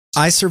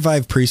I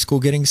survived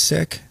preschool getting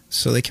sick,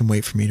 so they can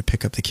wait for me to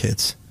pick up the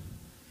kids.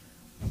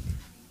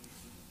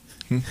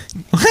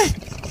 What?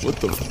 What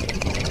the?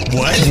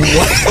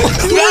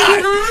 What?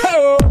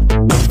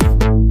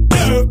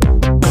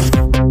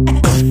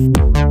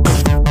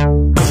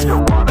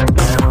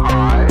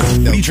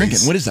 What are you drinking?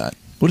 What is that?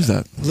 What is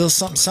that? Little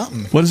something,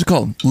 something. What is it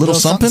called? Little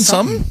something,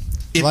 something?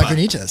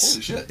 Lagunitas.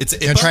 Holy shit. It's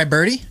an You want to try IPA?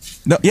 Birdie?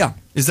 No, yeah.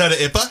 Is that an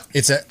IPA?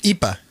 It's a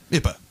IPA.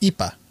 IPA.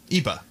 IPA.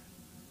 IPA.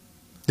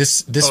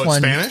 This Oh, it's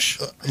one. Spanish?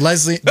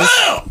 Leslie.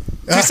 Oh!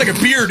 Tastes like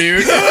a beer,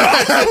 dude.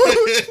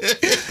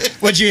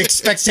 What'd you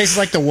expect? Tastes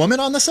like the woman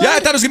on the side? Yeah, I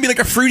thought it was gonna be like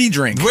a fruity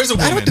drink. Where's the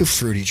I woman? don't do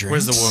fruity drinks.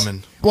 Where's the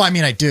woman? Well, I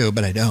mean, I do,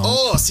 but I don't.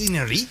 Oh,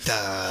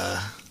 señorita.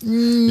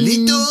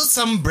 Little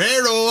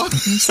sombrero.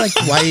 It's like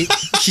white.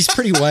 She's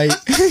pretty white.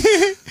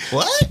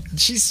 What?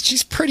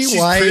 She's pretty She's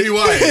white. pretty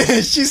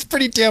white. She's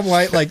pretty damn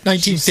white, like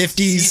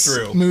 1950s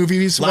see-through.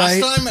 movies.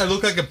 Last white. time I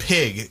looked like a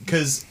pig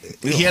because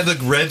he had like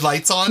red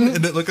lights on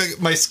and it looked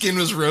like my skin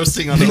was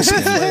roasting on the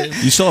flame.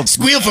 You still have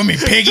Squeal for me,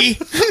 piggy.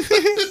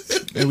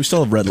 Yeah, we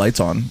still have red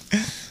lights on.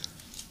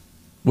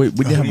 Wait,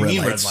 we didn't have do you red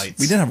mean red lights. lights?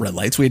 We didn't have red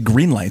lights. We had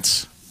green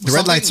lights. The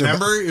red lights are.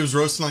 Remember, it was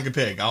roasting like a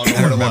pig. I don't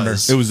know what it remember.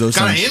 was. It was those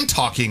God, I times. am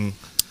talking.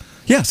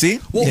 Yeah, see?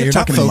 Well, Yeah, you're you're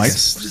talking not to the mic.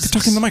 focused. You're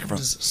talking to the microphone.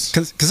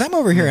 Because I'm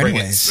over here Bring it.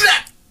 anyways.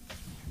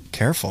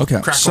 Careful.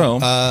 Okay, Crackle.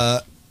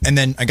 so And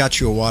then I got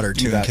you a water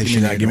too. In case you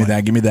need give me one.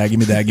 that, give me that, give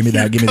me that, give me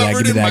that, give me that,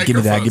 give me that, give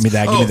me that, give me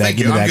that, give me that,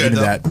 give me that, give me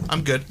that.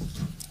 I'm good.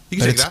 You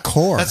But can take it's that.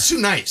 core. That's too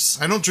nice.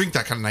 I don't drink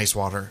that kind of nice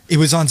water. It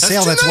was on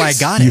sale. too That's why I nice.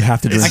 got it. You have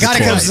to drink I got it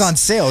the because it core. was on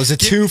sale. It was a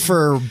 2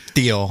 for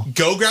deal.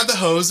 Go grab the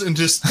hose and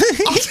just.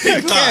 I'll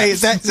take Okay, is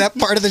that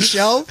part of the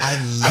show?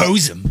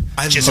 Hose them.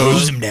 Just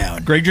hose them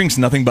down. Greg drinks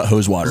nothing but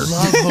hose water.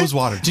 love hose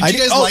water. Did you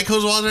guys like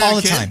hose water as all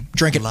a the kid? time?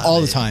 Drink it Love all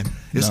the time.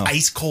 It was No.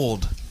 ice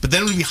cold. But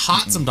then it would be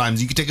hot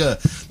sometimes. You could take a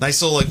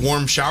nice little like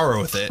warm shower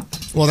with it.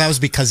 Well, that was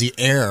because the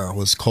air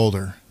was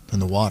colder than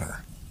the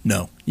water.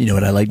 No. You know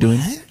what I like doing?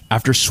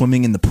 After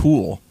swimming in the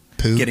pool,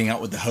 Poo? getting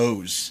out with the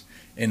hose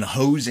and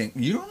hosing.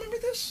 You don't remember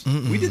this?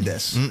 We did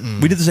this.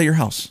 We did this at your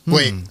house.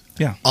 Wait,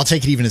 Yeah. I'll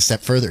take it even a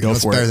step further. You know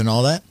what's for better it. than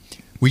all that?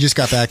 We just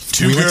got back.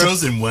 Two we went to-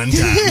 girls in one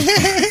time.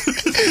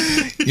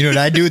 You know what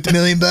I do with the $1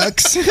 million?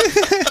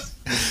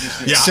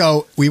 Yeah.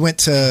 So we went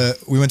to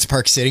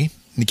Park City,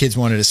 and the kids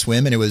wanted to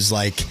swim, and it was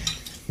like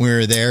we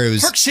were there. It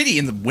was Park City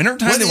in the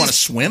wintertime, What they is- want to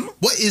swim?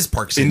 What is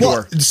Park City?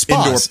 Indoor.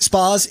 spas.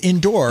 Spas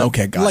indoor.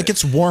 Okay, got like it.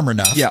 it's warm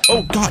enough. Yeah.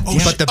 Oh, God. damn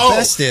But it. the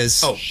best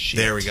is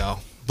there we go.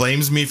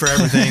 Blames me for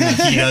everything.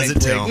 He does it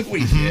too. Look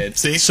what he did.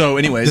 See? So,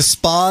 anyways. the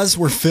spas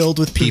were filled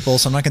with people,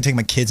 so I'm not going to take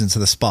my kids into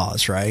the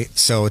spas, right?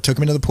 So I took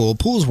them into the pool.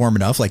 Pool is warm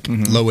enough, like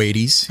low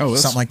 80s, Oh,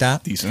 that's something like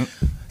that. decent.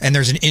 And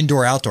there's an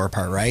indoor-outdoor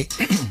part, right?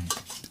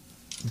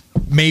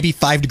 Maybe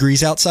 5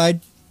 degrees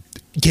outside.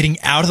 Getting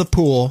out of the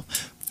pool,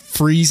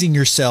 freezing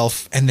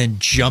yourself, and then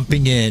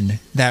jumping in.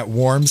 That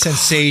warm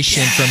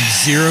sensation from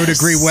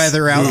 0-degree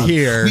weather out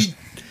here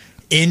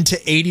into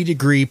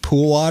 80-degree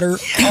pool water.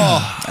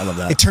 Oh, I love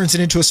that. it turns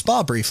it into a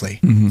spa briefly.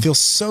 Feels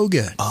so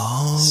good.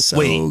 Oh,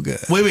 so good.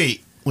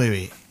 Wait.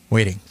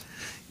 Waiting.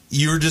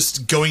 You were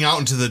just going out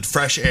into the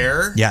fresh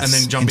air, Yes, and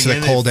then jumping into the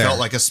in. cold and it air. felt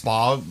like a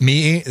spa.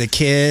 Me, the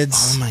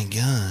kids. Oh my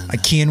god!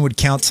 Kian would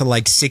count to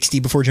like 60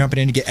 before jumping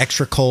in to get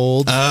extra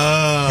cold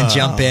and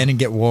jump in and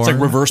get warm. It's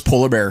like reverse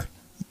polar bear.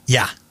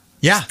 Yeah.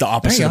 Yeah. The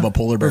opposite There you of go. a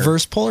polar bear.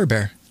 Reverse polar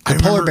bear. The I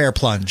polar remember- bear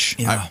plunge.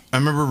 Yeah. I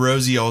remember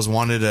Rosie always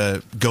wanted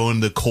to go in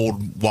the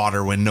cold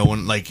water when no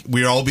one, like,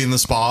 we'd all be in the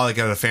spa, like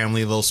at a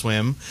family little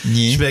swim.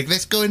 Yeah. She'd be like,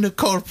 let's go in the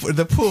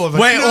pool. I'm like,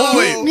 Wait, no.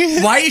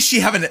 wait. Why is she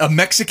having a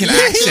Mexican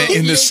accent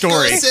in this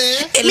story?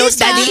 Hello,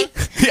 Daddy.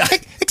 Yeah.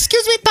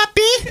 Excuse me,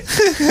 puppy.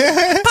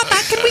 Papa,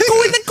 can we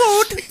go in the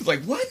cold?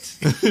 Like,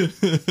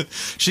 what?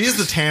 She is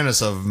the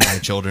tannest of my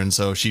children,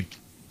 so she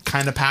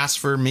kind of passed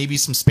for maybe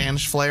some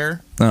Spanish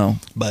flair. No.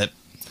 But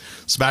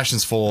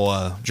Sebastian's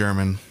full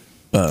German.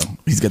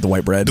 He's got the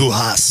white bread. Du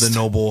hast. The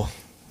noble.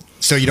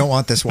 So you don't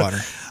want this water?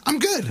 I'm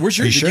good. Where's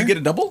your? Are you Did sure? you get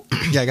a double?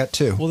 Yeah, I got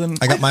 2. Well, then-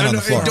 I got mine on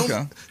the floor. Don't,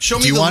 Okay. Show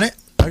me Do you want it?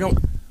 I don't.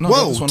 No,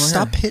 Whoa, this one right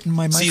stop here. hitting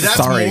my See, microphone. that's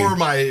Sorry. more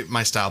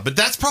my style. But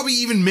that's probably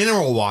even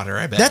mineral water,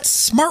 I bet. That's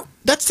smart.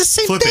 That's the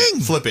same Flip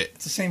thing. it. Flip it.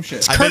 It's the same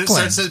shit. I bet it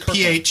Kirkland. starts at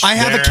pH. I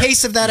have there. a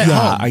case of that at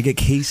Yeah, home. I get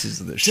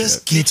cases of this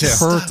Just shit. Me too.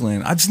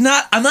 Kirkland.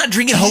 I'm not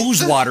drinking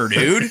hose water,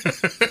 dude.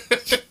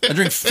 I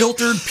drink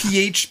filtered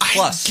pH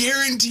plus. I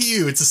guarantee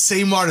you it's the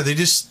same water. They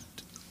just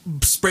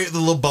spray it with a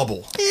little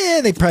bubble. Yeah,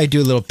 they probably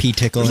do a little pee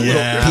tickle. A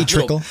little pee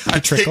trickle. A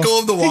tickle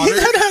of the water?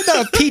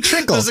 no, pee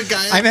trickle. There's a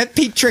guy- I meant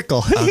pee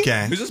trickle.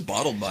 Okay. Who's this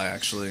bottled by,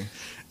 actually?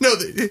 No,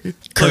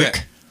 Kirk.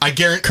 Okay. I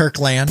guarantee.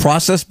 Kirkland.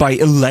 Processed by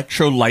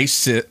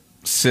electrolysis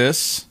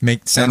Sounds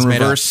and made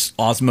up. reverse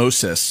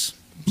osmosis.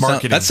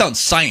 Marketing. That sounds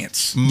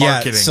science.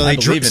 Marketing. Yeah, so I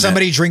they believe in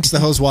somebody drinks the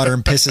hose water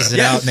and pisses it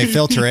Yeah. out, and they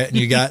filter it, and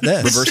you got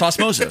this. Reverse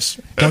osmosis.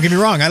 Don't get me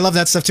wrong, I love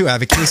that stuff too. I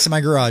have a case in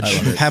my garage.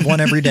 Have one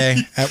every day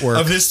at work.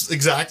 Of this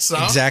exact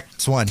style?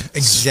 Exact one.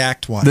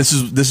 Exact one. This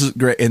is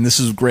great, and this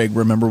is Greg.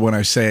 Remember when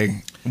I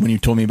say when you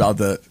told me about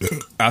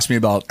asked me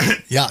about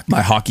Yuck.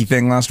 my hockey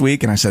thing last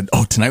week, and I said,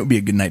 "Oh, tonight would be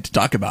a good night to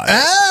talk about it."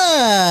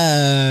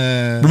 Ah,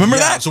 Remember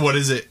that? So what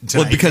is it? Well,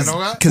 Tonight? because You know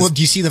that? Well,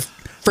 do you see the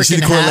freaking see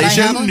the hat I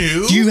correlation? have on? You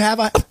knew? Do you have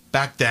a?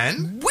 Back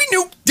then, We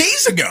knew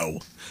days ago.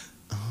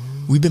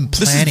 We've been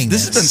planning.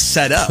 This has been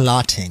set up.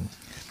 Plotting.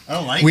 I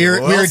don't like We're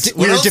it.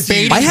 we're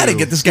debating. I had to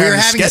get this guy We on were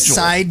the having a schedule.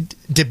 side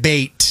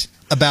debate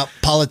about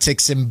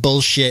politics and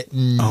bullshit.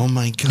 And Oh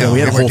my god! No, we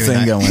had a we're whole doing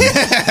thing going.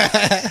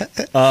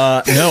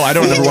 No, I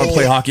don't ever want to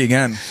play hockey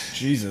again.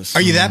 Jesus.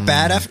 are you that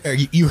bad? After are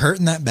you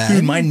hurting that bad?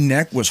 Dude, my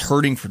neck was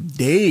hurting for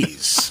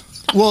days.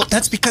 Well,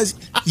 that's because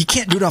you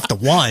can't do it off the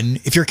one.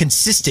 If you're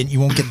consistent, you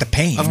won't get the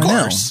pain. Of I know,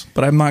 course.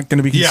 but I'm not going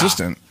to be Yeah.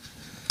 consistent.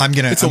 I'm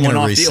gonna It's a gonna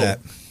one-off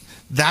reset. deal.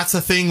 That's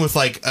the thing with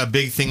like a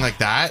big thing like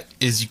that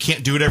is you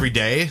can't do it every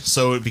day,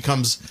 so it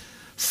becomes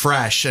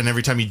fresh, and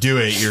every time you do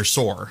it, you're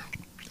sore.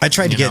 I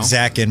tried to You get know?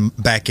 Zach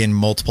back in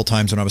multiple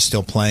times when I was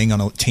still playing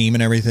on a team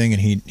and everything,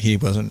 and he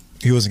wasn't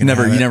gonna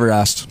have You it. never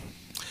asked.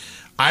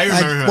 I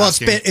remember. Well,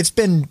 asking, it's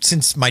been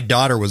since my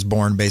daughter was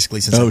born,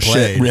 basically since Oh I played.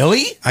 shit!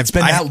 Really? It's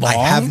been that long.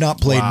 I have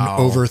not played Wow.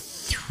 in over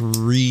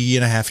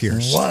 3.5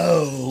 years.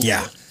 Whoa.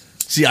 Yeah.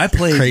 See, I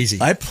played Crazy.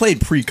 I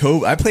played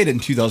pre-COVID. I played in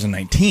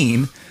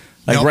 2019,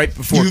 like Nope. right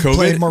before you COVID.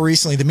 played more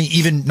recently than me,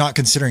 even not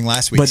considering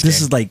last week's but this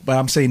game. is like, but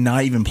I'm saying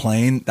not even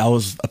playing.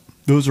 Those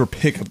were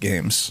pickup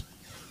games.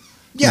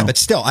 yeah, no. but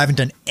still, I haven't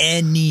done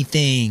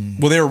anything.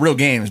 Well, they were real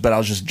games, but I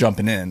was just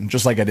jumping in,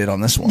 just like I did on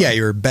this one. Yeah,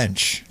 you're a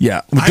bench.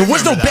 Yeah, I there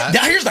was no. remember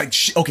that. Here's like,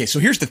 okay, so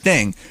here's the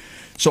thing.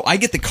 So I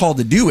get the call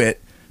to do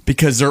it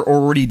because they're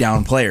already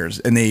down players,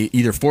 and they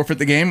either forfeit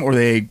the game or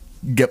they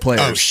get players.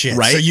 Oh, shit.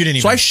 Right? So you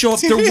didn't So even- I show up.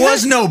 There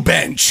was no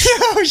bench.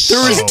 There was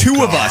Oh, two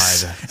of God.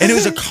 us, and it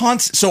was a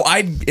constant. So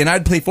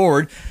I'd play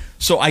forward.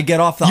 So I get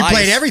off the You ice.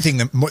 played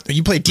everything.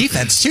 You played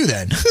defense too.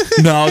 Then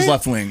No, I was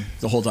left wing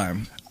the whole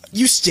time.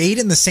 you stayed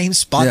in the same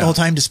spot Yeah. the whole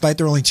time, despite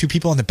there were only two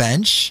people on the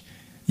bench.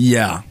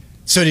 Yeah.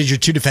 So did your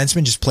two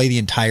defensemen just play the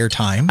entire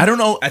time? I don't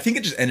know. I think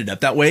it just ended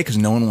up that way because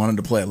no one wanted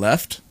to play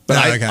left.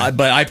 But Oh, okay.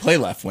 I play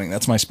left wing.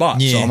 That's my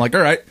spot. So Yeah. I'm like,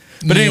 all right.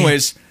 But Yeah.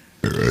 anyways,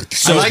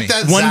 I like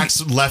that one-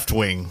 Zach's left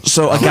wing.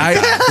 so a guy,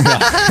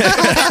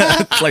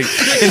 like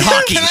in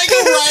hockey, Can I go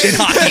right? in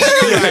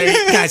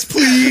hockey, guys,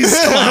 please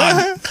come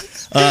on.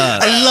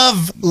 I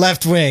love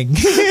left wing.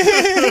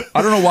 I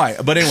don't know why,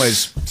 but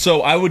anyways,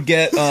 so I would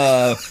get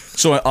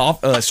so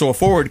a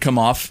forward would come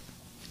off,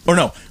 or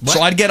no,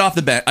 so I'd get off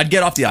the bench, I'd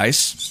get off the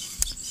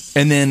ice,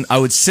 and then I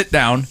would sit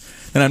down,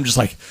 and I'm just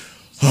like,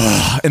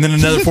 and then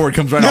another forward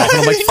comes right off, and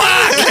I'm like, fuck,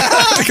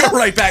 I go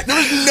right back. There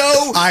was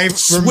no, I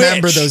switch.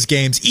 remember those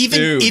games. Even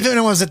Dude. when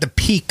I was at the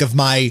peak of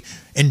my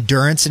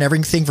endurance and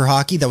everything for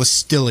hockey, that was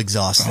still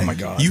exhausting. Oh my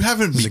god, You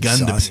haven't begun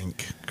to exhausting.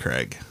 pink,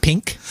 Craig.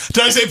 Pink?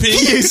 Did I say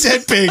pink? You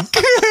said pink.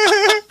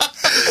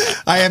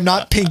 I am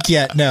not pink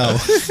yet. No.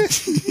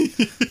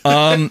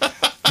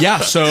 yeah.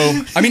 So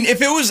I mean,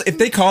 if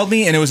they called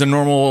me and it was a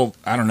normal,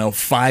 I don't know,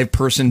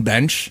 5-person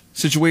bench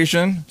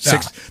situation,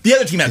 six. Yeah. The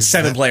other team had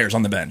 7 players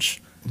on the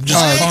bench. They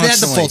had the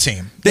constantly. full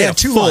team. They They had had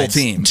two full lines.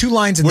 team. 2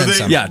 lines and Were then they,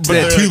 some. Yeah, but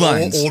they had they're 2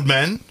 like lines. Old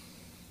men.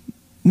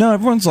 No,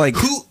 everyone's like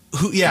Who?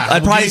 Yeah.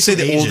 I'd probably give say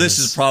me the some oldest ages.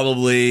 is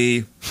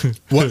probably.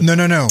 What?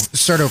 No.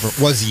 Start over.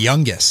 Was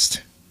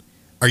youngest.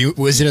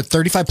 Was it a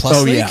 35 plus?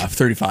 Oh league? yeah,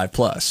 35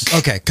 plus.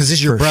 Okay, because this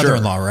is your For sure.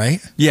 brother-in-law, right?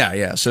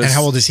 Yeah. So And it's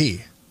how old is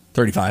he?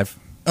 35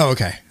 Oh,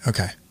 okay.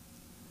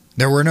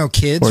 There were no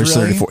kids, or really?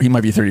 34? He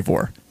might be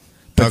 34.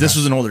 But this Okay.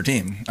 was an older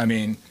team. I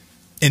mean,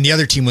 And the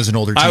other team was an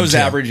older team, I was too.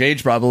 average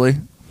age probably.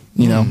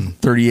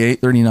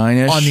 38, 39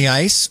 ish On the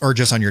ice or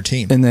just on your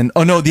team? And then,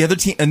 the other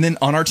team, and then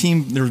on our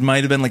team, there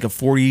might have been like a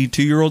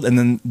 42-year-old, and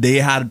then they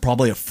had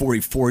probably a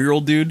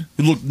 44-year-old dude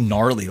who looked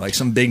gnarly, like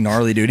some big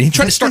gnarly dude. He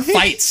tried to start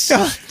fights.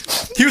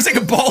 He was like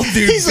a bald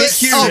dude, He's big, like,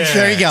 huge. oh,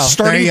 there you go.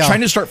 There you go.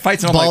 Trying to start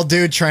fights, and I'm Bald like,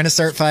 dude trying to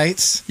start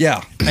fights.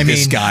 yeah, I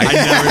this mean, guy. I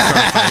never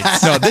started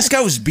fights. No, this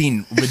guy was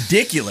being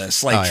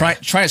ridiculous. Like Oh, yeah.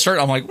 trying to start.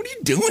 I'm like, what are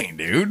you doing,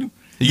 dude?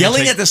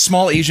 Yelling take- at the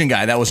small Asian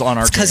guy that was on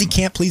our It's because he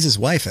team. can't please his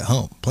wife at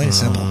home. Plain and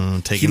simple.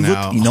 He Taking looked,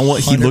 out. you know what?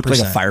 He looked like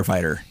a 100%.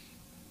 firefighter.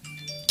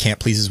 Can't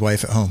please his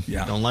wife at home.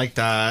 Yeah. Don't like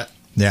that.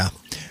 Yeah.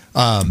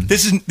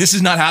 This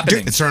is not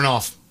happening. It's turn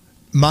off.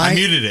 I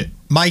muted it.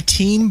 My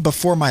team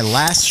before my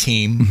last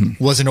team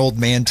was an old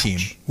man team.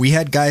 We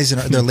had guys in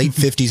their late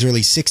 50s,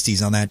 early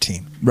 60s on that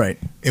team. Right.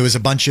 It was a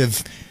bunch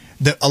of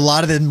a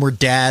lot of them were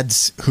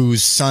dads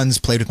whose sons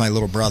played with my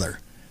little brother.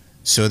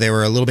 So they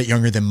were a little bit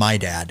younger than my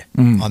dad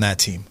on that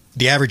team.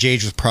 The average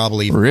age was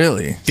probably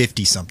Really?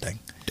 50 something.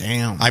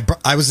 Damn.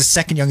 I was the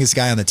second youngest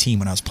guy on the team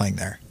when I was playing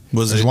there.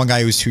 Was There's it- one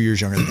guy who was 2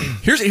 years younger than me.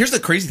 Here's the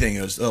crazy thing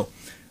is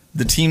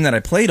the team that I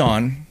played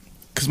on,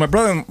 because my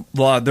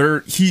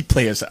brother-in-law, he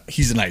plays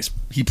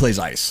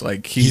ice.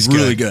 Like he's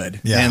really good.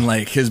 Yeah. And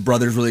like his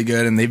brother's really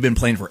good, and they've been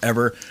playing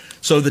forever.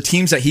 So the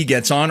teams that he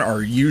gets on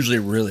are usually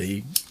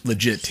really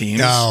legit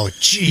teams. Oh,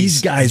 jeez.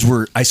 These guys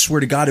were, I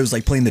swear to God, it was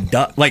like playing the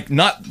duck. Like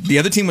not the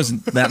other team was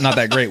not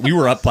that great. We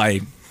were up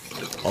by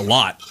a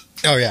lot.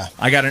 Oh, yeah.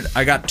 I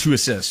got 2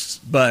 assists,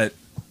 but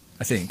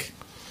I think.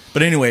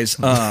 But anyways,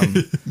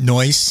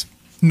 Noise.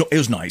 no, it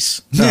was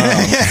nice.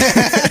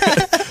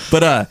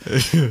 But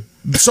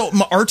so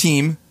our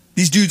team,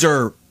 these dudes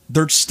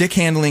their stick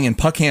handling and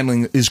puck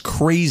handling is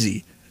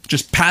crazy.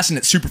 just passing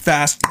it super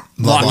fast,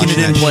 Love locking it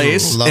watching in that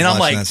place, shit. Love and I'm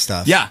watching like, that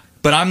stuff. yeah,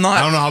 but I'm not.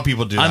 I don't know how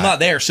people do that. I'm not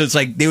there, so it's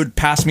like they would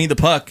pass me the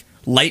puck.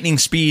 Lightning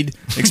speed,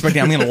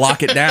 expecting I'm going to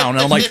lock it down,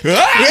 and I'm like,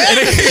 ah! And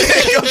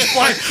it goes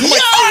flying. I'm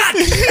like, fuck!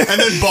 And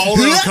then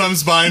Baldo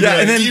comes by and, Yeah,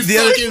 be and like, then you the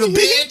other- fucking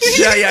bitch.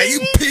 Yeah,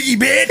 you piggy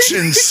bitch,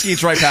 and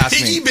skates right past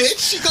Piggy me.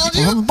 bitch. He called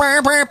you? Not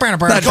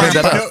trying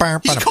that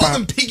He called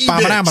him piggy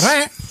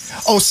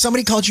bitch. Oh,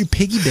 somebody called you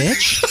piggy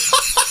bitch?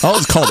 I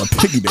was called a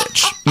piggy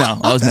bitch. No,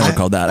 I was never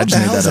called that. I What just the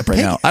made hell is that a up right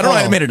pig- now. I don't know.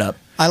 I Oh. made it up.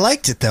 I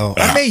liked it though.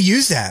 I may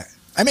use that.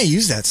 I may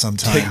use that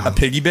sometime. A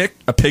piggy bitch?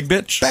 A pig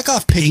bitch? Back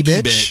off, piggy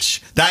bitch.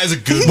 Bitch. That is a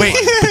good Wait,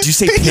 one. but do you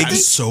say piggy?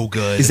 That's so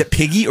good. Is it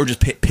piggy or just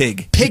pig?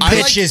 Pig I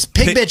bitch like is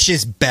pig pig- bitch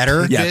is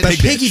better. Yeah, but pig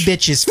piggy bitch.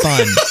 bitch is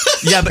fun.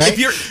 Yeah, but right? if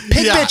you're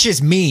Pig Yeah. bitch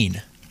is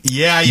mean.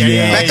 Yeah.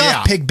 Back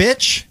off, pig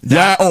bitch.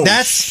 that, oh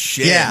That's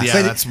shit. yeah. Yeah,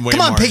 but- that's way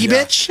come on, more, piggy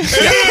yeah. bitch. Yeah.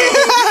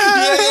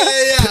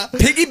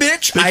 Piggy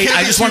bitch, I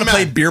can't just be want to too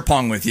play mad. beer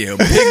pong with you.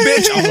 Pig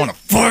bitch, I want to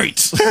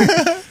fight.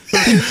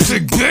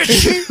 Pig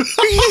bitch.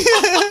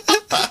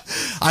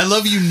 I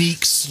love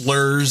unique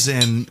slurs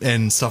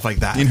and stuff like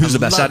that. And who's I the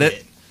best love at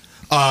it?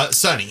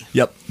 Sunny.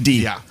 Yep,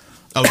 D. Yeah.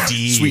 Oh,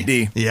 D. Sweet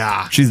D.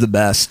 Yeah. She's the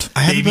best.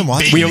 I haven't been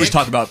watching. We Baby always Nick.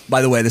 talk about,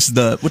 by the way, this is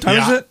the, what time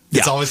Yeah. is it?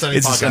 It's Always Sunny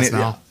It's podcast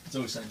now. It's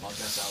Always Sunny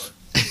podcast hour.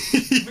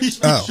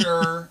 Oh.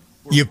 Sure.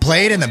 You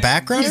play it in the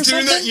background or You're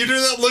doing something? that. You're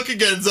doing that look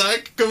again,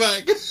 Zach. Come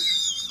back.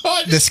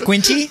 The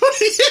squinty?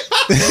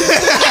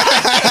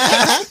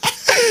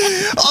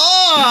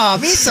 Oh,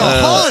 me so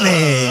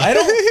horny. I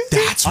don't,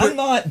 That's I'm what.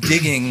 not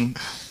digging.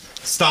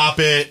 Stop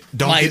it.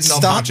 Don't My- get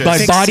stop. self-conscious. My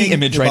Fixing body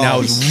image your right now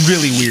balls. is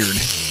really weird.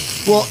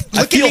 Well,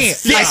 look feel at me.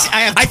 fit.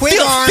 I have I twin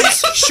feel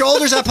arms,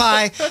 shoulders up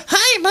high.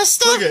 Hi,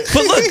 Buster.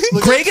 But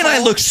look, Greg and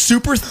I look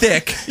super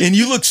thick, and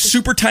you look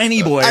super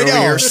tiny boy I over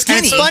know. here. It's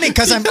Skinny. funny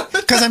because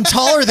I'm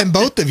taller than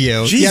both of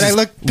you. Jesus. Yet I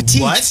look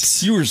petite. What?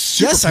 You were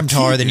super Yes, I'm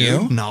taller than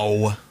you.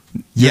 No.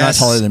 You're not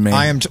taller than me.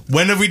 I am.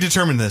 When have we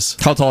determined this?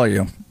 How tall are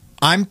you?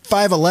 I'm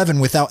 5'11"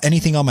 without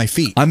anything on my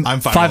feet. I'm I'm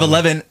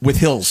 5'11" with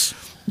hills.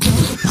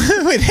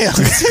 With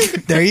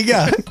heels. There you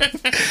go.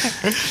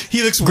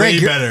 He looks Greg, way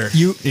you're- better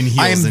you, in heels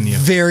I am than you.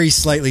 very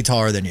slightly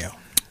taller than you.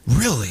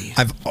 Really?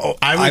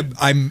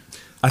 I'm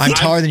think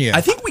taller than you.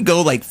 I think we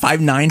go like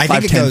 5'9", I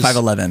think it 5'10", goes-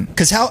 5'11".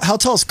 Because how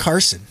tall is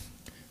Carson?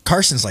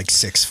 Carson's like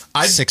 6'1",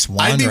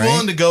 I'd be right?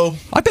 willing to go.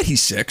 I bet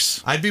he's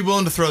 6'0", I'd be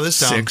willing to throw this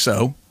down.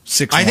 6'0",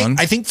 6'1".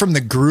 I think from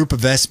the group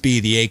of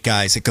SB, the 8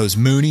 guys, it goes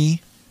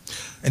Mooney,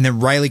 and then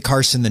Riley,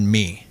 Carson, then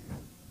me.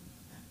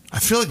 I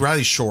feel like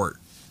Riley's short.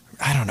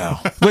 I don't know.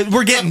 But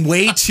we're getting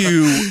way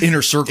too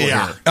inner circle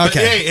Yeah. here. But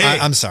Okay, hey,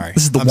 I'm sorry.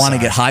 This is the I'm Want to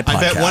sorry. Get High podcast.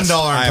 I bet $1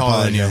 I I'm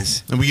taller than you,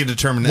 apologize. and we can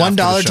determine $1 after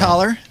the show.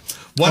 taller.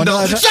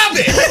 $1. Stop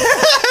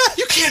it!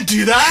 You can't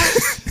do that.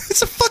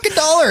 It's a fucking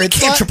dollar. It's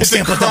Can't not, triple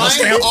stamp a double Crime.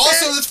 stamp.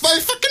 Also, that's my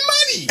fucking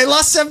money. it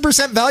lost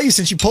 7% value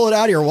since you pull it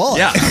out of your wallet.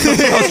 Yeah,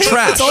 that was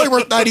trash. It's only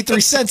worth 93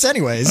 cents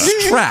anyways.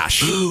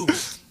 Trash. Ooh.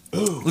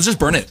 Let's just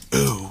burn it.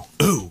 Ooh.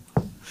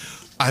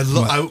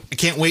 I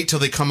can't wait till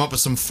they come up with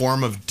some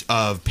form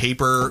of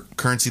paper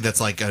currency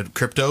that's like a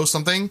crypto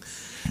something,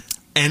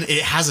 and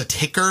it has a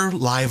ticker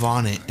live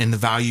on it, and the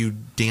value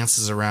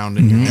dances around,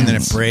 and And then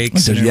it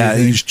breaks. And Yeah,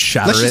 everything. you just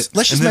shatter let's it.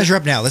 just And then- measure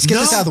up now. Let's get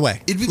this No, out of the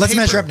way. it'd be Let's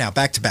paper. measure up now,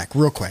 back to back,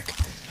 real quick.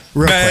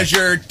 Real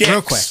Measure quick. dicks.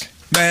 Real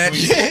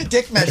quick.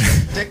 Dick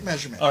measurement. Dick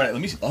measurement. All right,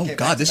 let me see. Oh, Okay,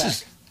 God, back this to is...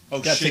 back. Oh,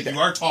 God, take that. you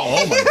are tall.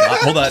 Oh, my God.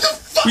 Hold on.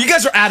 Well, you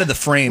guys are out of the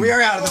frame. We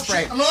are out of the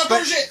frame. I'm not But-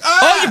 going shit.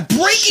 Oh, you're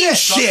breaking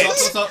shit.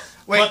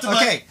 Wait,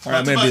 okay. All right,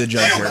 I'm going to be the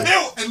judge here.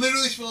 It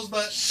literally spills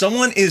butt.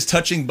 Someone is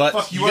touching butt.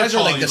 Fuck, you you guys are are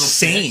tall, like you the little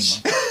same.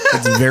 bitch.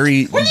 It's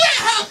very... When did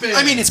that happen?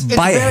 I mean, it's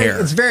By a very, hair.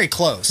 It's very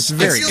close. It's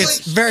very, feel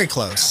it's like- very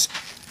close.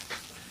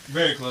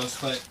 very close,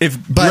 but If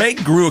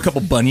Greg grew a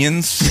couple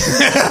bunions,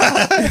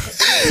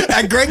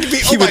 And Greg could be.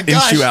 He Oh my would inch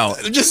gosh! you out.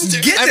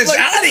 Just Get I'm this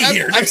outta I'm-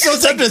 here. I'm so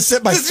tempted to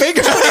sit my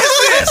finger.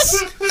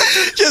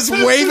 Just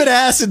waving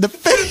ass in the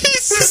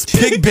face.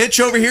 big bitch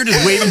over here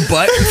just waving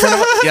butt in front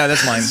of us. Yeah,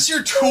 that's mine. is this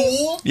your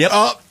tool? Yep.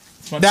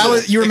 That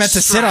was you were meant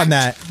to sit on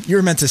that. You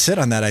were meant to sit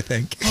on that. I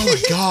think. Oh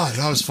my god,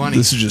 that was funny.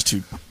 This is just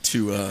too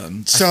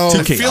So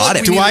too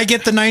chaotic. do I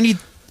get the 90?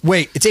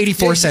 Wait, it's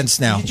 84 cents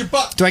now. Get your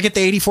buck. Do I get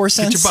the 84 Get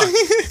cents? your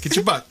buck. Get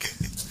your buck.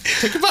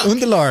 Take your buck.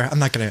 $1. I'm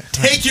not gonna.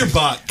 Take your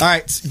buck. All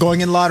right,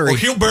 going in lottery. Or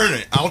he'll burn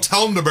it. I'll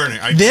tell him to burn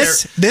it.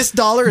 This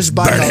dollar is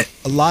Burn buying it.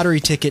 a lottery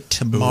ticket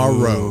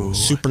tomorrow.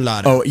 Super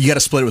lotto. Oh, you got to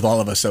split it with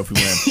all of us so if we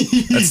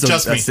win. That's the,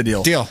 Just that's me. the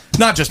deal. Deal.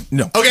 Not just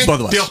no. Okay,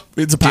 both of us. deal.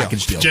 It's a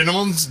package deal.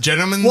 Gentlemen's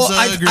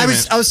Well,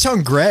 agreement. I was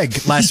telling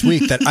Greg last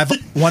week that I've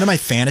one of my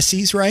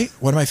fantasies, right?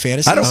 One of my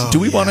fantasies. I don't. do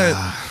we want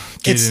to?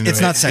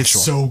 It's not sexual.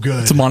 It's so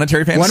good. It's a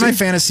monetary fantasy. One of my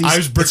fantasies. I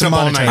was bricked it's a up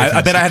all monetary night.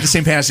 I bet I have the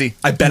same fantasy.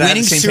 I bet I have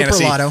the Winning same Super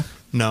fantasy. Lotto.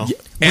 No. And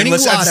Winning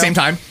let's at the Lotto. same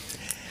time.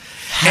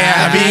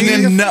 Having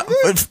Having enough.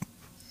 No,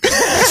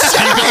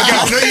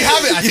 you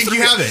have it. I think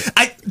you have it.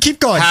 I Keep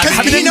going. 'Cause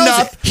having he knows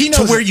enough it. He to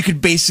knows where it. you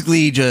could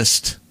basically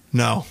just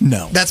No.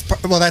 That's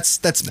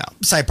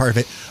side part of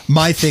it.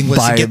 My thing was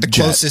Buy to a get the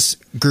jet. closest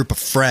group of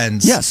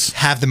friends. Yes.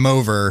 Have them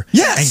over.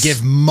 Yes. And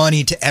give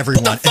money to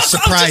everyone. What the And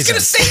fuck? surprise I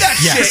was just gonna them.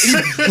 say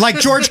that Yes. Like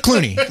George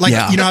Clooney. Like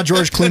Yeah. you know how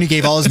George Clooney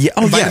gave all his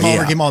invite them over,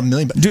 gave them all $1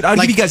 million. Dude, I'll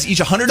like, give you guys each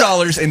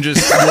 $100 and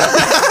just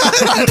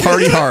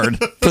party hard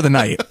for the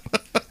night.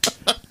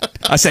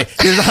 I say,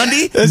 here's a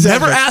hundy.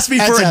 Never epic. ask me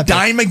That's for a epic.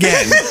 dime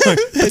again.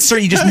 Sir,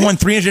 you just won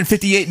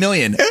 $358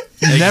 million.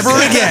 Never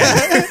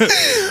again.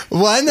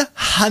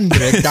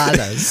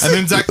 $100. And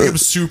then Zachary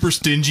was super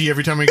stingy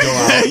every time we go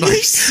out. Like,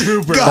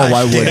 super. God,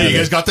 I would. Hey, you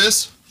guys got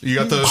this? You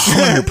got those?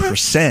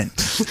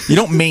 100%. You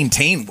don't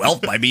maintain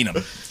wealth by being a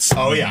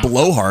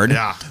blowhard.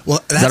 Yeah. Well,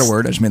 Is that a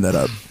word? I just made that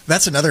up.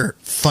 That's another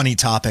funny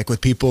topic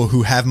with people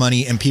who have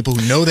money and people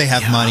who know they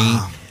have money.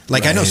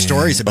 Like I know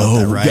stories about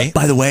that, right? Yeah,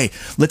 by the way,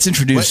 let's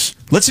introduce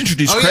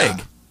Oh, Craig.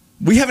 yeah.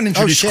 We haven't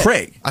introduced shit.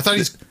 Craig. I thought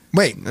he's.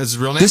 Wait, Is his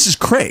real name? This is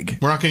Craig.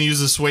 We're not going to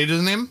use a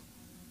pseudo name?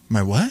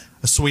 my what?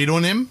 A pseudo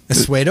name? A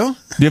pseudo? Do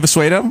you have a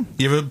pseudo?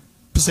 You have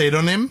a pseudo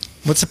name?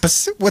 What's a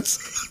Pseudo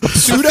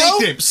pseudo?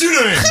 name.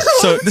 Pseudo name.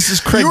 So this is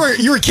Craig.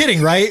 You were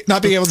kidding, right?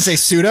 Not being able to say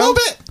pseudo. A little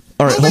bit.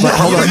 All right,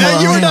 hold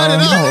on. You were not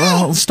at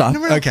all. Stop.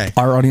 Okay.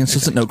 Our audience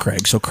doesn't know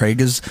Craig, so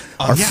Craig is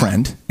our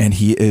friend, and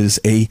he is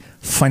a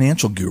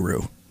financial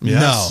guru.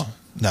 Yes.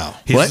 No.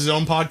 He What? has his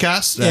own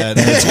podcast. Yeah. And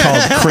it's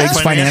called Craig's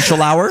Financial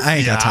Hour. I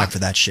ain't Yeah. got time for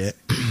that shit.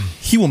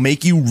 He will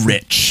make you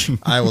rich.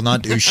 I will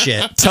not do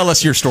shit. Tell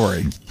us your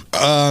story.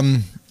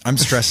 I'm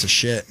stressed as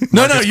shit.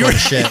 No, Market's you're- going to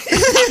shit.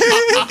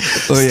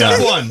 Oh Step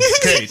one.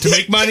 Okay, to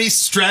make money,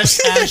 stress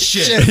as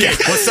shit. Okay,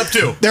 what's step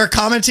two? They're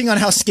commenting on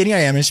how skinny I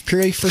am. It's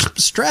purely for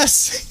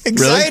stress,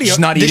 anxiety. Really? Just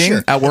not This eating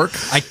year. at work?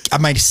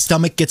 My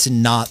stomach gets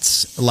in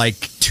knots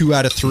like two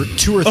or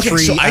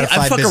three so out of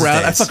five fuck business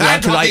around. I days. fuck I'm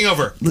around. 'cause talking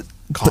over.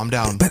 Calm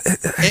down. But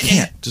I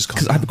can't. Just calm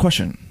Because I have a down.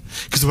 question.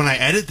 Because when I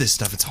edit this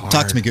stuff, it's hard.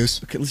 Talk to me, Goose.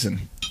 Okay,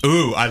 listen.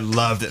 Ooh, I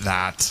loved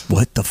that.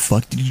 What the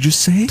fuck did you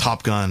just say?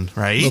 Top Gun,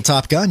 right? Little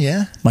Top Gun,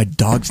 yeah. My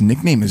dog's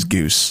nickname is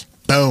Goose.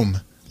 Boom.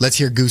 Let's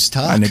hear Goose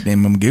talk. I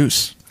nicknamed him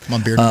Goose. I'm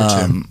on beard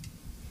number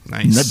 2.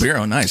 Nice. That beer,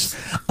 oh, nice.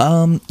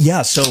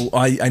 Yeah, so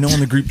I know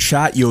in the group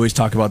chat you always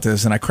talk about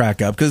this, and I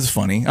crack up because it's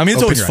funny. I mean, it's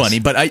Open always your funny,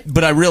 but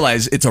I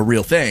realize it's a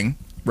real thing,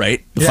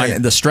 right? Yeah.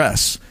 The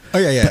stress. Oh,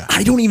 yeah. But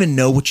I don't even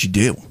know what you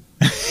do.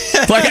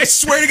 Like, I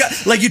swear to God,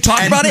 like you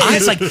talk about it, and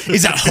it's like,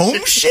 is that home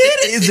shit?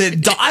 Is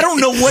it? I don't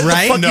know what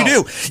Right? the fuck No.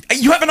 you do.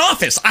 You have an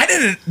office. I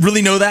didn't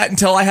really know that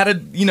until I had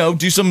to,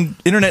 do some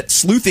internet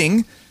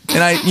sleuthing,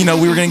 and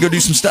we were going to go do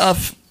some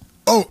stuff.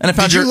 Oh, And I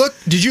found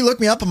did you look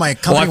me up on my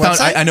Well, company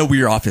website? I know where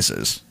your office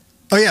is.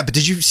 Oh yeah, but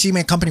did you see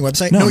my company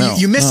website? No.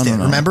 you missed No, it.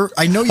 no. Remember?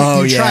 I know you,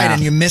 Oh, you tried yeah.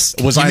 and you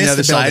missed. Was you I on the missed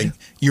other side? building.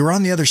 You were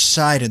on the other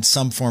side in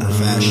some form or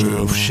fashion.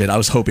 Oh shit! I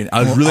was hoping. I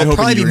was Well, really I'll hoping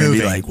probably you were be going to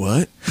be moving.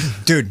 like,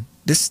 what? Dude.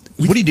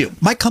 What do you do?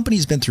 My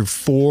company's been through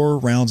 4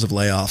 rounds of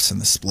layoffs in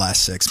this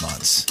last 6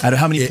 months. Out of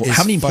how many? It is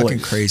How many fucking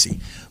employees? crazy.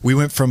 We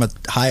went from a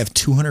high of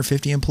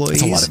 250 employees.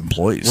 That's a lot of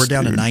employees, We're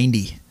down to dude.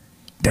 90.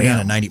 We're down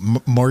to 90.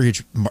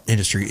 Mortgage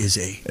industry is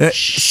a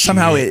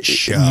Somehow it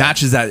show.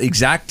 matches that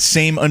exact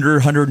same under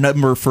 100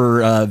 number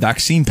for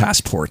vaccine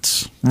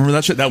passports. Remember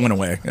that shit? That went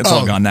away. It's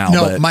all gone now.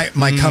 No, but my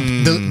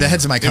the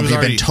heads of my company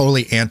have been already-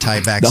 totally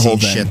anti-vaccine The whole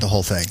thing. shit. The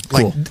whole thing.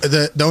 Cool. Like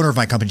the owner of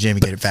my company didn't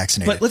even get it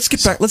vaccinated. But let's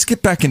get back. Let's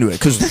get back into it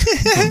because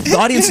the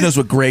audience knows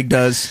what Greg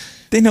does.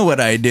 They know what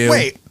I do.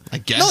 Wait, I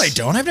guess. no, they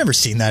don't. I've never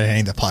seen that in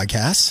any of the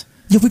podcasts.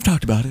 Yeah, we've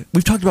talked about it.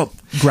 We've talked about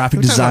graphic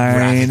We've talked about design,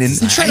 graphic and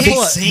design. trying to they,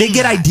 pull it. they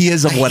get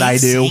ideas of I what hate I do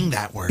saying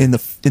that word. in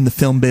the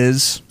film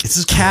biz. This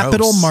is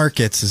Capital gross.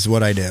 markets is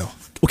what I do.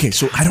 Okay,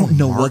 so I don't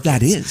know what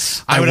that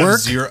is. I would have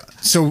work zero.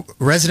 So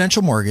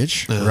residential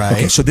mortgage, right?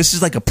 Okay, so this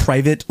is like a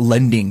private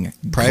lending,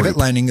 Private group.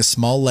 lending, a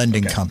small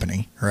lending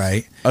company,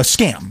 right? a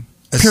scam,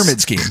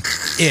 pyramid scheme.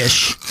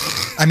 Ish.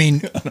 I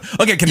mean,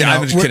 Okay, you know,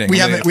 I'm just kidding. we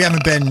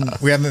haven't been.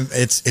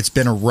 It's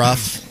been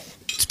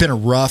a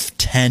rough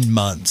 10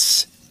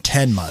 months.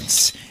 10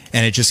 months,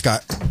 and it just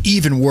got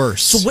even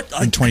worse. So what-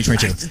 in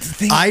 2022? the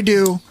thing-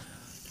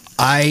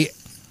 I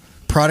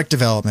product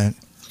development,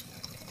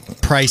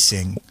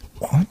 pricing.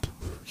 What?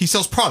 He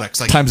sells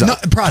products like Time's No,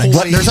 up. product.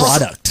 What There's also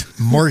product?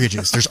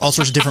 mortgages. There's all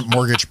sorts of different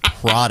mortgage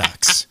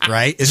products,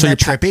 right? Isn't So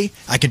that you're trippy?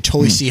 I can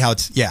totally see how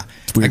it's. Yeah,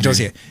 weird, I can totally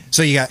see dude. it.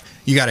 So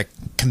you got a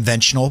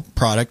conventional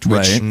product,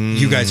 which Right.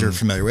 you guys are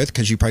familiar with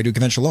because you probably do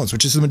conventional loans,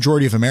 which is the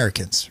majority of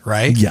Americans,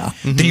 right? Yeah.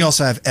 Then you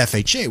also have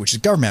FHA, which is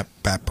government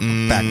backed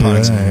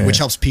products, which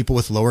helps people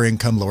with lower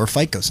income, lower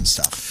FICOs and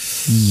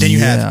stuff. Then you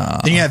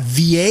have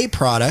VA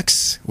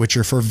products, which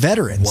are for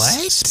veterans.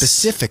 What?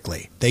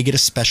 Specifically, they get a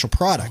special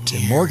product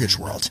in mortgage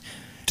world.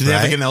 Do they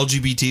have like right? an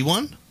LGBT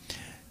one?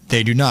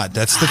 They do not.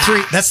 That's the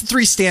three. That's the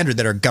three standard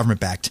that are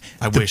government backed.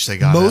 I wish they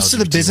got most of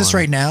the LGBT business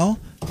one. right now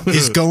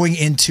is going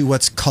into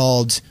what's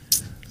called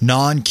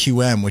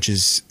non-QM, which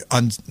is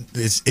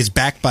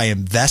backed by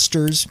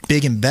investors,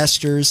 big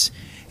investors,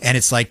 and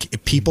it's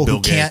like people Bill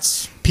who can't.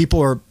 Gates.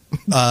 People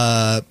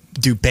are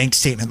do bank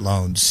statement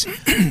loans,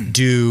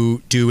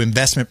 do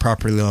investment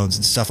property loans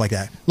and stuff like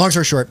that. Long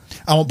story short,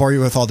 I won't bore you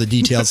with all the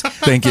details.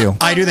 Thank you.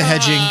 I do the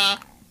hedging.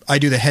 I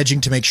do the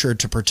hedging to make sure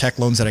to protect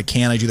loans that I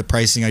can. I do the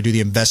pricing. I do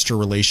the investor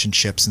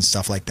relationships and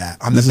stuff like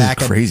that. On This the is back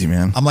crazy, end,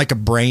 man. I'm like a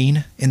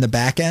brain in the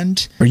back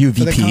end. Are you a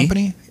for the VP?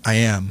 company? I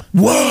am.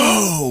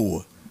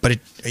 Whoa. But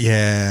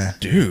yeah.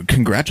 Dude,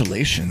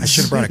 congratulations. I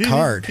should have brought a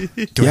card.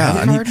 Do I Yeah.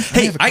 have a card?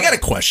 Hey, I got a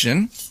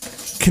question.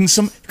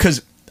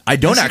 Because I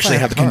don't Let's see if actually I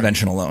have have a a card.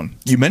 conventional loan.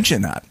 You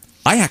mentioned that.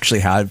 I actually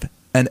have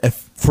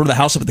for the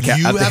house up at the, You at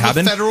the have a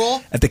cabin.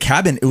 federal? At the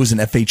cabin, it was an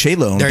FHA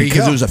loan There you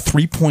because go. it was a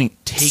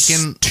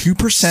Taken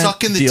 3.2%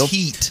 sucking the deal.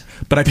 teat.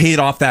 But I paid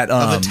off that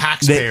the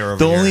taxpayer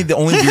over here. the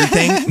only weird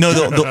thing. No,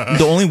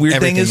 the only weird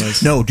thing Everything is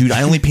is. no, dude.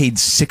 I only paid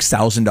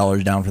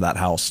 $6,000 down for that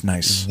house.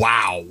 Nice.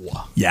 Wow.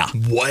 Yeah.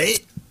 What?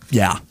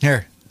 Yeah.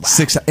 Here.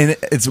 And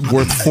it's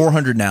worth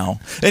 $400 now.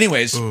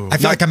 Anyways, I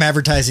feel like I'm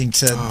advertising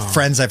to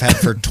friends I've had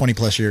for 20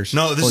 plus years.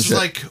 No, this is shit.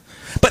 like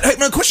but hey,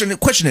 my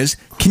question is,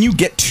 can you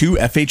get 2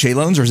 FHA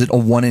loans, or is it a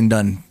one and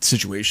done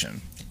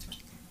situation?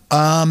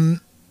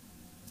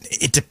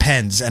 It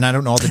depends, and I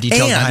don't know all the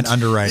details And- behind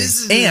underwriting. this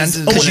is- And this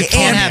is- Because you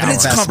can't have an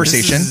it's a investment.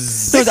 conversation.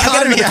 This is- No, I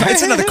got another. economy.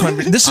 It's another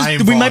conversation. This is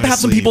I'm we might have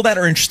some honestly- people that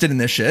are interested in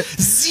this shit.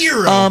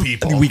 zero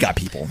people. We got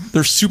people.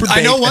 They're super.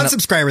 I know baked, one and-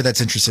 subscriber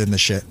that's interested in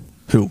this shit.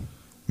 Who?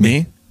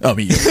 Me? Oh,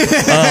 me.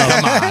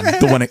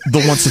 Come on,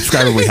 the one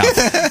subscriber we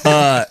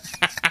have.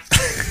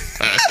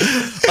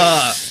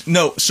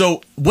 No.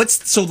 So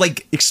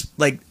like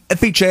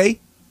FHA?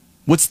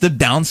 What's the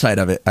downside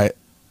of it?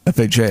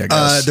 FHA, I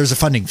guess. There's a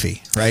funding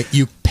fee, right?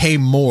 You pay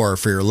more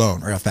for your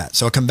loan right off bat.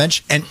 So a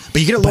convention,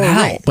 but you get a lower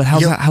how? rate. But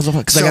how's You- that- how's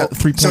that- 'cause I got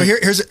 3 So point-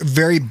 here's a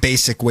very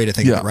basic way to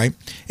think of Yeah. it, right?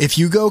 If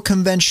you go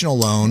conventional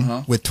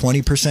loan with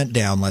 20%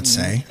 down, let's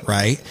say,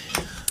 right,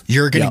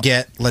 you're going to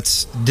Yeah. get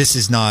this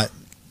is not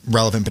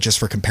relevant, but just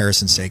for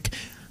comparison's sake,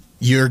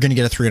 you're going to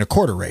get a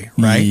 3.25 rate,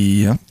 right?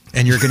 Yeah.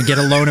 And you're going to get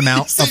a loan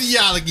amount Said, of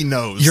yeah, like he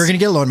knows. you're going to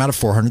get a loan amount of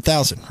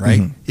 400,000, right?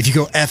 Mm-hmm. If you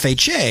go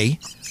FHA,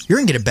 you're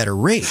going to get a better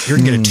rate. You're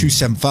going to get a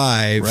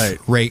 275 Right.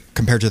 rate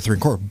compared to the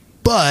 3.25.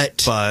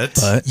 But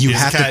but you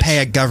here's have the to catch. pay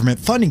a government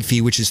funding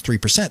fee, which is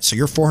 3%. So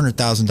your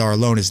 $400,000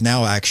 loan is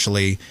now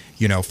actually,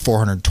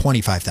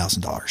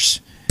 $425,000.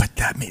 But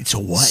that means so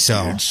what?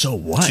 So- dude? So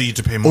what? So you have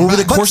to pay more. over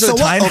the But course so of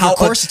the what? time. Over How the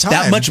course of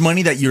that time. much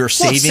money that you're Well, it's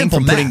saving simple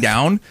from putting math.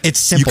 down? It's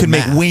simple You can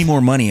math. make way more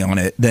money on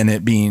it than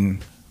it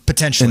being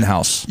Potentially. in the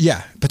house.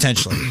 Yeah,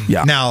 potentially.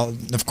 Yeah. Now,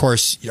 of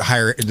course,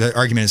 the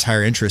argument is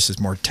higher interest is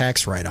more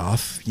tax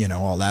write-off,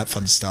 all that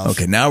fun stuff.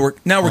 Okay, now we're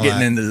getting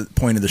that. into the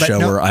point of the But show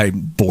no- where I'm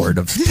bored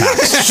of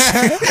tax.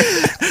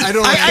 I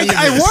don't know any of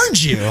I this.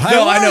 warned you.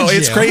 No, I know warned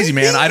it's you. crazy,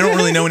 man. I don't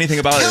really know anything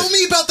about Tell it.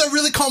 me about that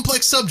really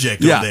complex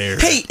subject Yeah. over there.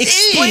 Hey,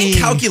 explain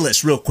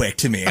calculus real quick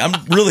to me. I'm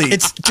really.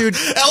 It's, dude,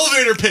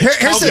 elevator pitch.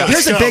 here's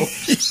a Go. big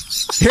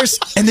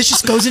and this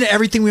just goes into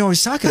everything we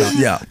always talk about.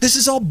 Yeah. This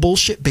is all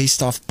bullshit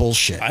based off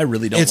bullshit. I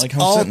really don't it's like how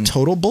I'm all sitting.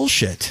 total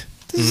bullshit.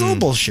 This is all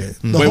bullshit.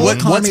 The Wait, whole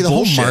what's economy, the whole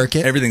bullshit?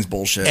 market, Everything's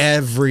bullshit.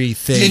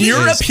 everything. In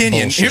your is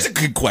opinion, bullshit. here's a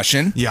good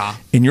question. Yeah.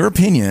 In your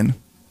opinion,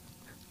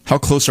 how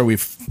close are we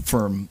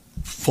from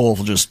full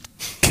just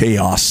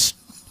chaos,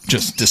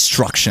 just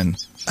destruction?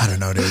 I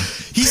don't know, dude.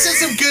 He said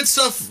some good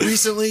stuff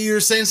recently. You were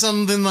saying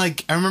something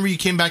like, I remember you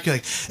came back, you're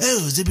like, oh,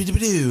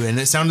 zippy-dippy-doo, and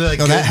it sounded like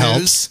Oh, good that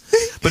helps.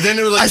 news. But then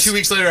it was like 2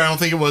 weeks later, I don't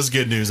think it was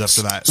good news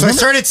after that. So I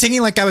started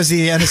singing like I was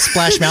the end of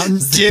Splash Mountain.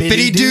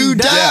 Zippity doo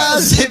dah, Yeah.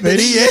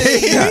 zippity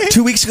yay. Yeah.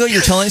 2 weeks ago, you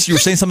were telling us you were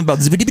saying something about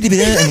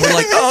zippity-dippity-dippity, and we're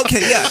like, oh,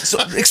 okay, yeah. So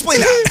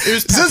explain that. It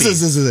was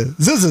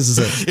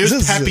peppy. It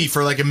was peppy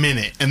for like a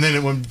minute, and then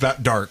it went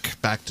dark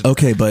back to.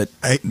 Okay, but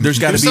there's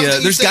got to There's be something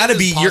you there's said got to that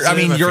be was you're, I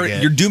mean positive, I you're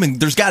forget. you're dooming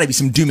there's got to be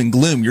some doom and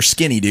gloom. You're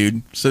skinny,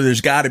 dude. So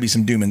there's got to be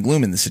some doom and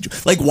gloom in this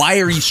situation. Like, why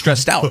are you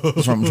stressed out? That's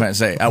what I'm trying to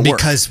say. At work.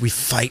 Because we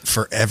fight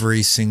for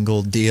every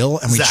single deal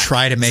and we Zach,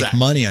 try to make Zach,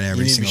 money on you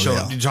every need to be single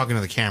showing- deal. You're talking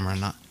to the camera,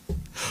 not.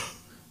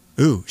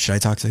 Ooh, should I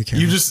talk to the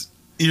camera? You're just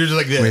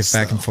like this. Wave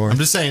back and though. forth. I'm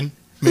just saying.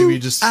 Maybe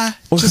just. Well,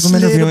 just I'm a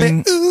little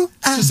interviewing- bit. Ooh,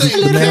 Just saying. a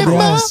The little bit camera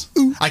more. was.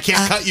 Ooh, I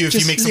can't cut you if you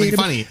just make a something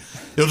little funny.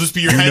 It'll just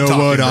be your You head know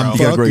talking, what bro. I'm You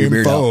gotta grow your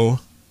fucking beard out. for.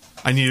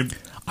 I need to.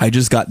 I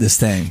just got this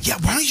thing. Yeah,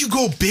 why don't you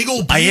go big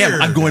old beard? I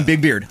am. I'm going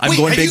big beard. I'm Wait,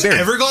 going have big you beard.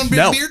 ever gone big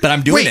no, beard? but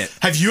I'm doing Wait. it.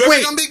 Have you ever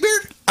Wait. gone big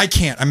beard? I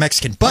can't. I'm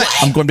Mexican. But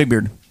I'm going big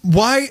beard.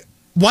 why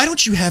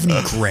don't you have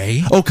any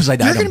gray? Oh, 'cause I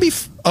dyed You're going to them.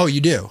 be oh,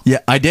 you do. Yeah,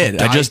 I did.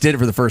 I Dyed- just did it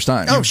for the first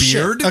time. Oh, shit.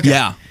 beard? Okay.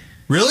 yeah.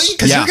 Really?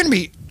 Cuz Yeah. you're going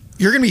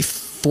to be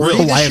 40 Oh,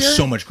 this I have year?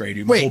 so much gray,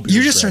 dude. My whole Wait, beard's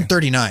you just gray. turned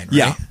 39, right?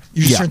 Yeah.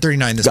 You just Yeah. turned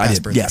 39 this I past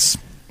did. birthday. Yes.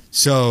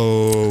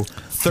 So,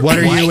 what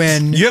are you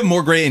in? You have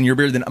more gray in your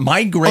beard than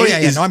my gray. Oh, yeah,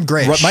 is, no, I'm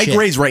gray as My shit.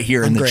 gray's right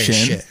here I'm in the gray as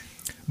chin. shit.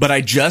 But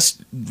I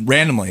just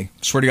randomly,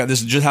 swear to God,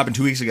 this just happened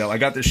 2 weeks ago. I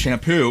got this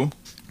shampoo,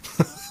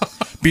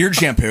 beard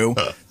shampoo,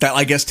 that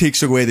I guess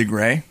takes away the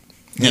gray.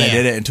 And I Yeah.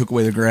 did it and took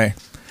away the gray.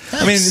 I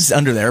mean, Nice. it's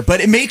under there,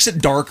 but it makes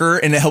it darker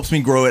and it helps me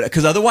grow it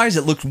because otherwise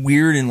it looks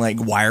weird and like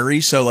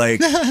wiry. So like,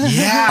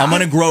 Yeah. I'm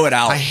gonna grow it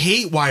out. I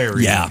hate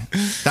wiring. Yeah.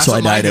 That's So what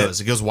I mine dyed it.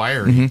 does. It goes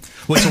wiring.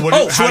 Wait, so what?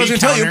 Oh, how so what I are was you gonna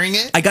tell countering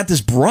you, it? I got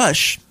this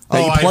brush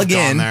that you I've plug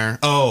gone in there.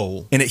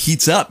 Oh. and it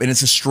heats up and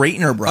it's a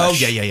straightener brush. Oh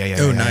yeah. Oh,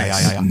 yeah, nice.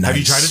 yeah. Have you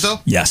Nice. tried it though?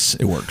 Yes,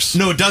 it works.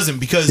 No, it doesn't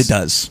because It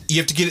does. You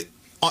have to get it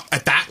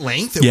at that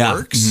length. It Yeah.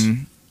 works.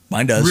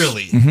 Mine does.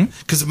 Really?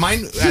 Because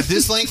mine at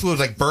this length would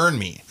like burn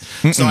me.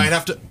 So I'd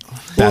have to.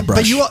 Bad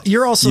brush. But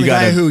you're also You the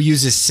guy gotta- who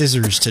uses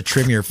scissors to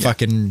trim your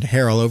fucking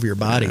hair all over your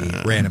body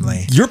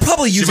randomly. You're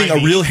probably using my a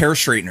knee? real hair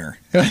straightener.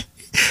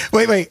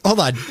 Wait, hold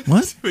on.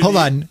 What? Hold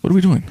on. What are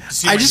we doing?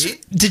 See I my just knee?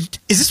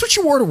 is this what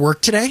you wore to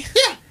work today?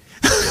 Yeah.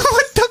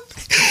 What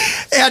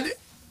the?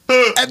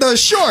 And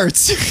those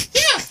shorts.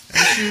 Yeah.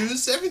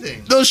 Shoes,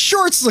 everything. Those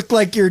shorts look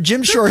like your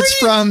gym shorts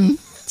from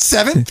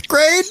 7th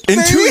grade. In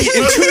maybe? 2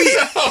 years.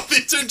 No,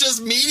 these are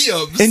just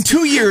mediums. In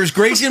 2 years,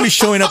 Greg's gonna be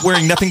showing up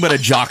wearing nothing but a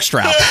jock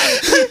strap.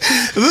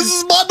 This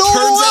is my normal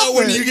Turns out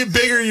when outfit. you get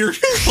bigger, your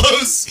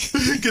clothes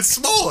get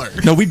smaller.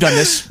 No, we've done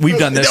this. We've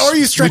done this. Or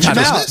you stretch We've had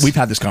them this- out. We've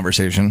had this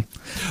conversation.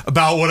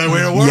 About what I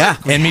wear to work? Yeah,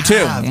 and me too.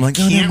 Yeah, I'm like,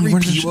 oh, can't no,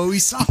 where's repeat the- what we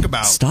talk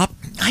about. Stop.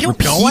 I don't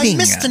know. I repeating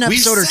missed an it. We've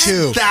episode or said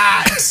two.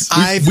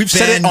 that. We've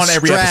said it been on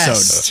every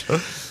stressed.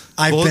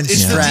 I've Well, been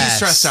it's the stressed.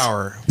 de-stress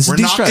hour. It's We're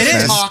the not de-stress, going It to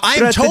is. man. talk. I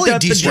am totally We're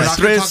de-stressed.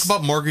 not going to talk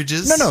about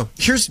mortgages. No.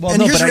 Here's Well, and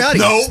no, here's but the reality.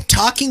 No.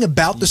 Talking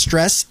about the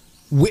stress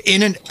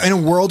in a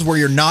world where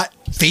you're not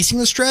facing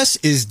the stress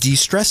is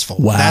de-stressful.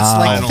 Wow. That's I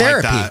like don't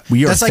therapy. like that.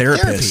 We are That's like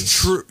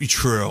therapists. therapy.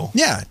 True.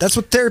 Yeah, that's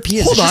what therapy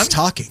is. Hold It's on. just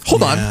talking.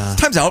 Hold Yeah. on.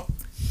 Time's out.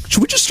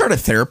 Should we just start a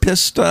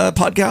therapist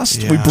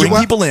podcast? Yeah. We bring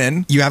Well, people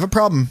in. You have a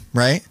problem,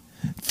 right?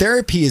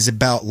 Therapy is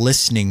about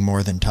listening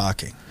more than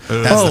talking.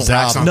 That's Oh, the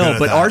Zach's problem. not good No, at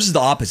but that. ours is the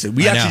opposite.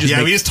 We I know. actually just Yeah,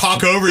 make we just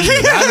talk over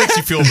you. That makes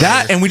you feel better.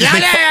 that, and we just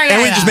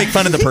Yeah, just make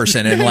fun of the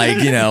person and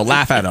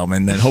laugh at them,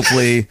 and then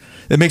hopefully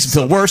it makes them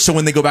feel worse. So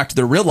when they go back to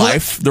their real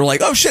life, they're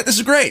like, "Oh shit, this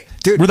is great,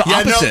 Dude, We're the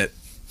yeah, no. opposite."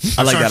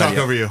 I I'm like trying that to talk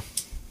idea. over you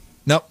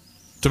Nope.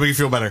 to make you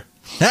feel better.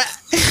 Too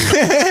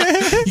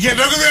You can't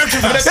talk over me. I'm too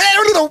fast.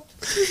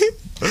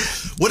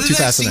 What did I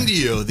fast sing in to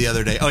you the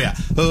other day? Oh yeah.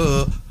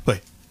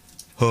 Wait.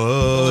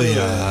 Oh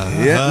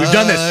yeah. Yeah, we've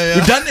done this.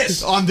 We've done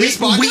this On this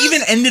We podcast?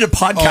 even ended a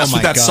podcast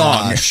with that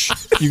gosh.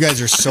 You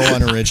guys are so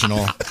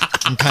unoriginal.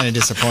 I'm kind of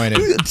disappointed.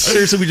 song.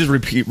 Seriously, we just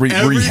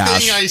Everything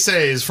rehash. I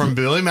say is from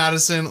Billy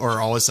Madison or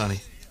Always Sunny.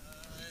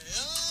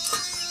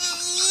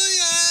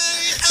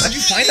 How'd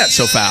you find that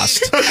so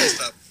fast?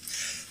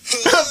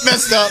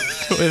 Messed up.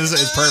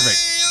 It's perfect.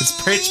 It's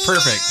pitch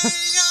perfect.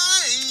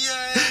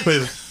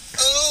 Wait.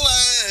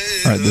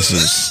 All right, this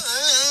is.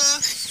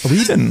 Are we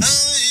even?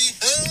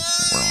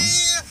 We're on.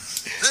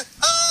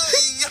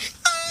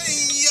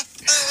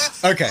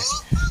 Okay.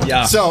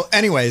 Yeah. So,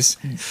 anyways,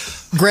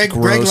 Greg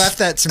Gross. left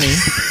that to me,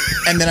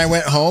 and then I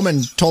went home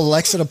and told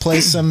Alexa to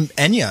play some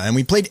Enya, and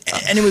we played,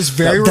 and it was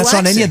very That's not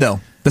relaxing. Enya though.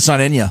 That's not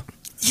Enya.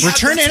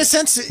 Return to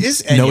Innocence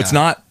is Enya. No, it's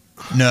not.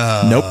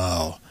 No.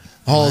 Nope.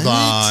 Hold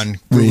on.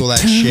 Google that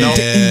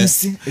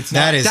shit. It's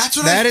That is That's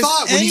what that I is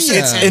thought when you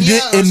said Enya.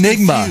 Enya. I was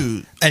Enigma.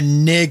 confused.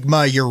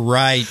 Enigma. You're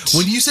right.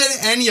 When you said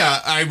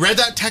Enya, I read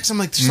that text. I'm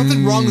like, there's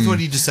something wrong with what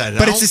he just said.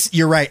 But it's just,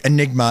 you're right,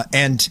 Enigma,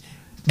 and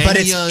but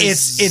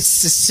Enya's-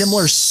 it's a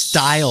similar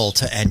style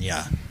to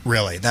Enya.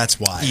 Really, that's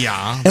why.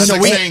 yeah. And That's so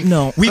like we- saying,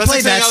 no. We that's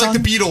played like saying that I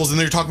like the song. Beatles, and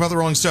they're talking about the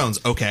Rolling Stones.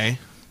 Okay.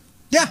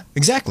 Yeah,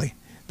 exactly.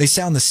 They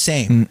sound the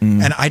same,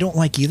 and I don't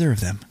like either of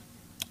them.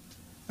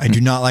 I do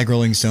not like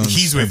Rolling Stones.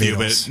 He's or with you,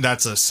 Beatles. but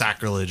that's a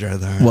sacrilege right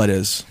there. What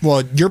is?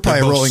 Well, you're They're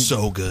probably both Rolling.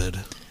 so good.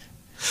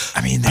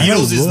 I mean,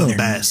 Beatles is the they're-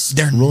 best.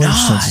 They're Rolling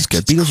not. Stones is good.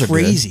 It's Beatles are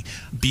good. crazy.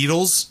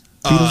 Beatles.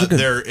 Beatles are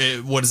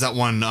good. What is that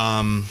one?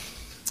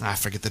 I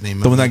forget the name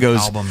of The one that the goes.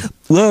 album.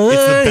 It's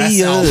the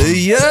best album.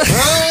 Yeah.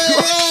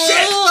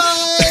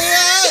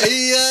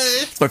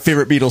 It's my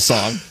favorite Beatles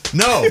song.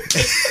 No.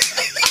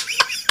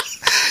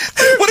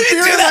 What if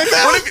you do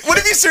that? What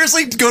if you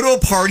seriously go to a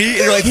party and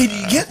you're like, hey,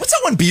 what's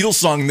that one Beatles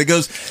song that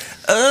goes,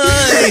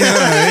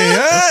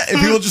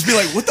 and people just be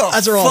like, what the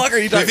That's all. fuck are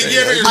you I talking think you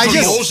ever hear I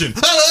Convulsion.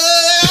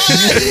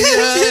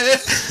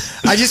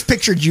 I just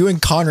pictured you and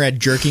Conrad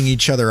jerking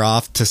each other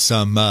off to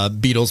some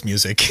Beatles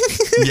music.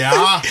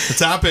 Yeah, it's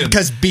happened.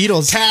 Because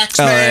Beatles.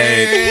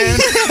 Taxman.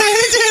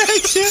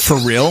 For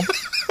real?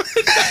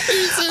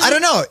 I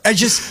don't know.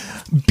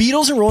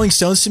 Beatles and Rolling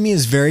Stones to me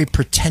is very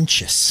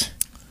pretentious.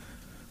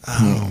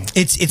 Oh.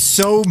 It's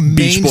so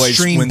Beach Boys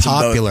mainstream wins them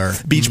both. popular.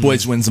 Beach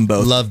Boys wins them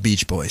both. Love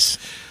Beach Boys.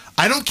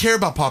 I don't care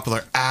about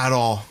popular at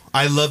all.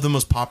 I love the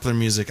most popular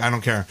music. I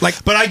don't care.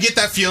 Like- but I get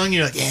that feeling.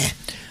 You're like,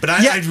 but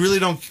I really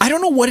don't. I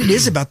don't know what it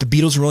is about the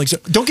Beatles and Rolling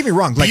Stones. Don't get me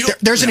wrong. Like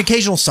there's an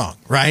occasional song,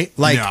 right?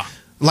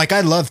 Like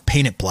I love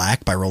 "Paint It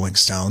Black" by Rolling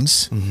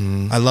Stones.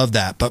 I love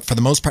that, but for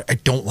the most part, I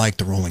don't like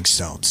the Rolling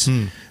Stones.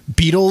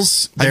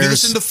 Beatles. Have you there's-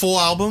 listened to full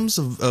albums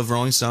of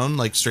Rolling Stone,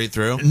 like straight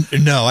through?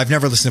 No, I've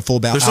never listened to full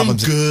There's some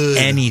albums. of good-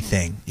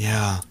 anything.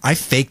 Yeah. I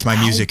faked my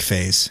music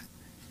phase.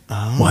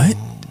 What?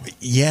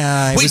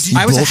 Yeah, Wait,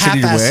 I was a bullshitted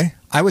your half-ass. way?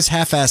 I was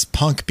half-ass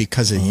punk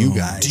because of you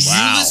guys. Do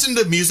you listen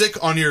to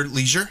music on your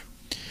leisure?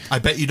 I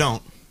bet you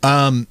don't.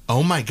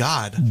 Oh my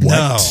god.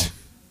 What?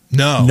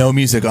 No. No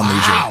music on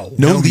Wow.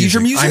 leisure. No leisure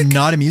music? I'm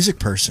not a music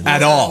person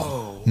At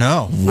all.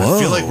 No. I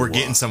feel like we're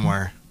getting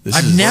somewhere.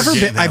 I've never been.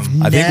 getting I've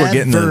them. I think we're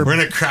getting never- there. We're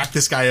gonna crack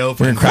this guy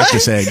open. We're going to crack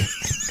this egg.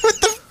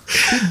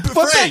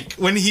 Frank,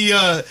 when he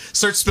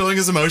starts spilling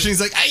his emotion,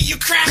 he's like, "Hey, you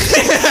cracked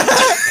me!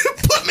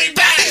 Put me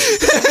back!"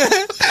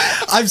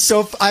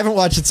 I haven't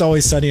watched It's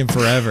Always Sunny in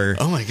forever.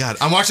 Oh my god,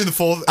 I'm watching the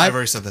full. I've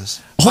already said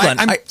this. Hold on.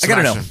 I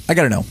gotta know. Sebastian. I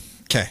gotta know.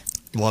 Okay.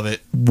 Love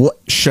it. What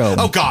show?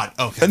 Oh god.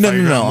 Okay. No.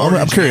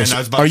 I'm curious. Do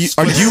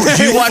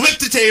you watch? Flip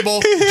the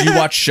table. Do you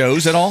watch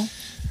shows at all?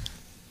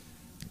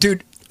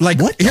 Dude,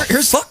 like What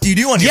the fuck do you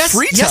do on your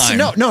free time?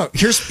 Yes, no.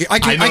 Here's I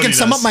know can he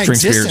sum up does. my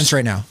Drinks existence beers.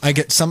 right now. I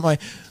get some of my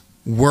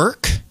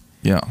work,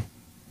 Yeah.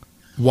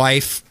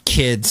 wife,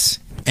 kids,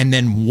 and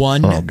then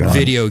one Oh, God.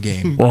 video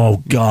game.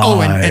 Oh God.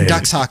 Oh, and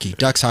Ducks hockey.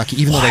 Ducks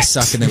hockey. Even though they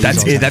suck and they lose That's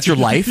all the it. time. That's your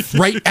life.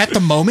 Right at the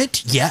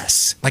moment,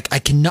 yes. Like I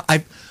cannot.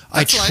 I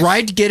That's life.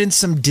 tried to get in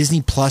some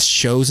Disney Plus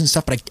shows and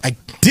stuff, but I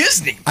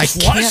Disney I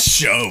Plus can't-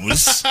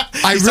 shows.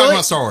 I He's really talking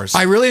about Star Wars.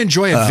 I really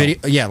enjoy a video.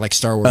 Yeah, like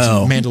Star Wars,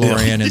 Oh. and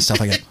Mandalorian, and stuff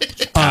like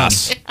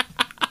that.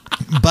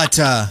 But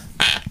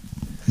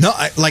no,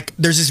 like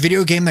there's this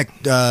video game that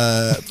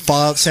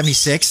Fallout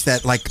 76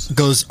 that like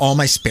goes all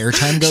my spare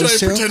time goes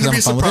Should I to. pretend to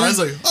 'cause be I'm fun with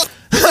it. surprised? Like, oh,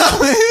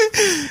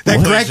 That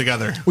We'll play Greg, it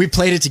together. We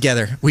played it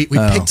together. We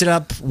picked it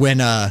up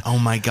when oh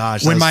my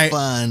gosh, when that was my-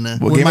 fun.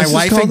 What when game my is this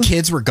wife and called?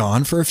 kids were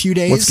gone for a few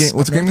days.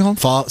 What's the game called?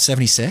 Fallout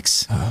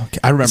 76. Okay,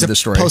 I remember It's a this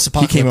story. He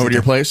post-apocalyptic came over to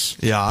your game. place.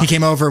 Yeah. He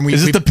came over and we.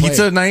 Is we it the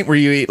pizza played. night where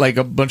you eat like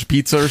a bunch of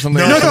pizza or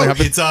something? No, Or something no,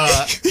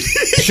 happened?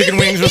 it's chicken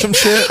wings or some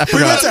shit. I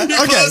forgot.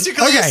 You're close, you're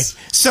Okay. close.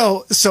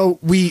 So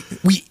we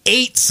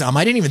ate some.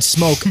 I didn't even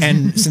smoke,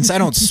 and since I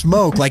don't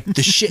smoke, like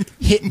the shit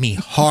hit me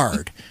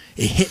hard.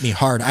 It hit me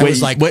hard. I Wait,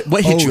 was like, what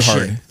hit oh, you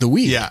hard? shit, the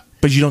weed. Yeah.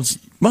 But you don't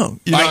smoke.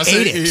 You're I not ate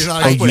saying- it. you're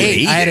not I explaining.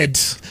 ate. I had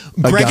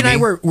a. Greg and I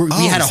gummy? we Oh,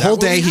 had a is that whole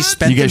what we day. He had?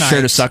 spent You guys the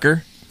shared night. a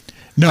sucker.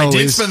 No, I it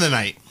did was- spend the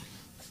night.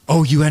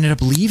 Oh, you ended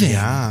up leaving.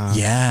 Yeah.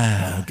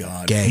 Yeah. Oh,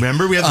 God. Gay.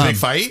 Remember we had the big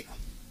fight?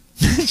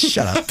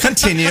 Shut up.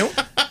 Continue.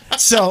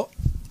 So,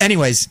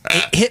 anyways,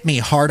 it hit me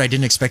hard. I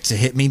didn't expect it to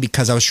hit me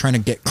because I was trying to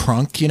get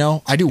crunk. You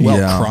know, I do well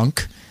Yeah.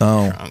 crunk.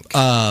 Oh, When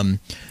we were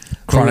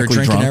chronically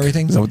drinking drunk. and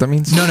everything. Is that what that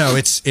means? No,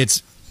 it's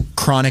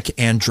chronic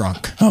and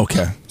drunk.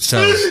 Okay. So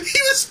He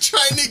was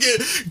trying to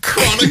get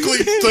chronically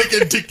like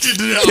addicted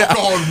to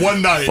alcohol in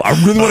one night. I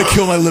really want to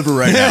kill my liver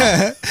right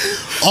now.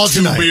 all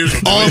tonight, beers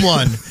will do all it. in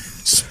one.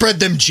 Spread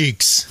them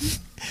cheeks.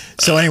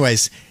 So,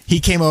 anyways, he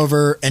came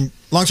over, and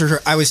long story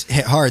short, I was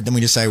hit hard. Then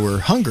we decided we were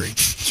hungry,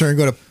 so we're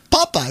gonna go to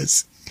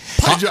Popeyes.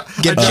 Get I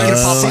chicken drive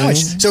Popeyes. sandwich.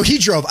 So he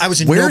drove. I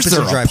was in Where's no there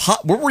position to a drive.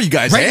 pop? Where were you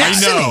guys Right at?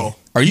 next to I know. me.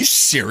 Are you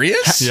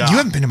serious? Yeah. You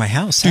haven't been to my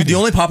house, Dude, have the you?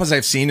 only Popeyes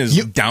I've seen is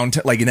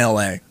downtown, like in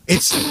LA.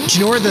 It's. Do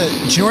you know where the?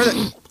 Do you know where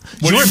the?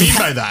 What do you mean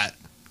by that?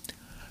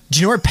 Do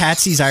you know where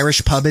Patsy's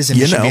Irish Pub is in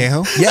Mission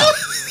Viejo? Yeah.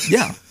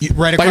 Yeah.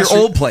 Right By across your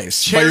the- old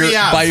place. Cherry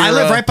Ave. I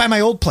live right by my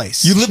old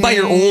place. You live by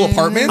your old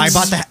apartment? I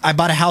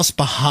bought a house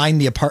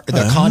behind the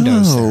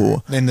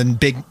condos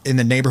there, in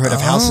the neighborhood of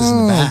houses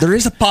in the back. There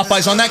is a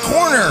Popeyes on that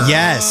corner.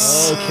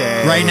 Yes.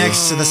 Okay. Right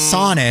next to the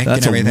Sonic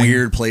That's and a everything.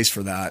 weird place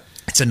for that.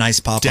 It's a nice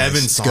Popeyes.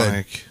 Devon It's good.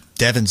 Sonic.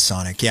 Devon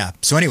Sonic, yeah.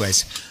 So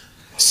anyways,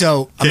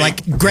 so I'm Okay,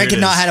 like, there Greg it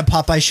had not is. had a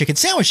Popeye chicken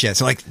sandwich yet.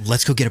 So I'm like,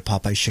 let's go get a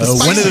Popeye chicken Oh,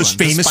 sandwich. one of those one,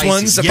 the famous spicy.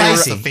 ones? Yeah, That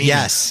Spicy, the famous.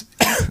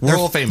 yes.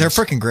 World famous.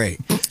 They're freaking great.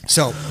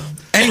 So,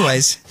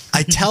 anyways,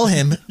 I tell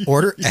him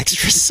order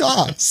extra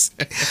sauce.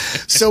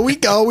 So we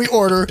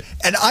order,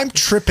 and I'm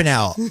tripping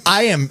out.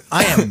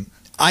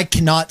 I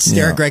cannot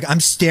stare Yeah. at Greg. I'm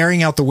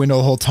staring out the window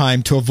the whole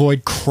time to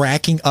avoid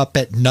cracking up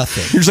at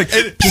nothing. You're just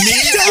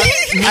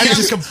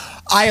like,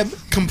 I am.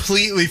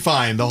 completely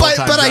fine the whole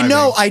time. But I driving.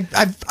 know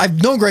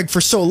I've known Greg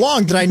for so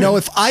long that I know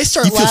if I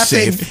start You feel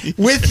laughing safe.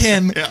 with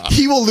him, Yeah.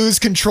 he will lose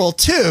control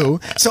too.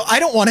 So I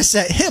don't want to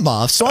set him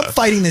off. So I'm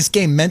fighting this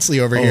game mentally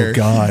over here.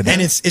 God.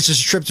 And it's just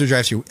a trip to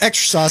drive through.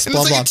 Extra sauce, And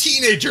blah it's blah. like a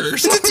teenager.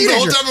 It's a teenager. The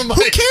whole time I'm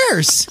Who like,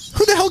 cares?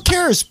 Who the hell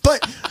cares?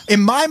 But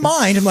in my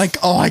mind, I'm like,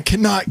 oh, I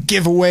cannot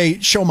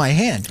show my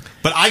hand.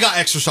 but I got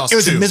extra sauce. It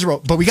was too. a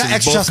miserable, but we got So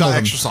extra both sauce. got with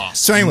them. extra sauce.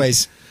 So,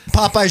 anyways,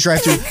 Popeye's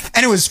drive-through,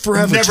 and it was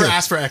forever. Never too.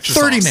 asked for extra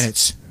 30 sauce.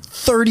 minutes.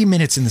 30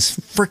 minutes in this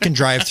freaking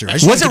drive-through. I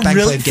just was wanted to it get back and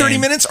really play the 30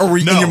 game. minutes? Or were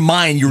you, No. in your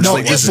mind, you were just No,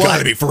 like, it this is was- got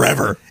to be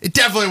forever? It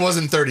definitely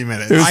wasn't 30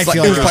 minutes. It was, I like,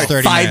 feel it was like it was like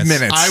 30 5 minutes.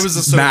 minutes. I was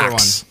the sober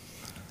max.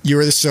 You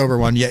were the sober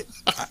one. Yet,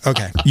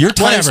 okay. Your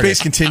time Whatever it space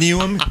is.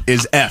 continuum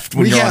is effed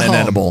when We you're get on an home.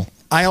 edible.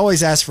 I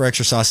always ask for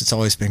extra sauce. It's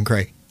always been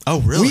great. Oh,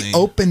 really? We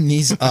open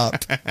these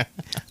up.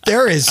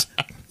 There is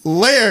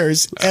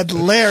layers and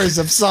layers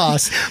of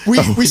sauce. We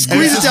squeeze it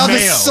it's down. The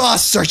mayo.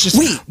 sauce starts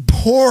just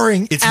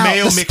pouring It's out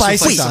mayo the mixed with,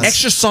 spicy like, sauce.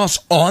 Extra sauce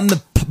on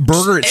the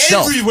burger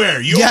itself. Everywhere.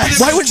 You Yes. open it,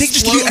 Why wouldn't they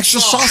just give you explode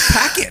extra sauce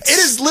packets? It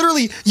is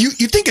literally you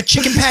think a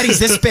chicken patty's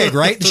this big,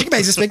 right? The chicken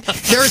patty's this big.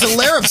 There is a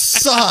layer of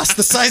sauce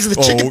the size of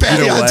the chicken you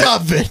patty know on what?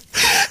 top of it,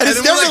 and it's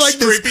then never we're, like, like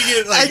this. scraping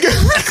it, like-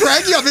 we're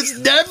cracking up. It's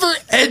never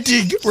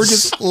ending. We're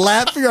just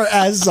laughing our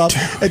asses off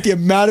at the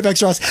amount of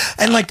extra sauce,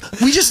 and like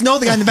we just know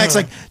the guy in the back's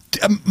like,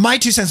 my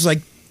 2 cents was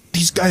like,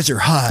 these guys are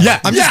high. Yeah,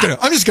 I'm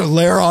just gonna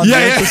layer on the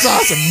extra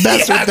sauce and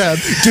mess with them,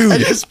 dude. I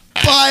just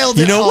piled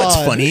it. You know what's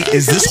on. funny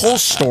is this whole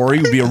story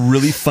would be a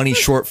really funny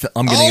short film.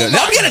 I'm gonna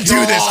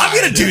do this. I'm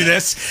gonna do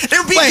this. It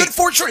would be a good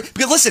for short.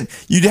 Because listen,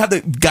 you'd have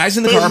the guys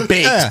in the car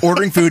baked,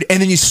 ordering food,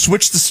 and then you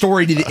switch the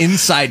story to the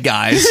inside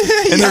guys,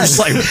 and they're just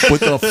like, "What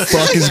the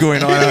fuck is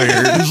going on out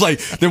here?" It's like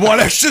they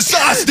want extra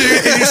sauce, dude,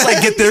 and you just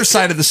like get their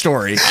side of the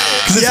story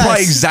because it's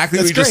probably exactly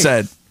what you just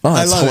said. Oh,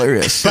 that's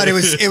hilarious. But it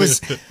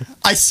was.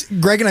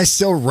 Greg and I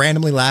still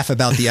randomly laugh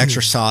about the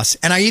extra sauce,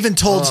 and I even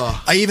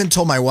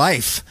told my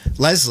wife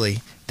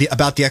Leslie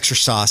about the extra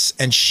sauce,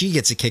 and she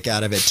gets a kick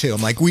out of it too.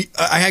 I'm like,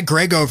 I had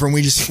Greg over, and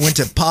we just went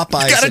to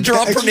Popeyes. You gotta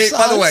drop her name.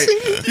 By the way,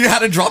 you had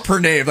to drop her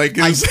name. Like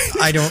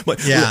I don't.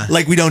 Yeah,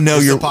 like we don't know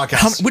your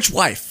podcast. Which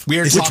wife?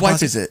 Which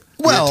wife is it?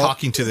 Well, we're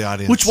talking to the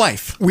audience. Which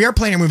wife? We are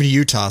planning on moving to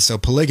Utah, so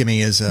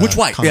polygamy is which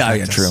wife?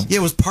 Yeah, true. Yeah,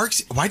 it was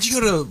Parks. Why'd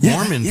you go to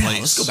Mormon place?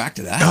 Let's go back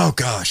to that. Oh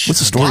gosh, what's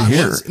the story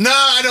here? No,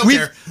 I don't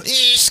care.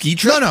 Ski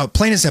trip? No,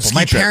 plain and simple.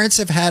 My parents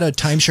have had a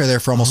timeshare there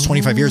for almost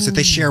 25 years that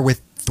they share with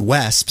the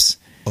Wesps.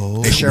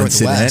 Oh, they share with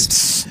the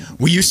Wesps.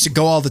 We used to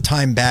go all the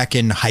time back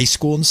in high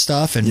school and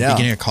stuff, and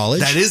beginning of college.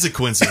 That is a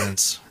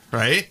coincidence,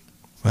 right?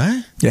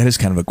 What? Yeah, it is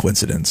kind of a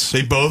coincidence.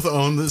 They both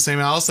own the same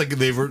house. Like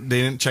they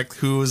didn't check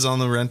who was on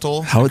the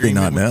rental. How would they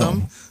not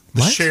know?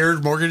 The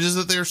shared mortgages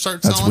that they were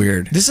selling. That's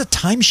weird. This is a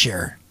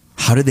timeshare.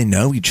 How do they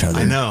know each other?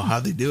 I know.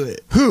 How'd they do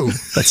it? Who?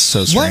 That's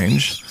so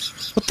strange.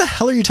 What the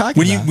hell are you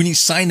talking about? When you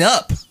sign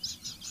up,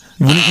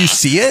 wouldn't you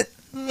see it?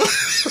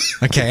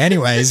 Okay,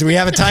 anyways, we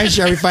have a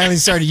timeshare. We finally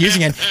started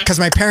using it because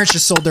my parents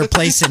just sold their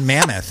place in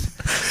Mammoth.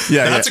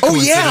 Yeah, that's a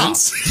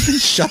coincidence.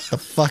 Shut the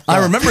fuck up. I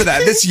remember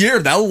that this year.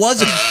 That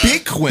was a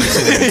big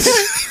coincidence.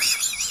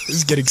 This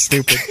is getting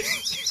stupid.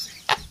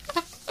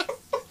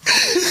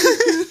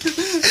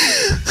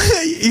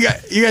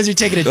 You guys are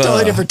taking a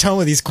totally different tone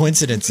with these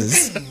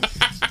coincidences.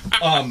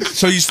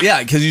 So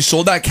because you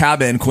sold that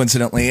cabin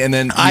coincidentally, and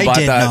then you I bought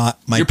did that. not.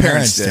 My your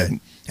parents did,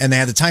 and they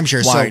had the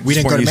timeshare, Why? so we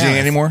didn't go to using it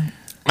Mammoth anymore.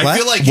 I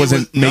feel like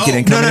wasn't making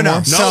income anymore.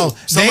 No. So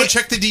Someone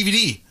checked the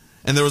DVD,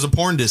 and there was a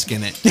porn disc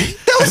in it.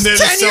 That was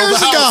 10 years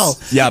ago.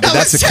 Yeah, but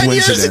that's a 10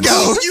 years coincidence.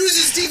 ago. Who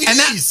uses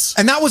DVDs?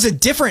 And that was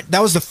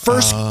that was the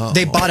first,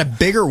 they bought a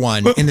bigger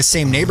one in the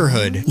same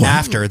neighborhood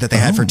after that they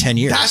had for 10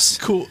 years. That's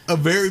cool. A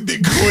very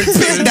big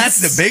coincidence.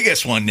 That's the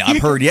biggest one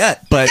I've heard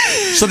yet. But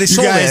so they You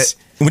sold guys, it.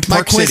 Went to my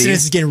Park City.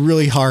 coincidence is getting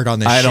really hard on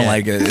this I shit. don't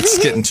like it. It's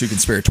getting too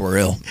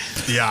conspiratorial.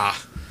 Yeah.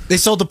 They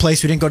sold the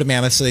place. We didn't go to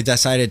Mammoth, so they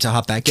decided to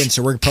hop back in.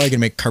 So we're probably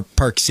going to make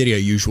Park City a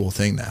usual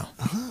thing now.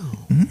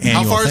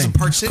 How far is it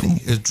Park City?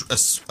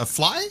 A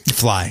fly?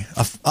 Fly.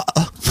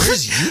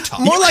 Where's Utah?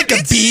 More like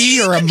a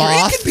bee or a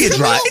moth. It could be a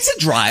drive. It's a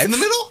drive. In the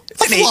middle?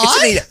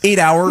 It's an 8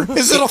 hour.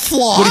 Is it a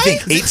fly? What do you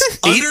think?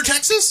 Eight? Under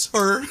Texas?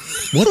 Or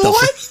What the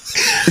What?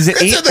 Is it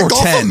It's 8 in the or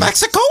Gulf 10? of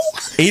Mexico?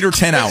 8 or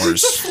 10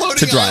 hours floating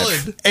to drive.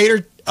 island. 8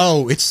 or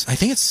I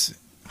think it's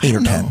 8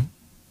 or 10.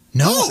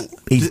 No.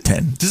 8 to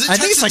 10. Does it I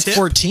think touch it's the like tip?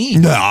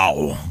 14.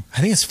 No.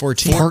 I think it's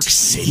 14. Park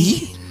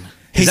City?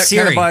 Hey Is that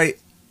Siri, kind of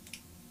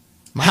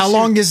by? how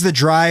long is the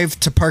drive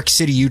to Park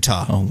City,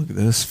 Utah? Oh, look at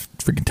this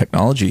freaking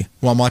technology.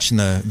 Well, I'm watching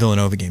the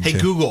Villanova game Hey, too.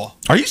 Google.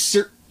 Are you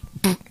serious?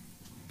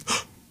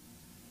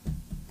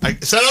 I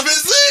set up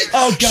his thing.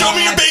 Oh, God. Show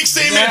me your bank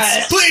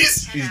statements,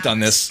 please. He's done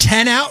this.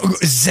 10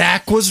 hours.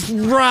 Zach was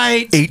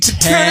right. 8 to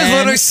 10 is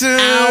what I said.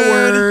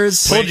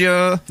 Hours. Told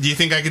you. Do you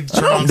think I could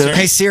turn on Siri?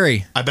 Hey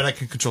Siri. I bet I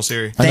could control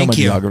Siri. I know Thank my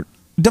you. geography.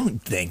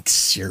 Don't think,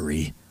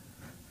 Siri.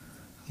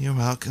 You're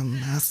welcome,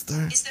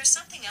 master. Is there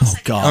something else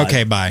I can God.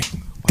 Okay, bye.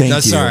 Thank No,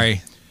 you.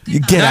 sorry.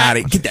 You get out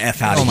of Get the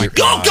F out of my here.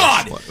 God. Oh,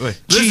 God.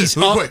 Wait, Jeez.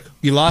 listen, real quick.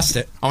 You lost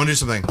it. I want to do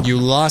something. You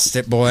lost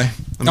it, boy.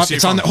 me see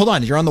It's your on the, phone. hold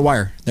on. You're on the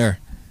wire. There.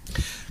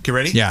 Okay,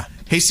 ready? Yeah.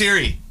 Hey,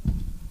 Siri.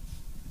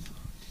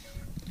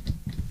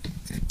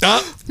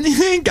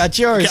 Got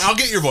yours. Okay, I'll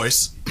get your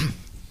voice.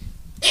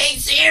 Hey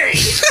Siri!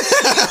 It's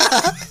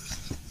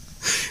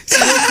a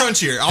little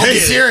crunchier. I'll Hey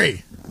get Siri.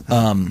 It.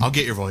 I'll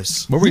get your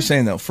voice. What were you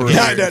saying, though? For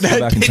Yeah, go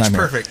back in Pitch time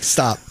here. perfect.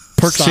 Stop.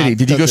 Park Stop. City.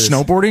 Did you Don't go do this.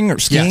 snowboarding or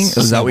skiing? Yes,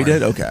 Is that what we snowboarding.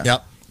 did? Okay.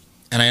 Yep.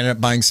 And I ended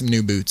up buying some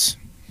new boots.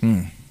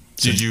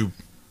 Did you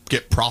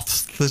get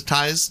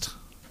proselytized?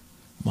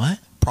 What?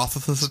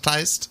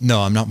 Proselytized?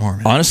 No, I'm not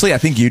Mormon. Honestly, I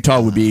think Utah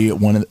would be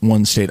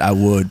one state I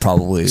would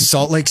probably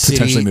Salt Lake City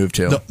potentially move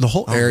to. The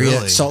whole Oh, area,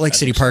 really? Salt Lake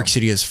City, Park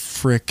City is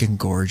freaking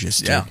gorgeous,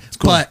 dude. Yeah, it's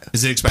cool. But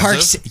Is it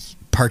expensive?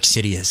 Park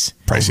City is.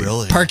 Oh,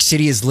 really? Park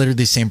City is literally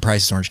the same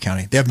price as Orange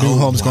County. They have new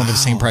homes going for the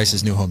same price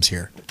as new homes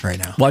here right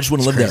now. Well, I just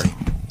wouldn't live crazy.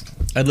 there.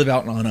 I'd live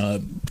out on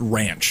a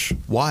ranch.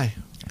 Why?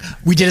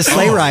 We did a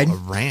sleigh ride, A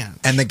ranch.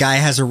 and the guy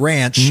has a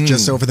ranch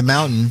just over the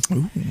mountain.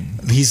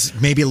 He's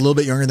maybe a little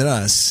bit younger than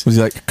us. Was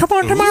he like, come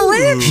on to my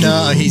ranch?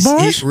 No, he's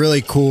boss?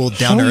 really cool,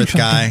 down to Show me earth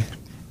guy.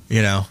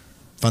 You know,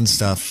 fun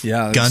stuff.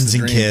 Yeah, that's guns the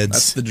and dream. kids.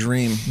 That's the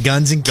dream.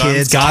 Guns and Guns,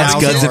 kids. God's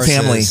cows guns and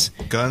horses.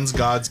 family. Guns,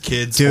 gods,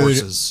 kids, Dude.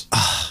 horses.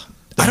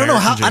 I don't know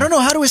how. American I don't know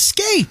how to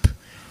escape.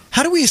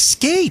 How do we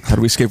escape How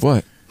do we escape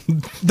what?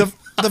 the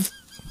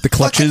The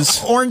clutches.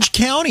 fucking Orange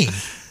County?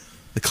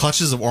 The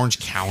clutches of Orange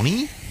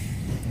County?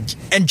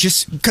 And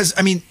just because,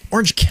 I mean,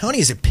 Orange County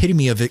is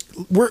epitome of it.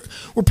 We're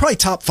probably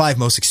top 5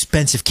 most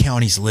expensive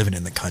counties living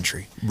in the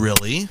country.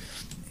 Really?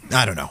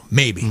 I don't know.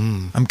 Maybe.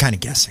 I'm kind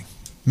of guessing.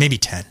 Maybe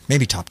 10.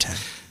 Maybe top 10.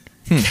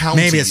 Counties.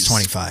 Maybe it's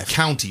 25.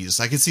 Counties.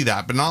 I could see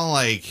that, but not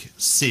like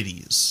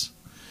cities.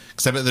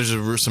 Because I bet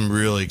there's some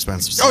really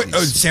expensive Oh,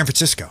 cities. San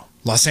Francisco,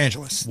 Los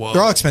Angeles. Whoa.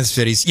 They're all expensive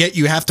cities, yet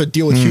you have to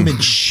deal with human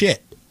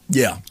shit.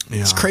 Yeah.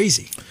 It's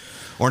crazy.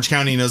 Orange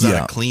County knows how Yeah,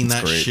 to clean that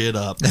that's great. shit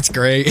up. That's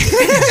great.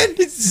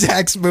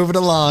 Zach's moving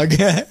along.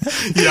 Yeah.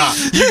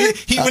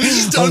 When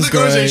he's done with the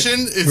Great.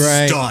 conversation, it's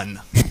Right.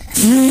 done.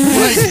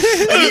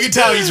 And you can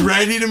tell he's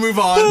ready to move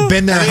on.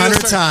 Been there And then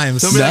 100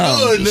 times. They'll be like, No.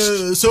 oh,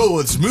 no, so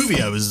it's a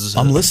movie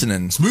I'm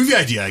listening. It's a movie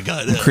idea I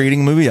got.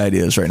 Creating movie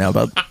ideas right now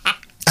about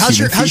How's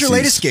your human feces.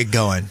 latest gig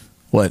going?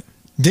 What?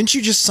 Didn't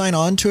you just sign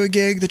on to a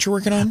gig that you're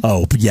working on?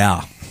 Oh,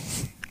 yeah.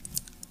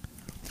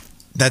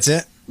 That's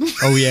it?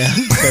 Oh yeah,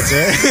 that's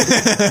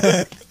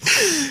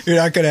it. You're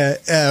not gonna.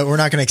 We're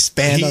not gonna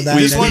expand on that.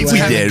 This in one any we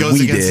way? did. goes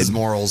against did. his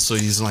morals, so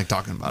he's like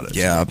talking about it.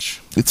 Yeah.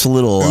 It's a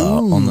little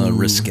on the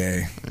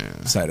risque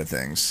side of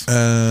things.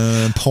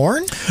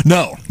 Porn?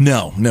 No,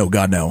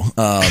 God, no.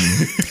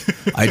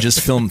 I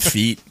just filmed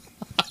feet.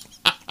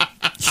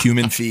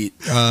 Human feet.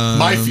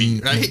 My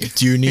feet, right?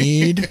 Do you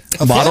need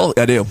a Model?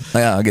 I do.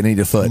 Yeah, I'm gonna need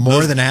a foot.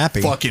 More than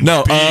happy. Fucking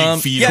No, big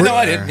feet. yeah, over no,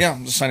 I there. did. Yeah,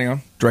 I'm just signing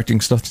on. Directing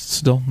stuff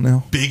still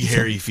now. Big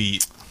hairy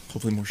feet.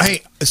 Hopefully more shit.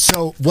 Hey,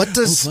 so what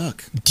does? Oh,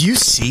 fuck. Do you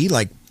see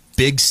like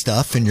big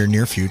stuff in your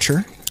near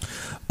future?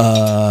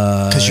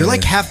 Because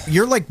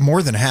you're like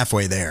more than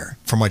halfway there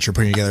from what you're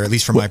putting together, at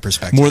least from my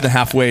perspective. More than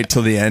halfway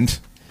till the end.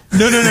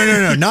 No,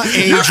 not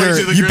age or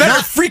to the You better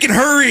Not- freaking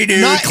hurry,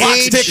 dude. not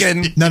Clock's age.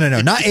 ticking. No,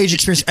 not age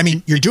experience. I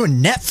mean, you're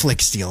doing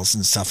Netflix deals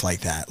and stuff like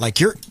that. Like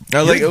you're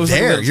It was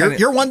there. a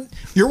little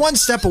You're one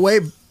step away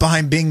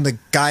behind being the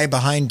guy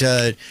behind,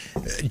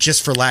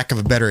 just for lack of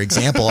a better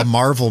example, a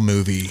Marvel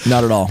movie.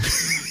 Not at all.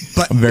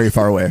 But I'm very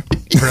far away.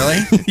 really,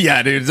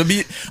 Yeah, dude.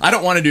 I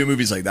don't want to do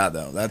movies like that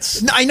though.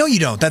 That's no, I know you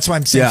don't. That's why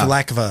I'm saying Yeah. for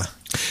lack of a.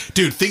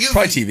 Dude, think of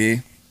probably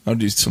TV. I'll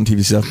do some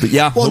TV stuff. But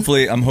yeah, Well-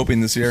 hopefully, I'm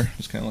hoping this year.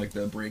 It's kind of like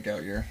the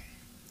breakout year.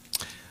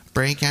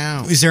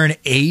 breakout. Is there an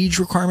age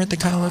requirement to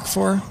kind of look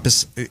for?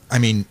 I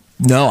mean,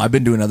 No, I've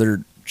been doing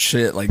other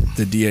shit like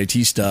the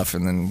DIT stuff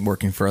and then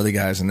working for other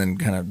guys and then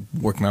kind of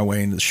working my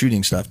way into the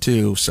shooting stuff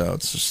too. So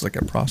it's just like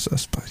a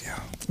process. But yeah.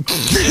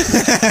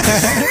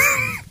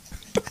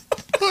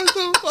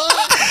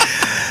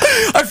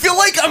 I feel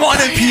like I'm on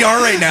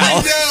NPR right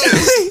now.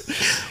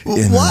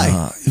 And,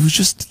 why? it was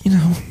just,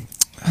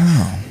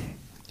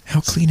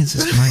 How clean is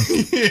this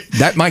mic?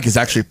 that mic is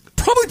actually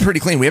probably pretty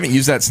clean. We haven't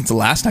used that since the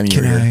last time you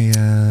Can were here.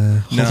 I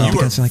hold No. it up You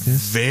are against it like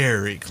this?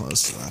 very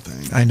close to that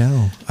thing. I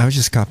know. I was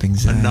just copying A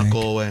Zach.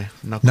 knuckle away.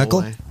 Knuckle?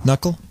 Away.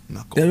 Knuckle?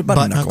 Knuckle. About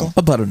Butt a knuckle. knuckle?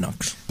 About a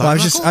knuckle. Well, I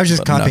was just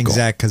Butt copying knuckle.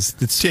 Zach because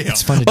Damn.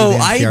 it's fun to do. Oh, the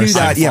I NPR do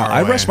stuff. that. Yeah, far I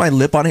away. rest my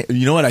lip on it.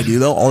 You know what I do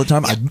though? All the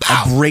time, I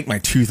break my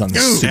tooth on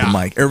this stupid Yeah.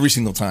 mic every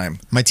single time.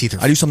 My teeth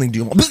are. I do something.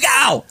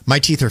 Ow! My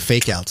teeth are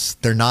fake outs.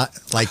 They're not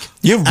like.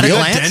 You have at a real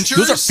glance- dentures?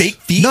 Those are fake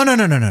feet. No.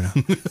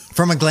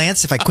 From a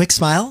glance, if I quick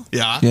smile,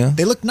 Yeah. Yeah.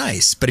 they look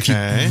nice. But if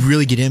Okay. you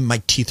really get in,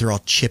 my teeth are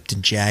all chipped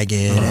and jagged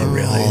and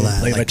all that.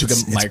 Like if I took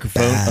it's a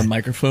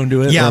microphone, bad.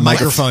 to it. Yeah, or a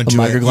microphone to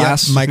a it.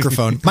 microglass. Yeah,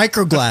 microphone.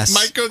 Microglass.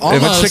 Microglass.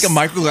 If I took a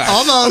microglass,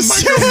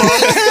 Almost.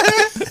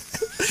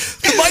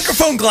 the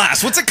microphone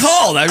glass. What's it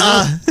called?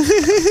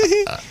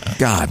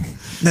 God.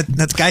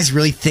 That's guys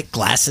really thick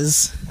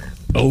glasses.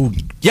 Oh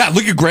yeah.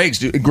 Look at Greg's,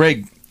 dude.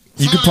 Greg,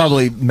 you could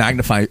probably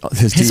magnify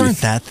his teeth aren't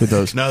that with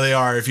those. No, they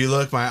are. If you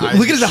look, my eyes.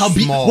 Look at how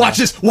big. small. Watch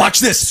this. Watch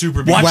this.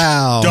 Super big. Watch.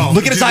 Wow. Don't.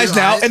 Look at his Dude, eyes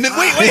now, and then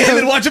wait, and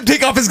then watch him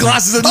take off his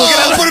glasses and look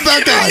at him. put it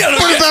back on. You don't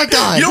Put it get- back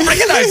on. You don't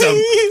recognize him.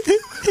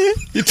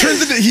 He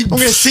turns into. I'm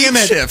gonna see him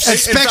at shifts.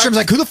 Spectrum's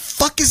like, who the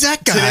fuck is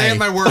that guy? Today at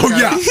my work. Oh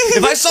yeah.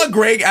 If I saw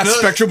Greg at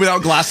Spectrum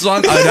without glasses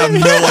on, I'd have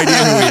no idea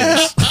who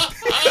he is.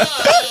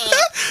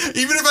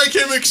 Even if I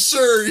came like,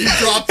 sir, you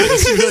dropped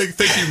this. You'd be like,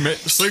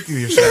 thank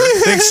you, sir.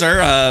 Thanks,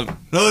 sir.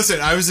 No, listen.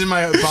 I was in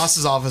my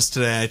boss's office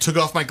today. I took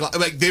off my glasses.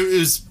 Like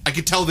I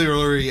could tell they were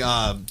very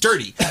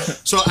dirty.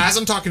 So as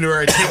I'm talking to her,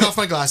 I take off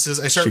my glasses.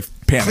 I start She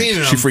panicked. cleaning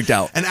them. She freaked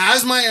out. And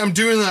as I'm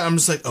doing that, I'm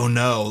just like, oh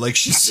no! Like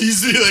she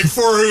sees me like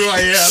for who I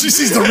am. She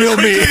sees the real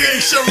me.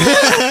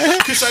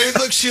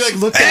 Because she like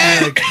looked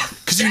at me like,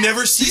 because you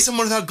never see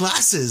someone without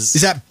glasses.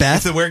 Is that If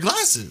Beth? they wear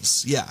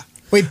glasses? Yeah,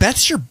 Wait,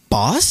 Beth's your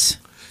boss?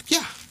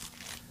 yeah.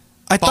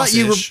 I thought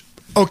you were. Boss-ish.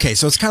 Okay,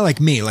 so it's kind of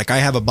like me. Like I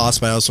have a boss,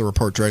 but I also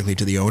report directly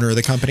to the owner of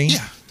the company.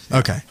 Yeah.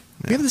 Okay.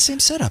 We have the same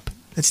setup.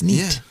 That's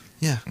neat.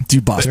 Yeah. Do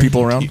you boss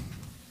people around?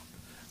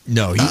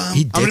 No, he I'm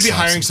going to be dicks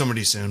hiring us.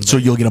 somebody soon. So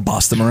you'll get to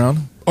boss them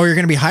around? Oh, you're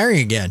going to be hiring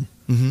again.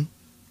 Mm-hmm.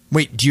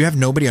 Wait, do you have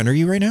nobody under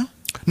you right now?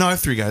 No, I have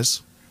 3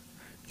 guys.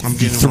 I'm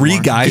getting Three one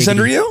more. guys Giggity.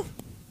 under you?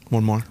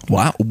 One more.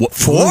 Wow. What,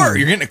 4?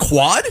 You're getting a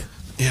quad?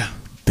 Yeah.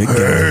 Big guy.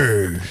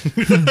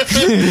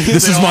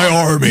 This is my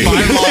army. By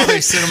law, they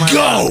sit in my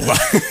lap.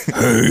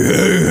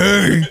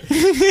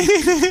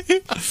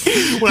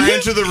 When I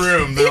enter the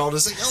room, they're all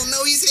just like, "Oh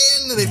no, he's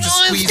in!" And they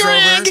just squeeze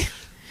over.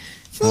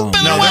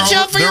 No, watch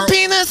out for your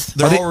penis.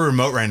 They're all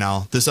remote right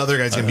now. This other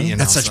guy's gonna be in.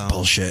 That's such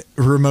bullshit.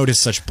 Remote is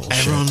such bullshit.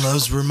 Everyone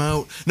loves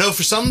remote. No,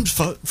 for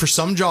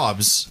some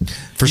jobs,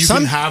 For you some-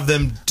 can have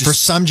them For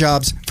some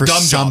jobs, for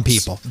dumb some jobs.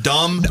 people.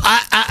 Dumb.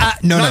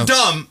 No, Not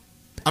dumb.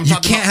 I'm You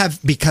talking can't about, have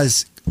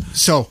because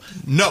so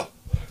no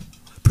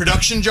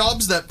production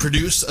jobs that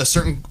produce a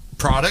certain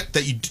product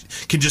that you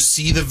can just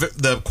see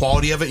the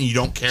quality of it and you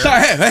don't care.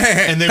 Sorry,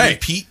 hey, and they hey.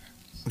 repeat.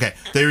 Okay,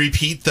 they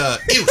repeat the.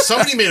 Ew!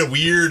 Somebody made a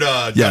weird.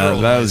 Yeah,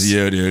 guttural that noise. was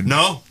you, dude.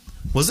 No,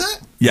 was that?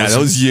 Yeah, that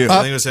was you. I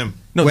think it was him.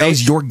 No, that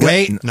was your gut.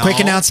 Wait, No. quick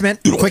announcement.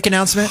 Quick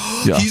announcement.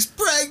 Yeah. He's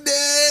pregnant.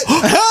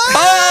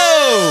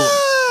 Oh!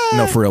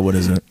 No, for real, what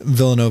is it?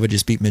 Villanova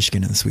just beat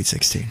Michigan in the Sweet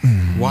 16.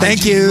 Why'd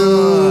Thank you you.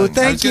 look? I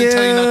Thank was gonna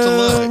tell you not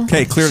to look.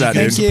 Hey, clear that,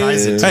 Thank dude. you.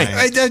 Surprise it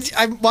tonight.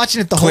 I'm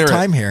watching it the Clear whole it.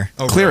 time here.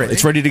 Oh, Clear it. really?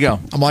 It's ready to go.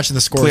 I'm watching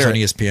the scores Clear on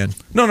E it. ESPN.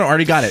 No,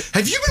 already got it.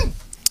 Have you been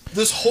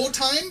this whole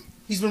time?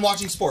 He's been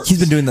watching sports. He's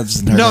been doing that this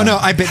entire No, time. no,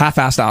 I've been-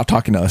 half-assed out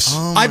talking to us.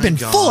 Oh I've been my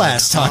God. full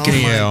ass talking Oh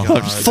to my you.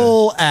 God.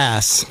 Full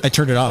ass. I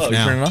turned it off Oh, you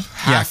now. turned it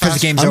off? Yeah, because the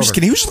game's I'm over. just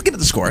kidding. He was just looking at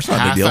the score. It's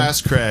not a big deal.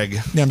 Half-ass Craig.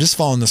 Yeah, I'm just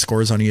following the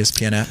scores on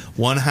ESPN app.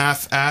 One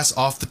half-ass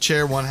off the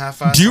chair. One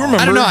half-ass. Do you off.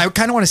 remember- I don't know. I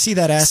kind of want to see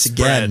that ass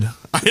Spread. again.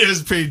 It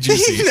was pretty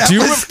juicy. That Do you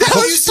was- remember- that Have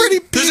was you seen-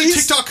 pretty There's a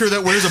beast. TikToker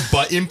that wears a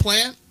butt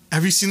implant.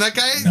 Have you seen that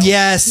guy?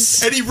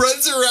 Yes. And he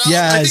runs around.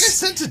 Yes. I think I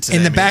sent it to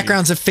In the maybe.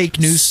 backgrounds of fake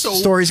news So-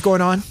 stories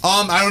going on.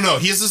 I don't know.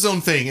 He has his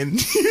own thing. And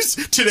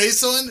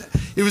today's one,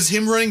 it was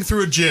him running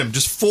through a gym,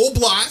 just full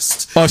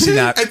blast. Oh, I've seen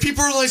that. And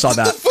people are like, Saw what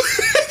that. the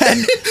fuck?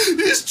 And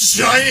this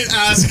giant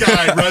ass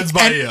guy runs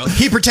by you.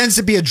 He pretends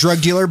to be a drug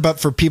dealer, but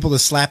for people to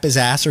slap his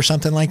ass or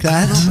something like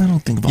that. I don't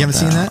think about You haven't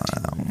seen that?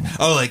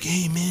 Oh, like,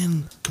 hey,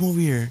 man, come over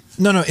here.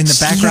 No, in the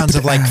backgrounds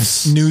of like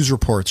ass. news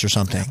reports or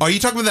something. Are you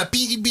talking about that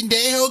Pete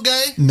Bendejo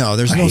guy? No,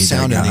 there's I no hate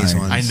sound that in these guy.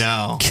 ones. I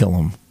know. Kill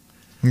him.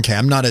 Okay,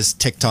 I'm not as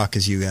TikTok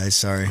as you guys.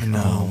 Sorry.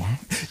 No.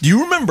 Do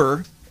you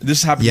remember,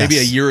 this happened Yes. maybe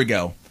a year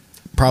ago,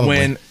 Probably.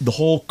 when the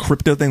whole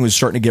crypto thing was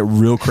starting to get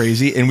real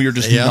crazy and we were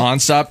just Yeah.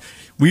 nonstop?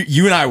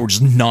 You and I were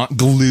just not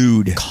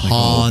glued.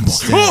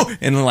 Constant. Oh,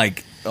 and then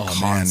like, oh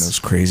man, that was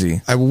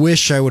crazy. I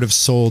wish I would have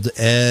sold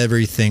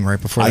everything right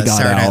before I that got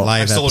Saturday Night out. I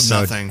Live sold episode.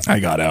 nothing. I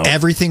got out.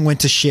 Everything went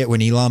to shit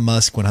when Elon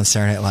Musk went on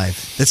Saturday Night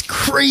Live. That's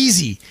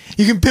crazy.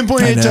 You can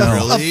pinpoint I it to know.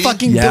 Really? a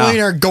fucking Yeah.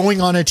 billionaire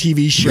going on a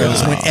TV show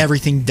is when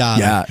everything died.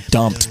 Yeah,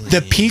 dumped.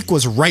 The peak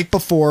was right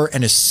before,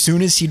 and as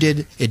soon as he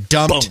did, it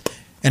dumped. Bump.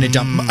 And it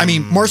dumped. I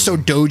mean, more so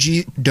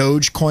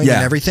Dogecoin Yeah.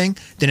 and everything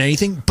than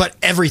anything, but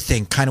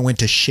everything kind of went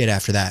to shit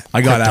after that.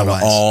 I got out of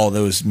crypto-wise. all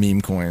those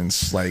meme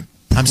coins. Like,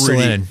 I'm still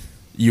pretty- in.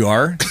 You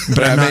are,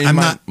 but I'm I not- mean, I'm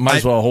might, not- might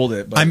as I- well hold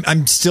it. But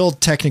I'm still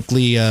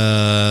technically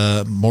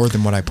more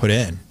than what I put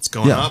in It's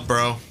going Yeah. up,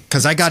 bro.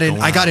 because I got in.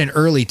 going I got in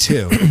early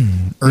too.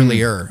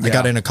 Earlier, I Yeah.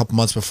 got in a couple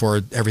months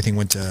before everything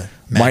went to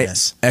my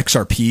madness.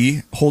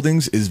 XRP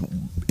holdings is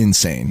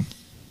insane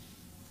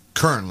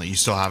Currently, you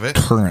still have it?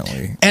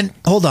 currently. And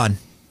hold on,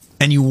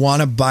 and you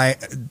want to buy?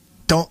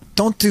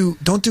 Don't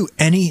do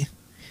any.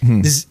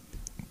 This,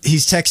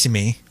 he's texting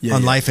me Yeah,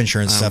 on yeah. life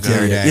insurance stuff the good.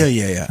 other Yeah,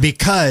 day. yeah.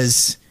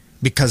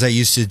 Because I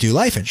used to do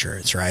life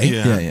insurance, right?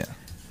 Yeah. Yeah.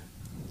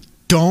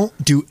 Don't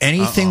do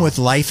anything with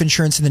life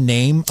insurance in the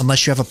name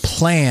unless you have a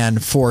plan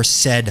for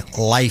said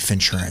life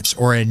insurance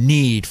or a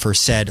need for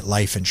said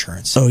life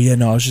insurance. Oh yeah,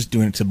 no, I was just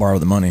doing it to borrow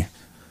the money.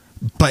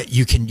 But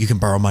you can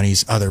borrow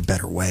monies other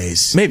better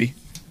ways. Maybe.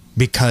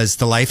 Because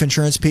the life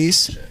insurance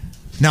piece.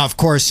 Now, of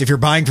course, if you're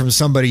buying from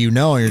somebody you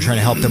know and you're trying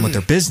to help them with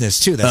their business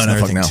too, that's Oh, no,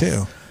 another fuck thing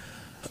no. too.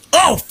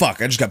 Oh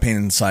fuck! I just got pain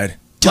inside.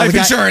 Tell Life the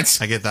guy-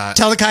 insurance. I get that.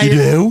 Tell the guy You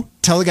do?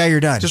 Tell the guy you're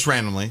done. Just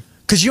randomly.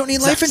 Because you don't need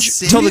life that insurance.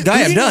 sick? Tell the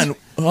guy I'm done.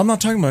 Well, I'm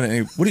not talking about any.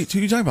 What are you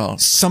talking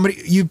about?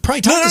 Somebody you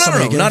probably talked to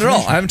somebody. to get not at all.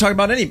 information. I haven't talked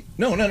about any.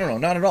 No, not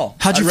at all.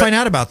 How'd you find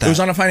out about that? It was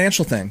on a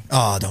financial thing.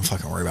 Oh, don't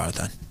fucking worry about it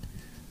then.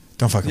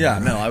 Don't fucking Yeah,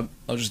 worry no, about it.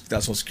 I was just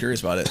that's what I was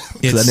curious about it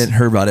because It's- I didn't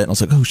hear about it and I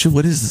was like, oh shit,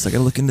 what is this? I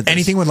gotta look into this.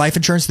 Anything with life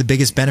insurance, the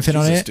biggest benefit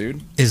on Jesus, it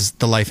dude. is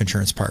the life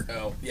insurance part.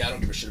 Oh yeah, I don't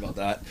give a shit about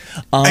that.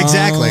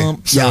 Exactly.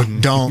 So Yeah.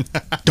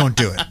 don't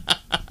do it.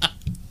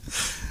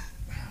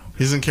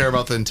 He doesn't care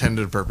about the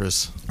intended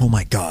purpose Oh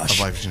my of gosh.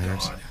 life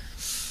insurance.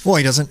 Well,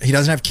 he doesn't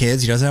have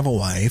kids. He doesn't have a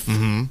wife.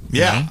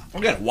 Yeah. I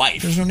got a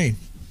wife. There's no need.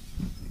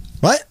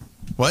 What?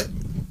 What?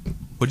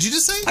 What'd you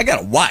just say? I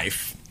got a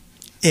wife.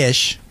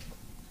 Ish.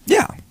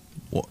 Yeah.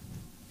 Well,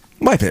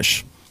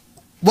 wife-ish.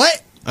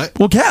 What?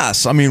 Well,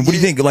 Cass. I mean, what do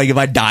you think? Like, if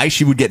I die,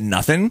 she would get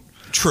nothing?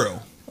 True.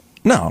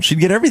 No, she'd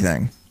get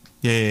everything.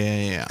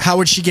 Yeah. How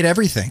would she get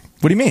everything?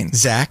 What do you mean?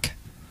 Zach?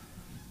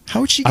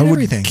 How would she I get would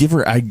everything? give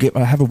her. I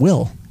have a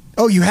will.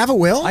 Oh, you have a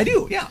will?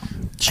 do. Yeah.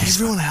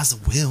 Everyone has a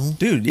will.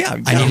 Dude, yeah.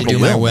 I need to do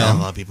my will. A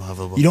lot of people have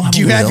a will. You don't have Do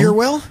a you will? have your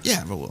will? Yeah, I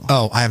have a will.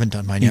 Oh, I haven't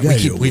done mine You yet. gotta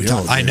We do a we've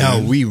will, done. I dude.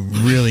 know. We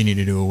really need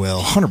to do a will.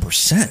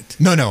 100%.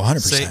 No, 100%.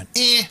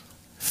 Say,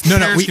 No,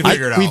 Parents can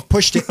figure it out. we've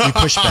pushed it. We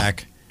pushed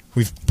back.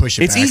 We've pushed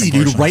it It's back. easy,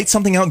 dude. unfortunately. Write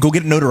something out, go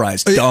get it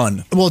notarized.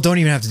 Done. Well, don't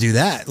even have to do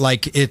that.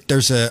 Like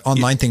there's a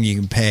online thing you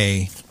can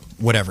pay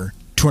whatever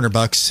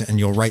 $200 and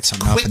you'll write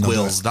something up. And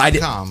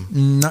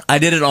Quickwills.com. I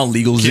did it on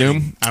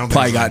LegalZoom. I don't think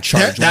Probably so. got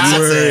charged That's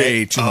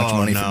way it. too much Oh,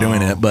 money no. for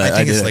doing it, but I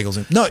think it's did legal it.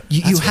 Zoom. No,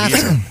 you have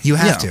to. You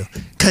have to.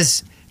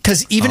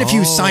 Because even if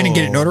you sign and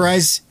get it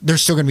notarized,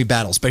 there's still going to be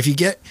battles. But if you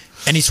get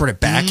any sort of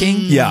backing,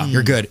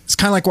 you're good. It's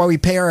kind of like why we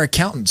pay our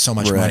accountant so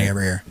much money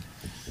every year.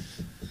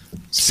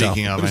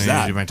 Speaking of, I need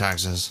to do my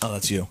taxes. Oh,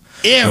 that's you.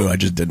 Ew. Oh, I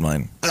just did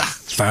mine.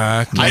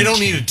 Fuck. I don't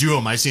need to do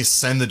them. I just need to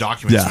send the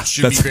documents. Yeah, It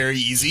should be that's very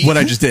easy. What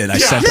I just did. I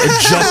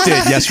just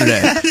did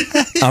yesterday.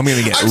 I'm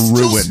gonna get I'm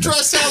still ruined.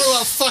 stressed out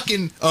about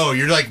fucking. Oh,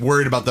 you're like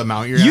worried about the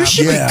amount you're. You at?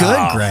 should be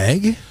good,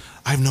 Greg.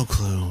 I have no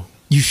clue.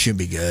 You should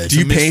be good. Do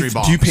you a pay? mystery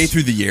box. Do you pay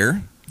through the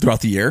year?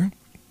 Throughout the year?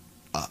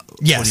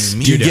 Yes.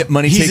 What Do you get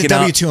money He's taken a out?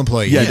 W-2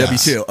 employee. Yeah,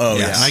 Yes. W-2. Oh,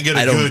 Yes. yeah. I get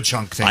a don't- good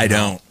chunk taken I out.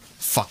 don't.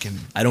 Fucking.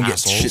 I don't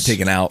assholes. get shit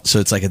taken out, so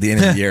it's like at the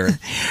end of the year.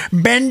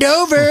 Bend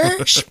over.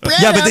 Spread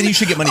Yeah, but then them. you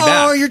should get money Oh,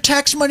 back. your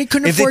tax money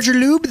couldn't If they- afford your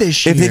lube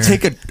this year. If they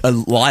take a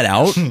lot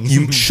out,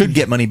 you should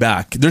get money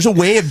back. There's a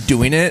way of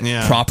doing it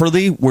Yeah.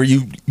 properly where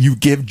you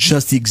give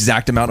just the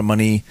exact amount of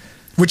money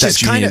Which that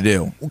is you kind need of to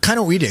do.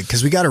 what we did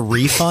because we got a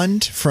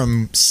refund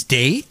from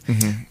state,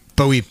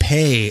 but we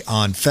pay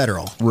on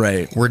federal.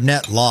 Right. We're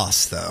net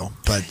loss though,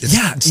 but it's,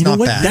 Yeah, it's you know not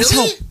what? bad. That's how-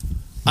 Really?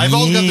 I've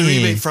always got the Yeah.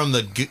 rebate from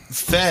the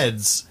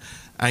feds.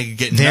 I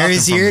get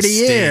Varies nothing from year the to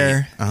state.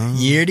 year,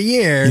 year to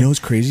year. You know what's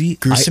crazy?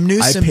 Gruesome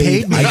Newsom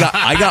paid me.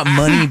 I got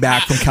money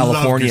back from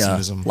California Gruesome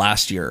Newsom.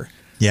 last year.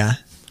 Yeah,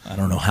 I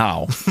don't know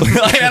how.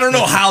 I don't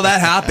know how that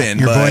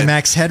happened. your but, boy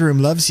Max Headroom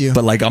loves you.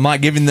 But like, I'm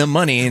not giving them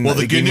money. And Well,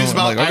 the like, good you know, news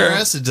about I'm like, okay.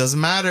 IRS, it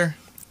doesn't matter.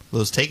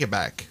 They'll just take it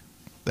back.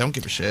 They don't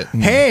give a shit.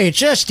 Hey,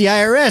 it's us, the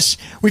IRS.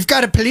 We've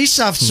got a police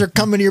officer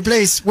coming to your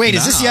place. Wait,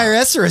 is this the Nah.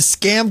 IRS or a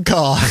scam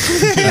call?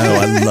 Oh,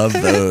 I love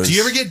those. Do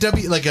you ever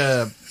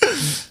get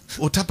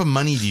what type of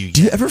money do you get?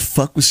 Do you ever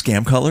fuck with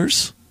scam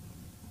callers?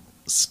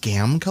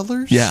 Scam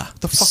colors? Yeah.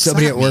 The fuck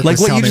Somebody at work Like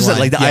was what you telling just me said,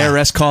 like the one. Yeah.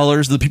 IRS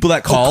callers, the people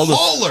that call. the-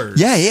 callers.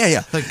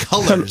 Yeah. Like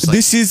colors. Like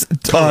This is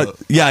color.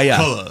 yeah.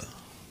 Color.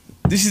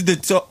 This is the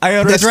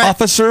IRS That's right.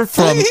 officer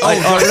from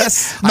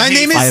IRS. My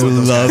name is. I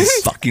love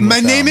fucking. My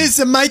with name them.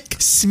 is Mike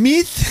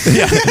Smith.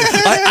 Yeah,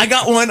 I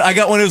got one.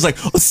 It was like,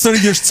 oh, so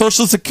your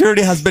social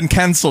security has been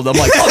canceled. I'm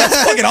like, oh,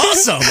 that's fucking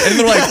awesome. And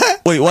they're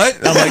like, wait, what?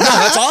 And I'm like, no,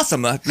 that's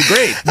awesome. That's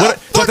great.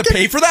 What, do I have to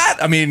pay for that?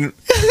 I mean,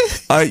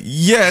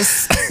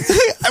 yes.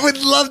 I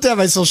would love to have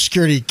my social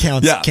security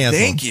accounts Yeah,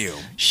 canceled. thank you.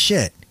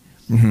 Shit.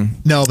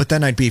 No, but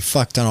then I'd be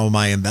fucked on all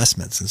my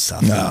investments and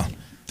stuff. No.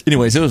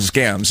 Anyways, it was a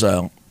scam,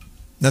 so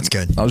That's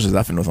good. I was just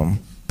effing with them.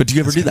 But do you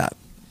ever do that?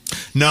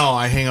 No,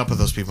 I hang up with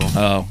those people.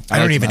 Oh, I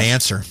don't like even that.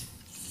 answer.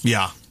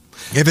 Yeah.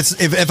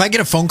 If I get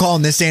a phone call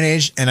in this day and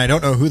age and I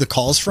don't know who the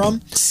call's from,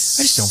 I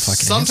just don't fucking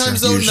Sometimes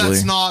answer. though, Usually.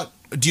 that's not.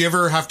 Do you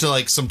ever have to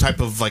like some type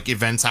of like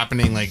events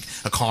happening, like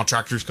a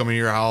contractor's coming to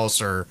your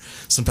house or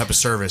some type of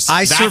service?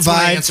 I That's when I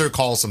survived- answer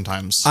calls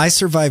sometimes. I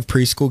survived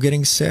preschool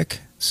getting sick,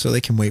 so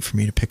they can wait for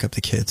me to pick up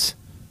the kids.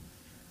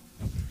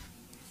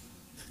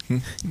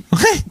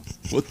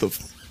 What the?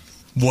 F-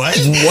 what?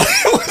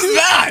 what was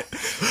that?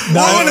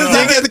 No,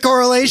 they get the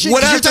correlation.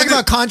 What 'Cause you're happened talking to-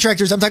 about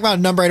contractors. I'm talking about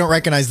a number I don't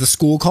recognize. The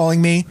school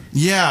calling me,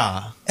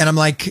 Yeah. and I'm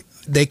like,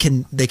 they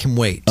can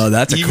wait. Oh,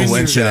 that's a Even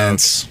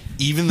coincidence.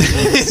 Even the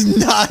It's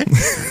not.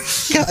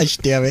 Gosh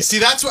damn it. see,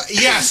 that's what.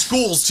 Yeah,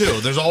 schools too.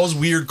 There's always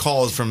weird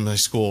calls from the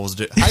schools.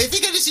 I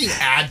think I just need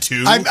to add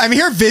to. I'm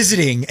here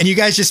visiting, and you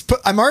guys just put.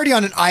 I'm already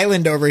on an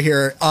island over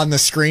here on the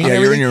screen. Yeah,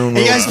 and you're in everything, your own and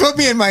you world. guys put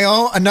me in my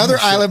own another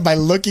island by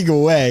looking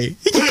away.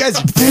 You guys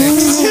are dicks.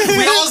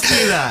 we always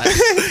do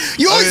that.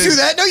 You always do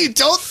that. No, you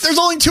don't. There's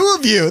only two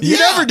of you. You Yeah.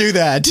 never do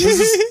that.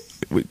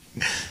 Wait.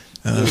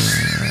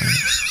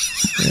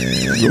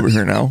 You over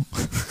here now?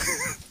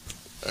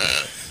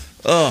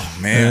 Oh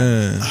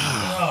man!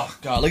 Oh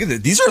god! Look at this.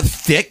 These are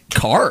thick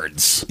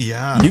cards.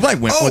 Yeah. You like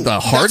went Oh, with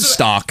a hard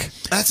stock.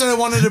 That's what I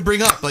wanted to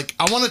bring up. Like,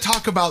 I want to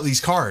talk about these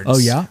cards. Oh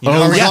yeah. You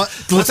know, Oh like, yeah.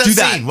 what's Let's that do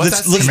that. scene? What's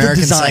Let's that look at scene? the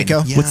American design. Psycho?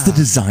 What's the Yeah.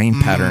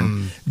 design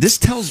pattern? This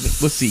tells me.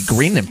 Let's see.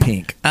 Green and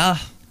pink.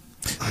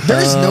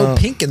 There's no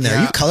pink in there.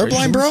 yeah. You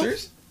colorblind, bro?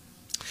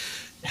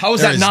 How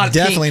is That that is not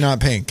definitely pink? not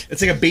pink.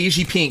 It's like a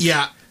beigey pink.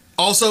 Yeah.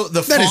 Also, the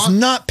That is font.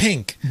 not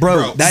pink.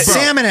 Bro, that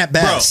salmon at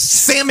bro. best.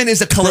 salmon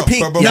is a color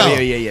pink. bro, Yeah, No.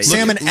 yeah.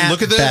 Salmon at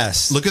look at the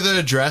best. Look at the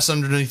address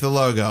underneath the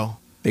logo.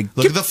 They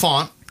Look at the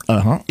font.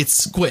 Uh-huh.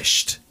 It's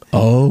squished.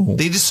 Oh,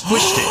 They just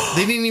squished it.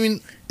 They didn't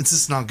even. It's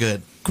just not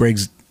good.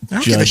 Greg's. I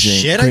don't give a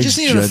shit. I just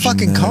needed a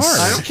fucking card.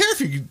 I don't care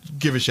if you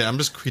give a shit. I'm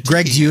just critiquing.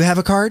 Greg, do you have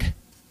a card?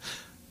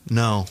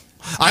 No.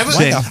 I have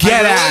Then I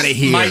get realized outta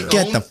here. my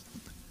Get own- the.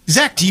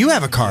 Zach, do you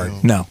have a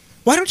card? No,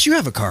 Why don't you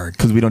have a card?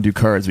 because we don't do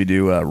cards. We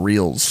do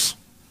reels.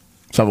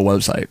 So I have a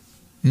website.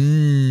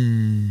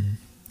 And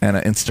an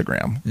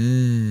Instagram.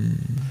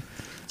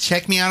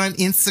 Check me out on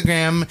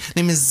Instagram.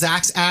 Name is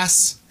Zach's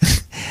ass.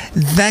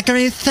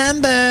 Zachary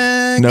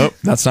Thunberg. Nope,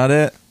 that's not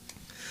it.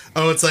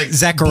 Oh, it's like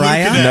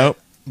Zachariah? Blue Cadet. Nope.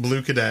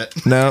 Blue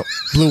Cadet. No.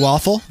 Blue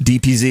waffle.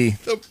 DPZ.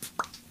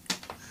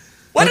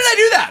 Why did I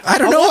do that? I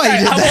don't know why you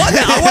did I that. wanted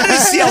that. I wanted to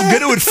see how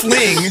good it would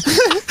fling.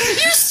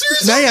 You seriously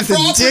his Now own you have to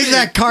property. dig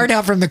that card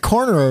out from the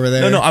corner over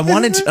there. No, I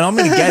wanted to, and I'm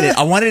going to get it.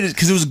 I wanted it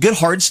because it was a good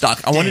hard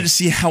stock. I wanted to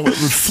see how it would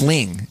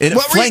fling. It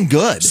fling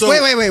good. So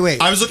Wait.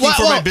 I was looking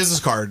for my business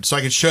card so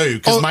I could show you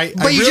because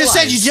but you just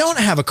said you don't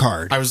have a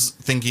card. I was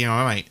thinking,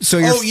 I might. So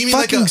you're you mean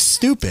fucking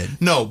stupid.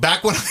 No,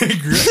 back when I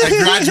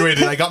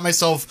graduated, I got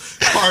myself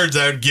cards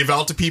I would give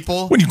out to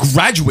people. When you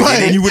graduated What?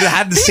 and you would have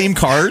had the same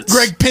cards?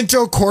 Greg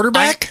Pinto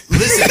quarterback?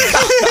 Listen,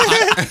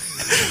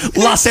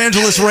 Los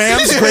Angeles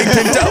Rams, Greg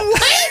Pinto.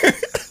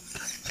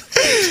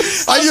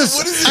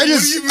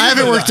 I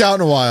haven't worked out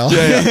in a while.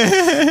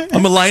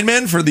 I'm a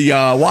lineman for the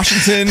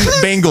Washington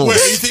Bengals.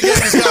 wait, you think I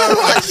just got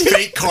like,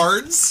 fake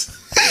cards?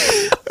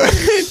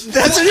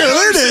 That's what you're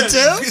learning,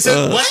 Tim. He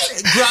said,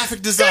 what?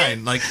 Graphic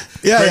design. Like,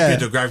 Yeah, Greg yeah.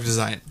 Pinto, graphic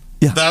design.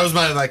 Yeah. That was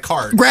my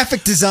card.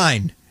 Graphic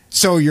design.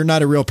 So you're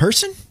not a real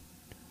person?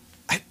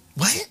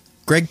 What?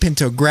 Greg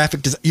Pinto,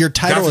 graphic design. Your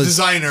title Graphic is.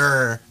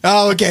 designer.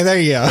 Oh, okay, there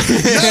you go. No,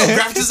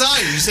 graphic design.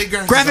 You say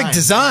graphic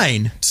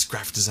design. Just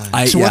graphic design.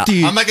 What do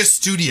you? I'm like a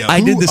studio. I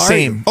did the Who are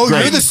same. you? Oh,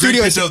 Greg. you're the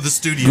studio. Greg Pinto, the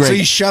studio. So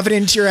you shove it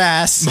into your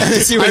ass and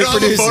see what I it don't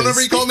have a produces. phone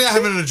number you call me. I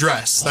have an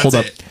address. That's Hold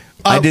up. it.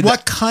 I did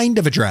what kind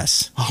of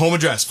address? A home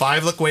address.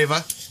 5 La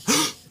Cueva.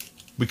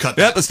 We cut Yep,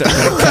 that. let's do it.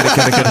 Cut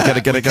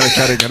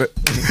it.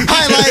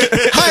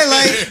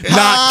 Highlight.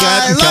 Not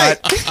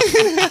cut.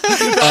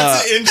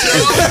 That's the intro.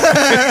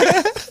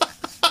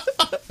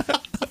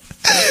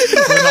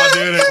 We're not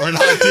doing it. We're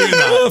not doing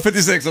that.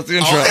 56, that's the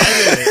intro. I'll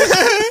edit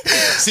it.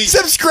 See,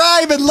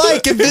 Subscribe and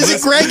like and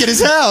visit Greg at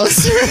his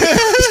house. they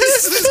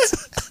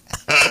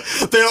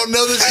don't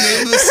know the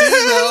name of the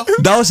city though.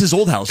 That was his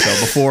old house, though,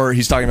 before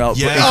he's talking about.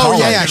 Yeah. in Oh college.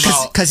 yeah,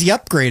 About- because he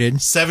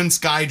upgraded. 7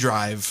 Sky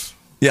Drive.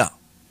 Yeah.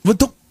 What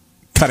the?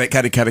 Cut it.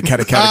 I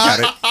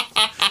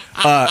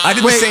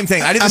did the same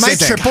thing. I did the Am same I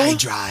thing. triple? Sky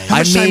Drive. How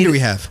much time do we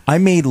have? I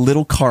made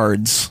little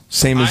cards,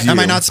 same as you. Am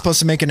I not supposed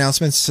to make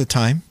announcements at a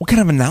time? What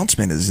kind of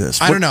announcement is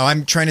this? I don't know.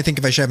 I'm trying to think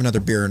if I should have another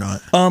beer or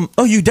not.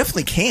 Oh, you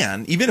definitely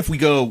can. Even if we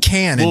go.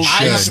 Can and I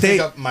should. have to Stay-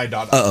 pick up my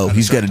daughter. Uh-oh,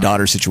 he's got a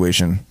daughter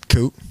situation.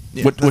 Cool.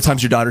 Yeah, What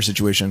time's your daughter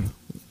situation?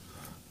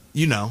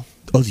 You know.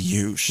 Oh,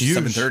 huge. Huge.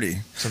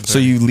 7:30. So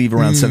you leave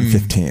around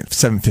 7:15.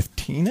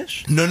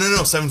 7:15ish? No.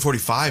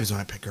 7:45 is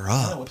when I pick her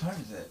up. What time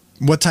is it?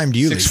 What time do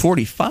you leave?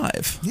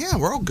 6:45. Yeah,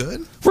 we're all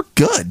good. We're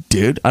good,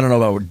 dude. I don't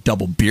know about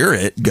double beer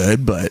it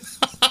good, but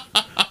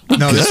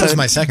No, this was good.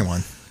 my second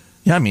one.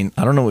 yeah, I mean,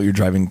 I don't know what your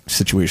driving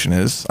situation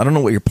is. I don't know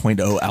what your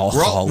 0.0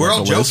 alcohol We're all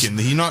level is. joking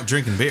that he's not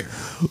drinking beer.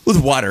 With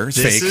water, it's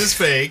This fake. is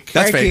fake.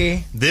 That's Crikey.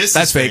 fake. This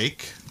That's is fake.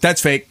 fake.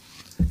 That's fake.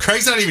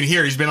 Craig's not even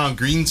here. He's been on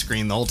green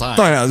screen the whole time.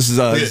 Oh, yeah, this is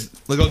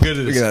Look how good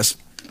it look is. at this.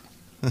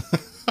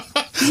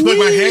 Look,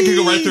 my hand can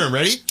go right through him.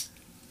 Ready?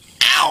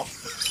 Ow!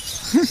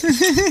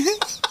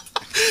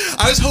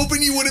 I was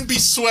hoping you wouldn't be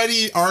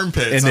sweaty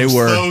armpits. And they I'm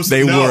were. so-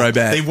 They no, were, I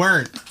bet. They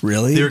weren't.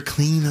 Really? They were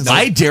clean as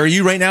I dare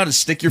you right now to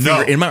stick your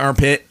finger No. in my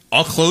armpit.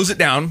 I'll close it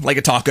down like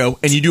a taco,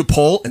 and you do a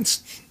pull and.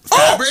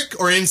 fabric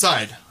or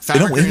inside?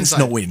 Fabric No, or inside?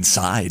 no,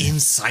 inside.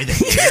 Inside the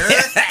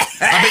hair?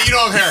 I bet you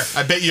don't have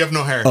hair. I bet you have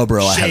no hair. Oh,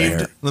 bro, I have Shaved.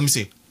 hair. Let me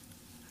see.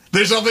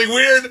 There's something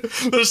weird.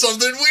 There's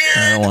something I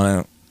weird. don't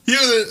want to. You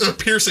have a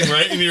piercing,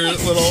 right? In your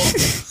little.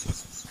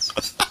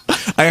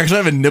 I actually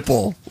have a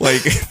nipple,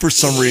 like for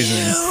some reason.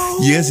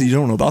 Yes, you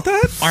don't know about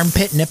that?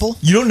 Armpit nipple?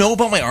 You don't know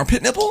about my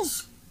armpit nipple?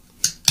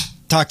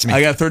 Talk to me.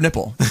 I got a third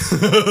nipple.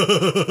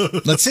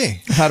 Let's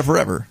see. Had it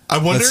forever. I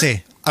wonder. Let's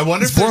see. I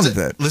wonder if born there's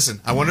with it. Listen,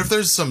 I wonder if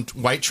there's some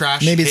white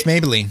trash. Maybe it's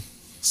Maybelline.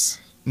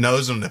 No,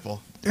 there's no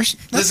nipple. There's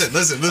Listen.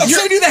 I'm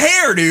trying to do the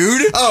hair,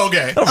 dude. Oh,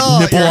 okay.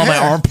 Nipple your on my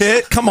hair.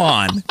 armpit? Come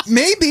on.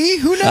 maybe.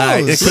 Who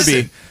knows? It could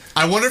be.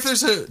 I wonder if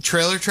there's a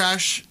trailer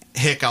trash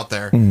hick out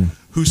there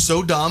who's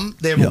so dumb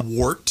they have Yeah. a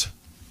wart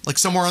like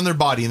somewhere on their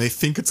body and they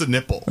think it's a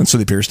nipple. And so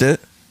they pierced it?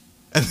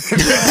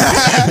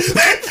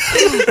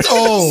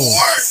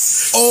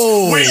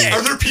 Oh, Wait,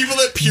 are there people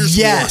that pierce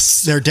yes,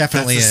 warts? there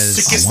definitely That's the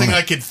is. sickest thing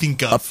I could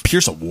think of.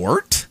 Pierce a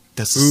wart?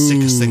 That's the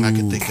sickest thing I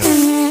could think of.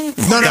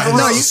 No, That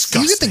no. is You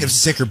disgusting. can think of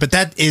sicker, but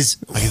that is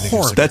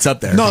horrible. That's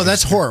up there. No,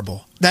 that's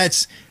horrible.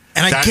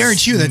 And I That's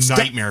guarantee you that's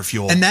nightmare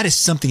fuel. And that is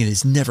something that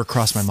has never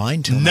crossed my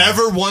mind till now.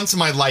 Never once in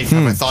my life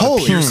have I thought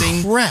Holy of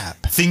piercing crap.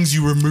 things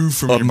you remove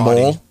from A your body.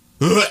 mole?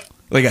 Ugh.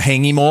 Like a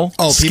hangy mole?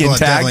 Oh, Skin people have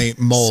tag? definitely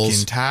moles.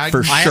 Skin tag?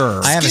 For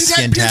sure. I have a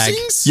skin tag.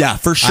 piercings? Yeah,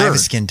 for I sure. have a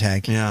skin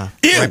tag. Yeah.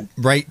 Ew.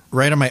 Right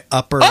on my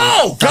upper.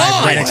 Oh, thigh,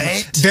 God. right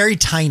next to- very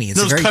tiny. It's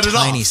No, a very cut it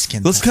tiny off.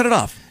 skin. Let's tag. cut it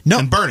off. No,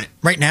 And burn it.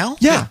 right now.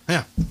 Yeah.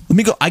 Yeah. Let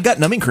me go. I got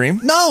numbing cream.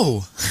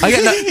 No. I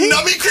got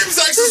Numbing cream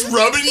sex is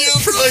rubbing you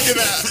for like an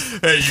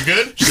Hey, you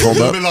good? Just Hold a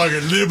little up. bit longer.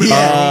 A little bit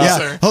Yeah. longer. Yeah.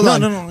 Sir. Hold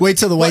on. no. Wait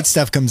till the white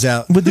stuff comes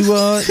out. But do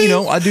I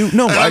do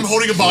no. And I'm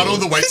holding a bottle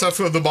with the white stuff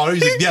at the bottom.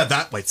 He's like, yeah,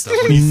 that white stuff.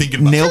 What are you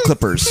thinking about? nail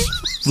clippers.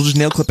 We'll just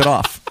nail clip it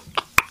off.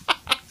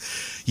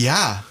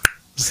 Yeah.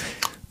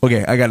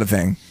 Okay, I got a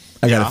thing.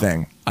 I got Yeah. a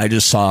thing. I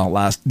just saw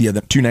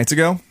 2 nights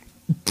ago.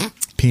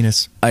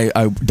 Penis. I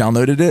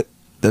downloaded it,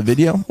 the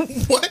video,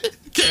 What?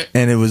 Okay.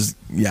 and it was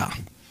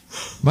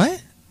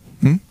What?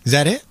 Is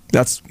that it?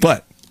 That's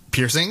what?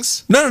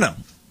 Piercings? No.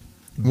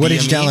 What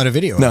did you BME? download a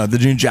video? No, the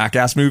new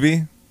Jackass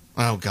movie.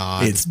 Oh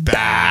God, It's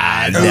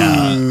bad.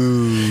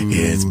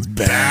 It's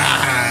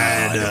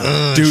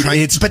bad. Dude,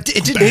 but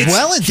it did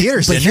well in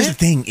theaters, But didn't here's it? the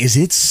thing: is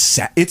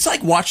it's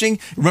like watching.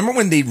 Remember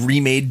when they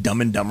remade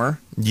Dumb and Dumber?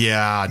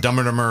 Yeah, Dumb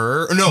and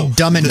Dumber. No,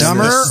 Dumb and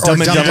Dumber or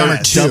Dumb and Dumber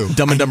 2?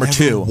 Dumb and Dumber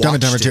 2 Dumb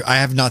and Dumber 2. I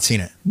have not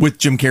seen it. with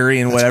Jim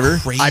Carrey and whatever.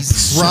 I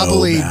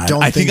probably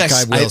don't think I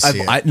will see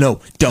it. No,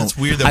 don't. It's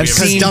weird that I've we haven't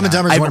Because seen Dumb and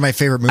Dumber is one of my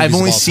favorite movies. I've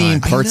only of all seen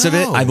time. parts of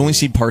it. know. I've only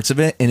seen parts of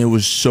it, and it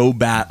was so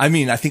bad. I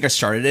mean, I think I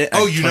started it.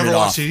 Oh, I you turned never it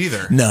watched off. it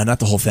either? No, not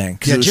the whole thing.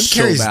 'cause Yeah, it was Jim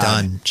so Carrey's bad.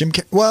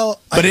 done. Well,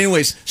 But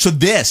anyways, so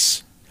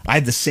this, I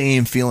had the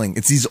same feeling.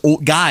 It's these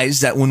old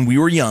guys that when we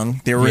were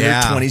young, they were in their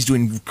Yeah. 20s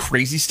doing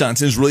crazy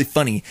stunts. It was really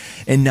funny.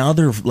 And now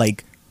they're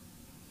like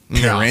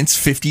parents,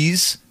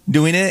 50s,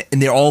 doing it, and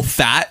they're all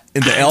fat.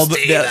 And they're all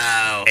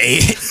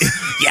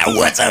yeah,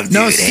 what's up, dude?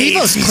 no,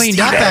 Steve-O's cleaned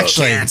up,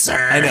 actually.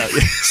 I know.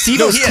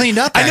 Steve-O's cleaned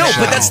up, I know,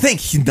 actually. but that's the thing.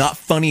 He's not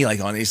funny like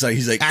on it. He's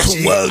like,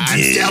 Actually, "Whoa, I'm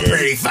dude." still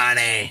pretty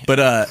funny. But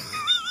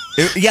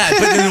yeah, but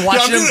then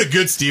watching I'm doing them, a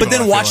good Steve-O, but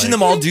then I feel watching like.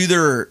 them all do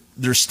their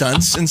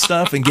stunts and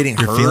stuff and getting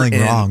hurt. feeling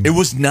and wrong. It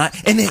was not,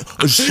 and it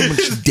was so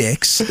much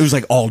dicks. It was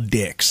like all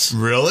dicks.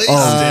 Really?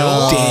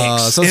 Oh,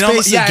 dicks. so it's And I'm-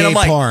 basically and I'm gay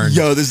like, porn.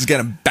 Yo, this is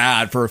getting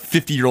bad for a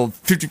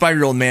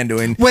 55-year-old man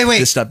doing Wait.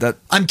 this stuff. That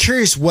I'm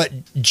curious what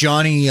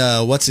Johnny,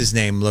 what's his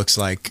name, looks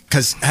like.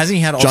 Because hasn't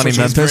he had all Johnny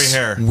sorts Memphis? of Gray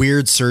hair.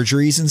 weird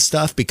surgeries and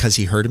stuff because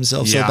he hurt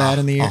himself so Yeah. bad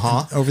in the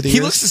over the he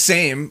years? looks the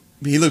same.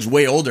 He looks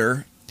way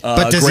older.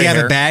 but does gray he have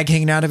hair. a bag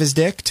hanging out of his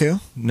dick too?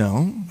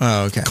 No.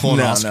 Oh, okay.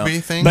 Colonoscopy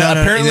No. thing? But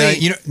apparently,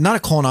 you know, not a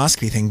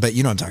colonoscopy thing, but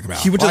you know what I'm talking about.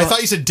 he went to Well, I the-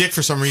 thought you said dick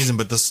for some reason,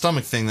 but the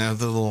stomach thing, the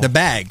little. the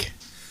bag.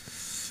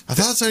 I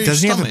thought that's on your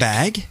Doesn't he have a stomach.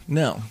 bag?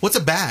 no What's a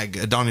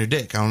bag on your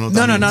dick? I don't know. What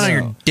No, that not means. on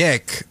your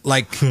dick.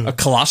 Like a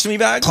colostomy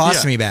bag.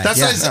 colostomy bag. That's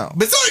yeah. what I said.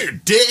 But it's not on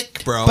your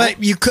dick, bro.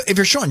 But you could, if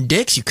you're showing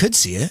dicks, you could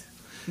see it.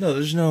 No,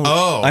 there's no.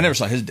 Oh. I never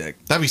saw his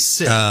dick. that'd be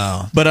sick.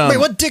 Oh, But wait,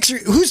 what dicks?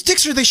 Whose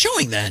dicks are they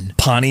showing then?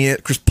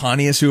 Chris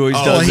Pontius, who always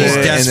does he's it,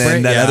 and desperate,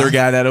 then that yeah. other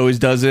guy that always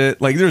does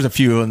it. Like, there's a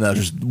few of them that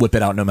just whip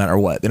it out no matter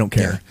what. They don't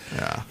care.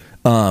 yeah.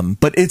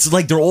 But it's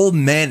like they're old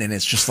men, and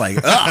it's just like,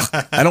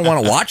 ugh, I don't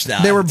want to watch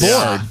that. They were bored.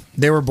 Yeah.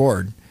 They were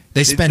bored.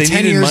 They spent they 10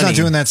 needed years on money.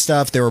 doing that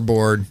stuff. They were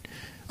bored.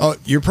 Oh,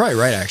 you're probably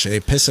right, actually. They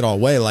piss it all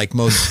away like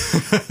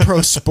most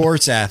pro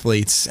sports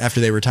athletes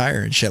after they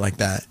retire and shit like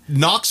that.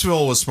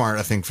 Knoxville was smart,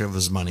 I think, for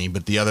his money,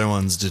 but the other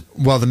ones just.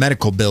 Well, the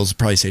medical bills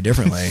probably say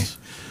differently.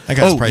 That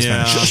guy's probably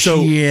spent a So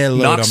shitload on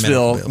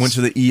Knoxville medical bills. went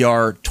to the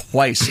ER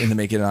twice in the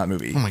Making It Not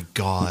movie. Oh my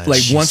god!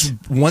 Like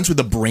once with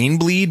a brain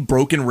bleed,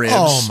 broken ribs.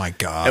 Oh, my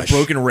gosh. A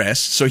broken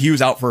wrist. So he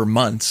was out for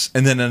months,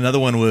 and then another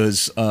one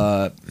was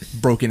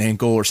broken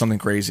ankle or something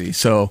crazy.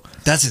 So,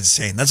 That's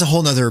insane. That's a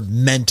whole nother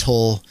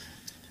mental.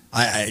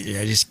 I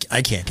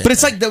can't get but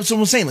it's that. like that's what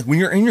I'm saying. Like when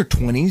you're in your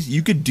 20s,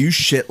 you could do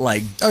shit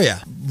like Oh, yeah.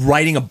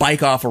 riding a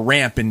bike off a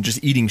ramp and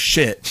just eating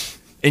shit.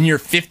 In your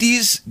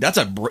 50s, that's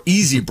a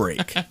easy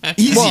break.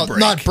 Easy Well, break.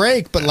 not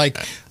break, but like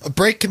a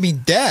break could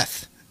mean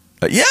death.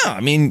 Yeah,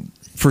 I mean,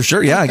 for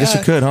sure. Yeah, I guess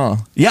it could, huh?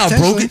 Yeah,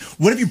 Potentially. broken.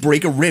 What if you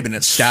break a rib and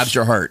it stabs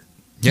your heart?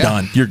 Yeah.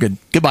 Done. You're good.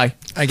 Goodbye.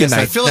 I guess Good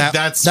night. I feel like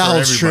that's that for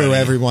holds true. everybody.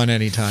 Everyone,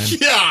 anytime.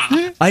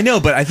 Yeah. I know,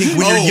 but I think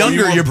when Oh, you're younger,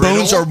 you're your more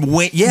bones are brittle?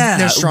 way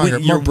They're stronger,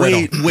 You're more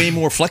way brittle. way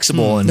more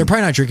flexible. And They're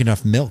probably not drinking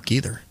enough milk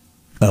either.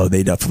 oh,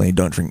 they definitely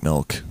don't drink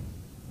milk.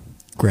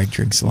 Greg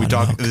drinks a lot We of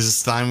talk. milk. This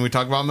is the time we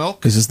talk about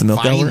milk. Is this the milk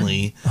hour?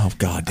 Finally. Oh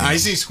God. Damn. I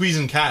see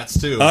squeezing cats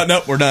too.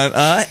 No, we're done.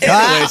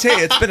 Anyways, hey,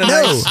 it's been a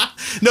No.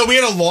 nice. No, we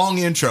had a long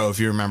intro if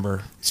you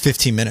remember. It's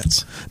 15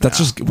 minutes. That's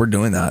just we're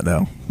doing that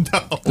though.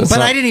 But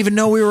not- I didn't even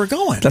know we were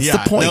going. That's the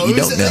point. No, You it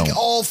was don't know. like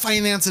all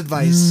finance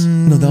advice.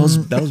 No, that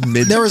was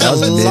mid. There was that a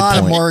lot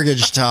of midpoint.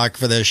 mortgage talk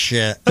for this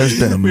shit. There's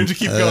been We a. have to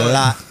keep A going.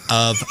 lot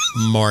of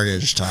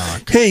mortgage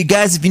talk. Hey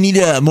guys, if you need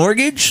a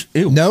mortgage,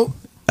 ew. Nope.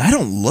 I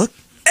don't look.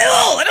 Ew,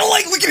 I don't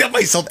like looking at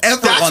myself ever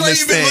That's on why this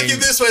you've been thing. looking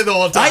this way the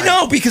whole time. I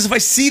know because if I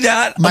see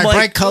that, My I'm like,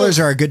 bright colors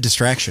are a good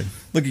distraction.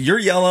 Look, you're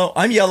yellow.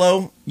 I'm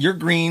yellow. You're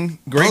green.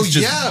 Greg's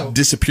just yeah.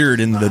 disappeared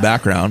into the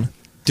background.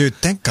 Dude,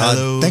 thank God.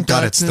 Hello, Thank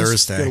God it's darkness.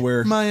 Thursday. Gotta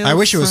wear I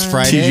wish it was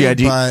friend. Friday,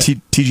 TGIT. but,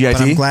 TGIT?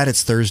 but I'm glad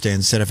it's Thursday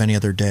instead of any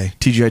other day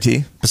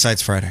TGIT.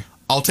 besides Friday.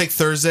 I'll take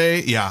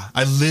Thursday. Yeah,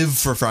 I live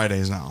for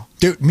Fridays now.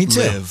 Dude, me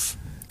too. Live.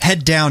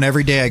 Head down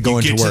every day I go You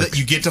into get work. to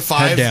you get to Head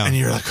 5 down. and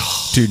you're like,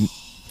 oh, Dude,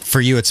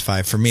 For you, it's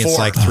 5. For me, it's 4.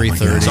 like Oh my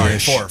 3:30. sorry,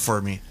 ish. 4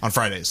 for me on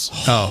Fridays.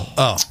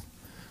 Oh,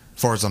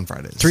 4 is on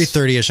Fridays.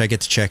 3:30 ish. I get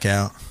to check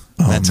out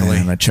oh mentally.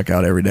 man, I check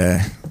out every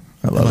day. I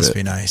That love must it.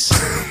 be nice.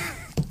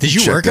 Did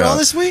you Check work at all out.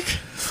 this week?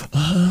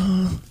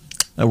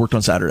 I worked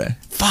on Saturday.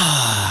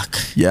 Fuck.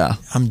 Yeah,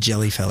 I'm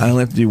jelly I felly. only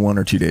have to do 1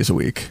 or 2 days a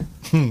week.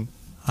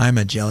 I'm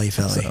a jelly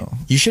felly. So-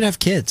 You should have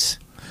kids.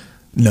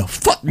 No,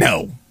 fuck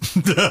no.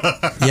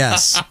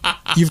 Yes.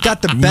 You've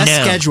got the best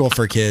schedule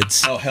for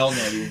kids. Oh hell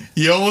no, dude.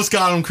 You almost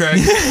got him, Craig.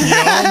 You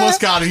almost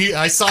got him.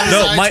 I saw his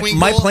eye No, twinkle.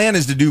 my plan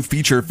is to do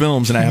feature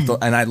films, and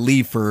I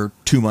leave for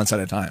 2 months at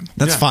a time.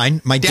 That's Yeah.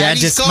 fine. My dad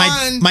Daddy's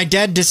gone. my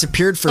dad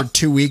disappeared for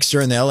 2 weeks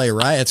during the LA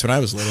riots when I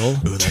was little.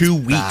 2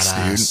 weeks,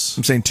 badass. dude.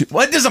 I'm saying 2.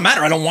 Well, it doesn't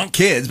matter. I don't want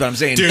kids, but I'm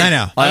saying, Dude, I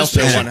know. I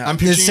also Yeah. want. I'm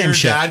It's the picturing same your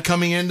shit. dad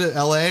coming into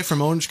LA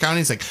from Orange County.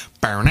 He's like,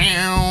 bow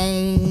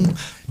now,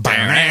 bow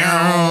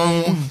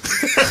now.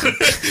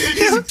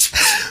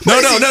 No.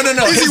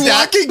 Is he His dad-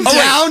 walking Oh, wait.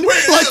 down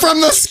like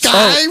from the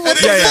sky? What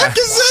the yeah, fuck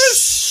is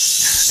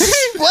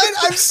this? What?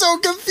 I'm so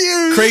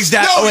confused. Craig's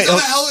dad. No, oh,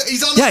 wait,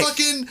 he's on Yeah. the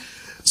fucking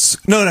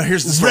no.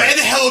 Here's the story. red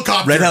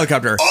helicopter. Red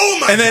helicopter. Oh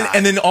my god.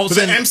 And then all of a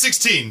With an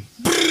sudden,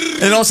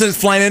 M16. and all of a sudden, it's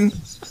flying in.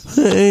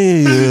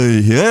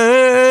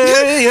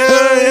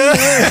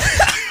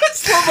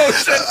 Slow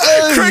motion.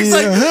 Craig's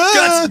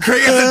like,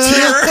 Craig has a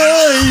tear.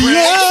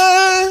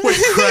 Wait,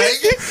 Craig?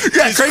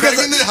 Yeah, Is Craig Craig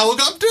has in the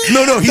helicopter?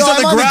 No, he's No,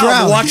 on, I'm the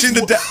ground, watching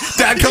He's- the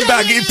dad come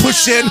back, getting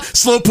pushed in,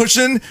 slow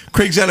pushing.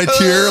 Craig's got a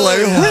tear, like,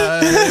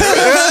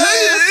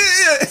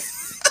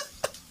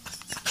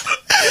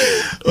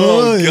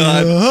 oh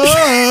god,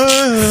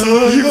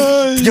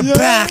 you're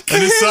back.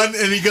 And his son,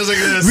 and he goes like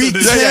this. and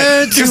his-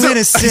 Return to and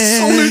innocence.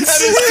 his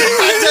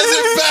dad does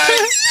it back.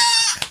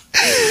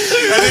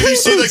 And then you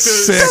see like the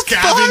Sick.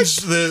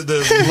 scavenge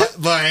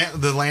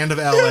the land of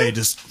LA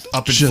just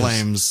up in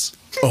flames.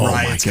 Oh my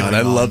Riots god, going I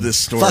on. love this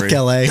story. Fuck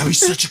LA. That was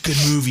such a good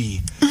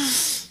movie.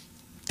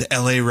 The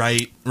LA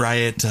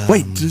riot.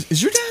 Wait,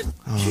 is your dad?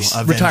 He's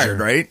Avenger. retired,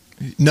 right?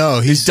 No,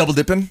 He's double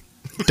dipping.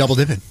 double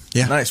dipping.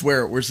 Yeah. Nice.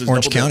 Where's his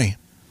Orange double dip? County.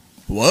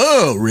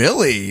 Whoa,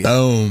 really?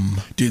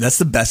 Boom. Dude, that's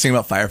the best thing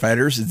about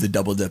firefighters is the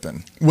double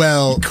dipping.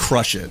 Well,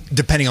 Crush it.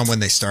 depending on when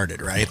they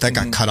started, right? That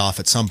got cut off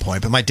at some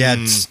point. But my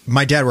dad started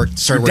Your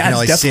working in dad's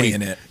LA definitely City.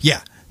 in it.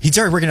 Yeah. He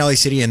started working in LA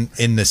City in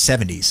the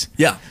 70s.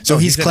 Yeah. So Oh,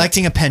 he's he's in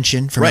collecting a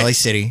pension from Right. LA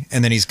City,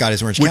 and then he's got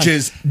his Orange Which County.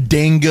 is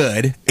dang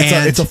good.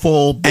 It's a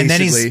full, basically. and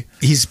then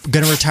he's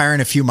going to retire in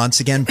a few months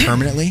again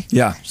permanently.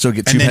 yeah, so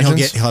get two And then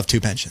pensions. he'll have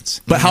 2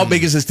 pensions. But how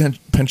big is his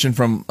pension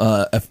from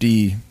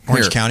FD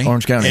Orange here? County?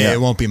 Orange County, yeah.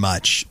 It won't be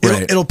much.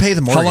 Right. It'll pay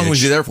the mortgage. How long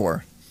was you there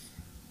for?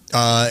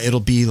 It'll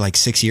be like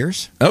 6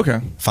 years.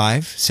 Okay.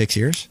 5-6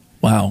 years.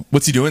 Wow.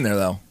 What's he doing there,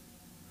 though?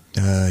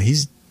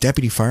 He's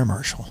deputy fire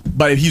marshal.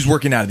 But he's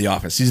working out of the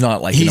office. He's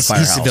not like in a He's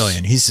firehouse.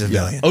 civilian. He's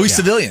civilian. Oh, he's Yeah.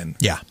 civilian.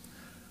 Yeah.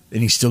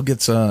 And he still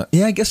gets, yeah,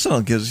 I guess so.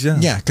 Yeah.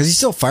 Yeah, because he's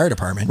still fire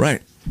department.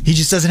 Right. He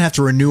just doesn't have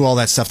to renew all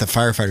that stuff that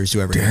firefighters do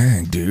every year.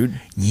 Dang, dude.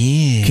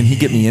 Yeah. Can he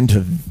get me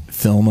into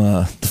film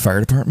the fire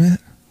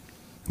department?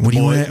 What do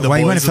you want? The Why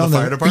you want boys to of film the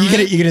the fire department?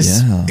 You get it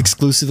Yeah.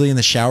 exclusively in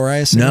the shower, I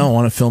assume. No, I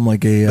want to film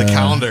like a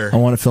calendar. I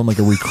want to film like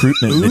a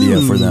recruitment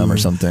video for them or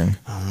something.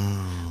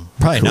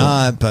 Probably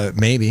not, but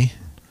maybe.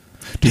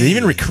 Do they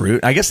even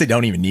recruit? I guess they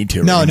don't even need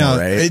to. No, anymore,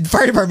 no. right?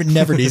 Fire department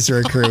never needs to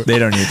recruit. They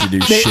don't need to do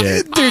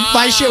shit. Dude,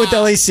 my shit with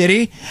LA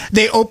City,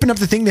 they opened up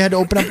the thing. They had to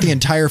open up the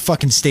entire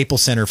fucking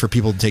Staples Center for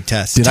people to take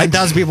tests. Did I-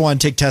 10,000 people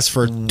want to take tests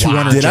for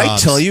 200 Did I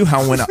jobs. tell you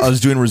how when I was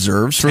doing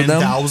reserves for them?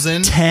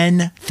 10,000?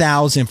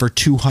 10,000 for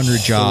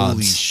 200 jobs.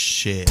 Holy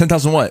shit.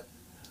 10,000 what?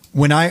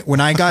 When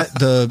I got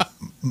the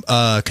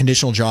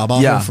conditional job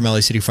offer Yeah. from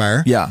LA City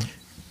Fire, Yeah.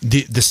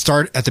 the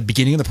start at the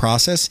beginning of the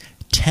process,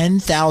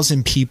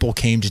 10,000 people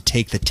came to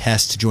take the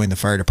test to join the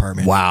fire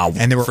department. Wow.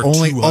 And they were For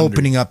only 200.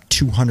 opening up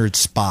 200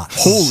 spots.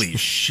 Holy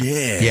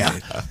shit. Yeah.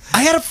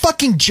 I had a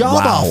fucking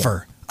job Wow.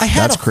 offer. I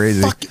had That's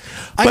crazy. I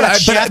But got I-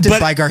 shafted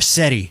but- by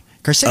Garcetti.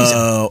 Garcetti's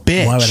a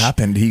bitch. Why would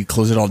happen? Did he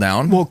close it all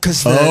down? Well,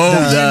 because You know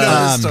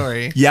the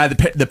story. yeah,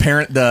 the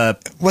parent,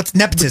 what's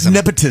nepotism?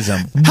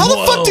 nepotism. How the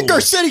Whoa. fuck did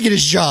Garcetti get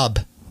his job?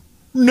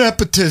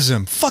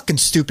 Nepotism. Fucking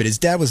stupid. His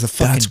dad was the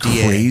fucking That's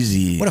DA.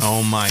 crazy. What a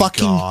Oh my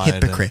fucking God.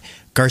 hypocrite.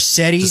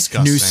 Garcetti,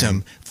 Disgusting.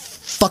 Newsom,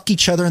 fuck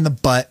each other in the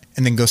butt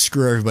and then go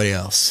screw everybody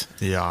else.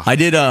 Yeah. I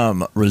did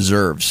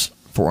reserves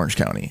for Orange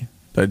County.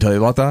 Did I tell you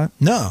about that?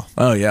 No.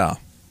 Oh yeah.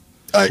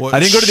 I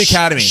didn't go to the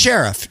academy.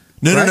 Sheriff.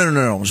 No, right?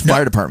 no. It was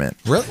fire department.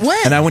 Really? When?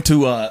 And I went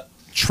to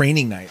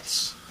training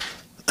nights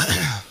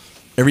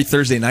every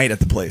Thursday night at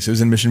the place. It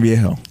was in Mission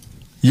Viejo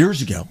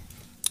years ago.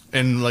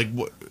 And like,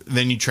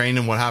 then you train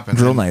and what happened?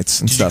 Drill nights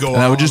and Did stuff. You go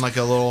and out I would just on like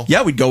a little.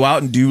 Yeah, we'd go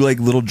out and do like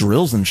little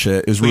drills and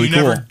shit. It was But really you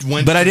cool. never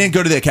went But I to- didn't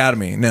go to the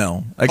academy.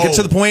 No, I get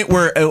to Oh. the point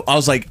where I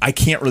was like, I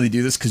can't really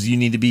do this because you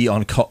need to be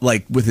on call,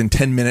 like within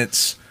 10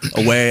 minutes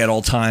away at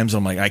all times.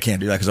 I'm like, I can't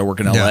do that because I work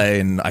in LA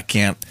and I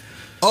can't.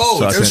 Oh,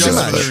 So I it's couldn't just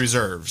do for that. the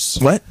reserves.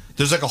 What?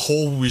 There's like a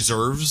whole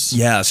reserves.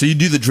 Yeah, so you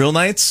do the drill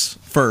nights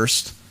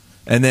first,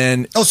 and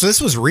then Oh, so this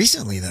was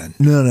recently then?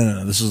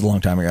 no. This was a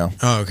long time ago.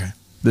 Oh, okay.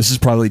 This is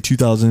probably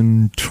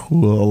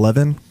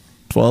 2011,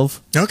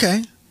 12.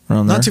 Okay.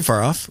 Around there. Not too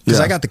far off. Because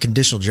Yeah. I got the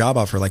conditional job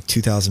offer like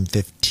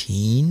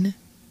 2015.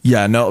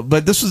 Yeah, no,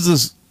 but this was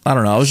just I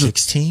don't know. I was just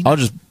 16? I was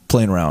just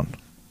playing around.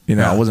 You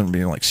know, Yeah. I wasn't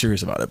being like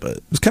serious about it, but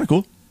it was kind of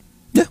cool.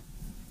 Yeah.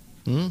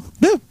 Yeah,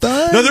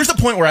 but No, there's a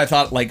point where I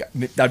thought like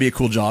that'd be a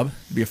cool job,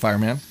 be a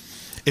fireman.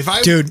 If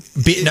I dude,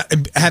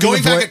 having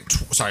going a back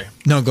boy, at sorry.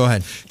 No, go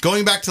ahead.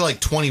 Going back to like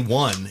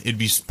 21, it'd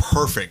be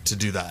perfect to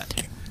do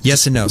that.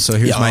 Yes and no. So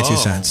here's my 2 Oh.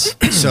 cents.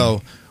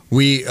 So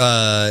we,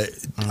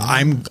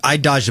 I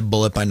dodged a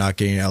bullet by not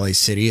getting to LA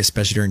City,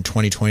 especially during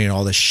 2020 and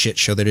all the shit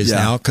show that is Yeah.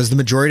 now, because the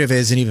majority of it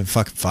isn't even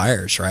fucking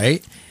fires,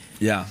 right?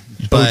 Yeah.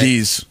 But,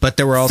 ODs. but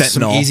there were also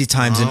some Fentanyl. easy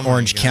times in Oh my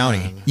Orange God.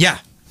 County. Yeah.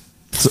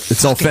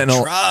 It's all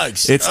fentanyl.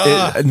 drugs. It's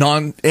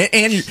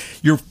and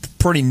you're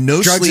pretty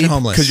no Drugs and sleep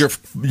homeless. because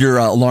your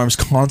alarm's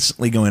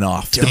constantly going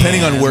off,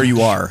 depending on where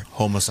you are.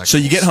 Homosexuals. So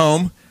you get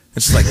home,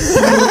 it's like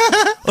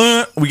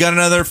we got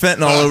another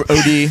fentanyl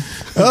OD.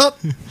 Oh,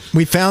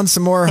 we found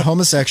some more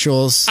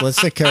homosexuals. Let's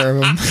take care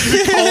of them.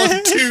 Call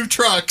them 2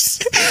 trucks.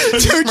 2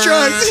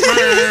 trucks.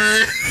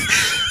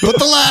 Put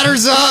the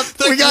ladders up.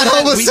 We got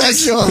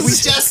homosexuals. We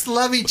just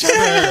love each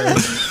other.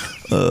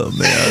 Oh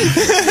man!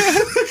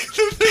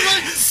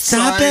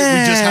 Stop Sorry, it.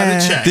 we just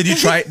had to check.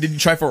 Did you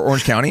try for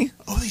Orange County?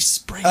 Oh, they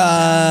sprayed.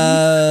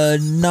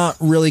 Not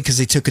really, because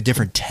they took a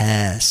different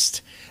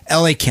test.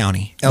 LA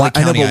County. LA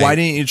I know, County. but why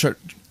didn't you try?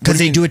 Because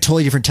they do a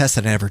totally different test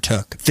that I never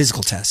took.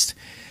 Physical test.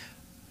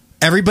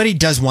 Everybody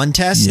does one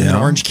test, and then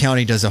Yeah. Orange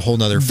County does a whole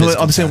nother physical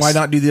But I'm saying, test. why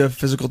not do the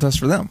physical test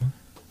for them?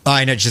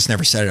 I just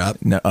never set it up.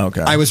 No,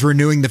 okay. I was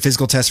renewing the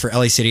physical test for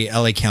LA City,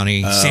 LA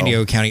County, San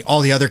Diego County,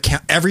 all the other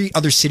every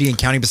other city and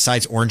county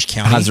besides Orange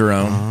County has their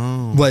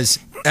own. was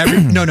every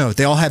no,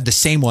 they all have the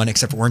same one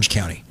except for Orange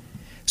County.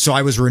 So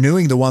I was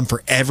renewing the one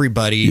for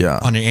everybody Yeah.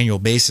 on an annual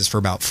basis for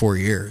about 4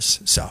 years.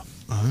 So,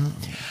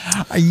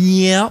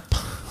 yep.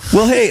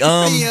 Well, hey,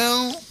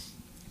 Yo.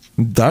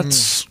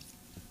 that's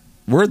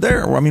we're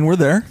there. I mean, we're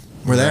there.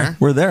 We're there.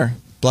 We're there.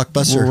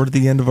 Blockbuster. We're at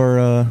the end of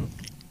our.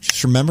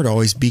 Just remember to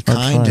always be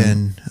kind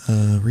time.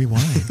 and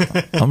rewind.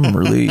 I'm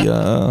really I'm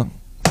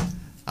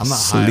not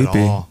high sleepy.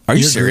 at all. Are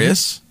you You're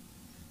serious?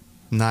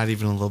 Not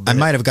even a little bit. I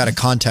might have got a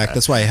contact.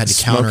 That's why I had to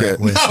Smoke counter it. it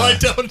with. No, I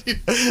don't.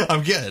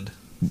 I'm good.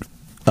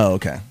 Oh,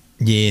 okay.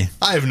 Yeah.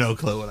 I have no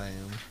clue what I am.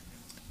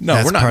 No,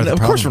 That's we're not. part of the Of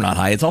course, we're problem.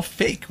 not high. It's all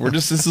fake. We're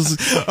just this is.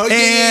 Oh,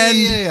 And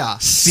yeah.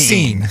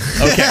 Scene.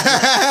 Okay.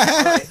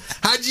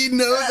 How'd you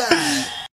know that?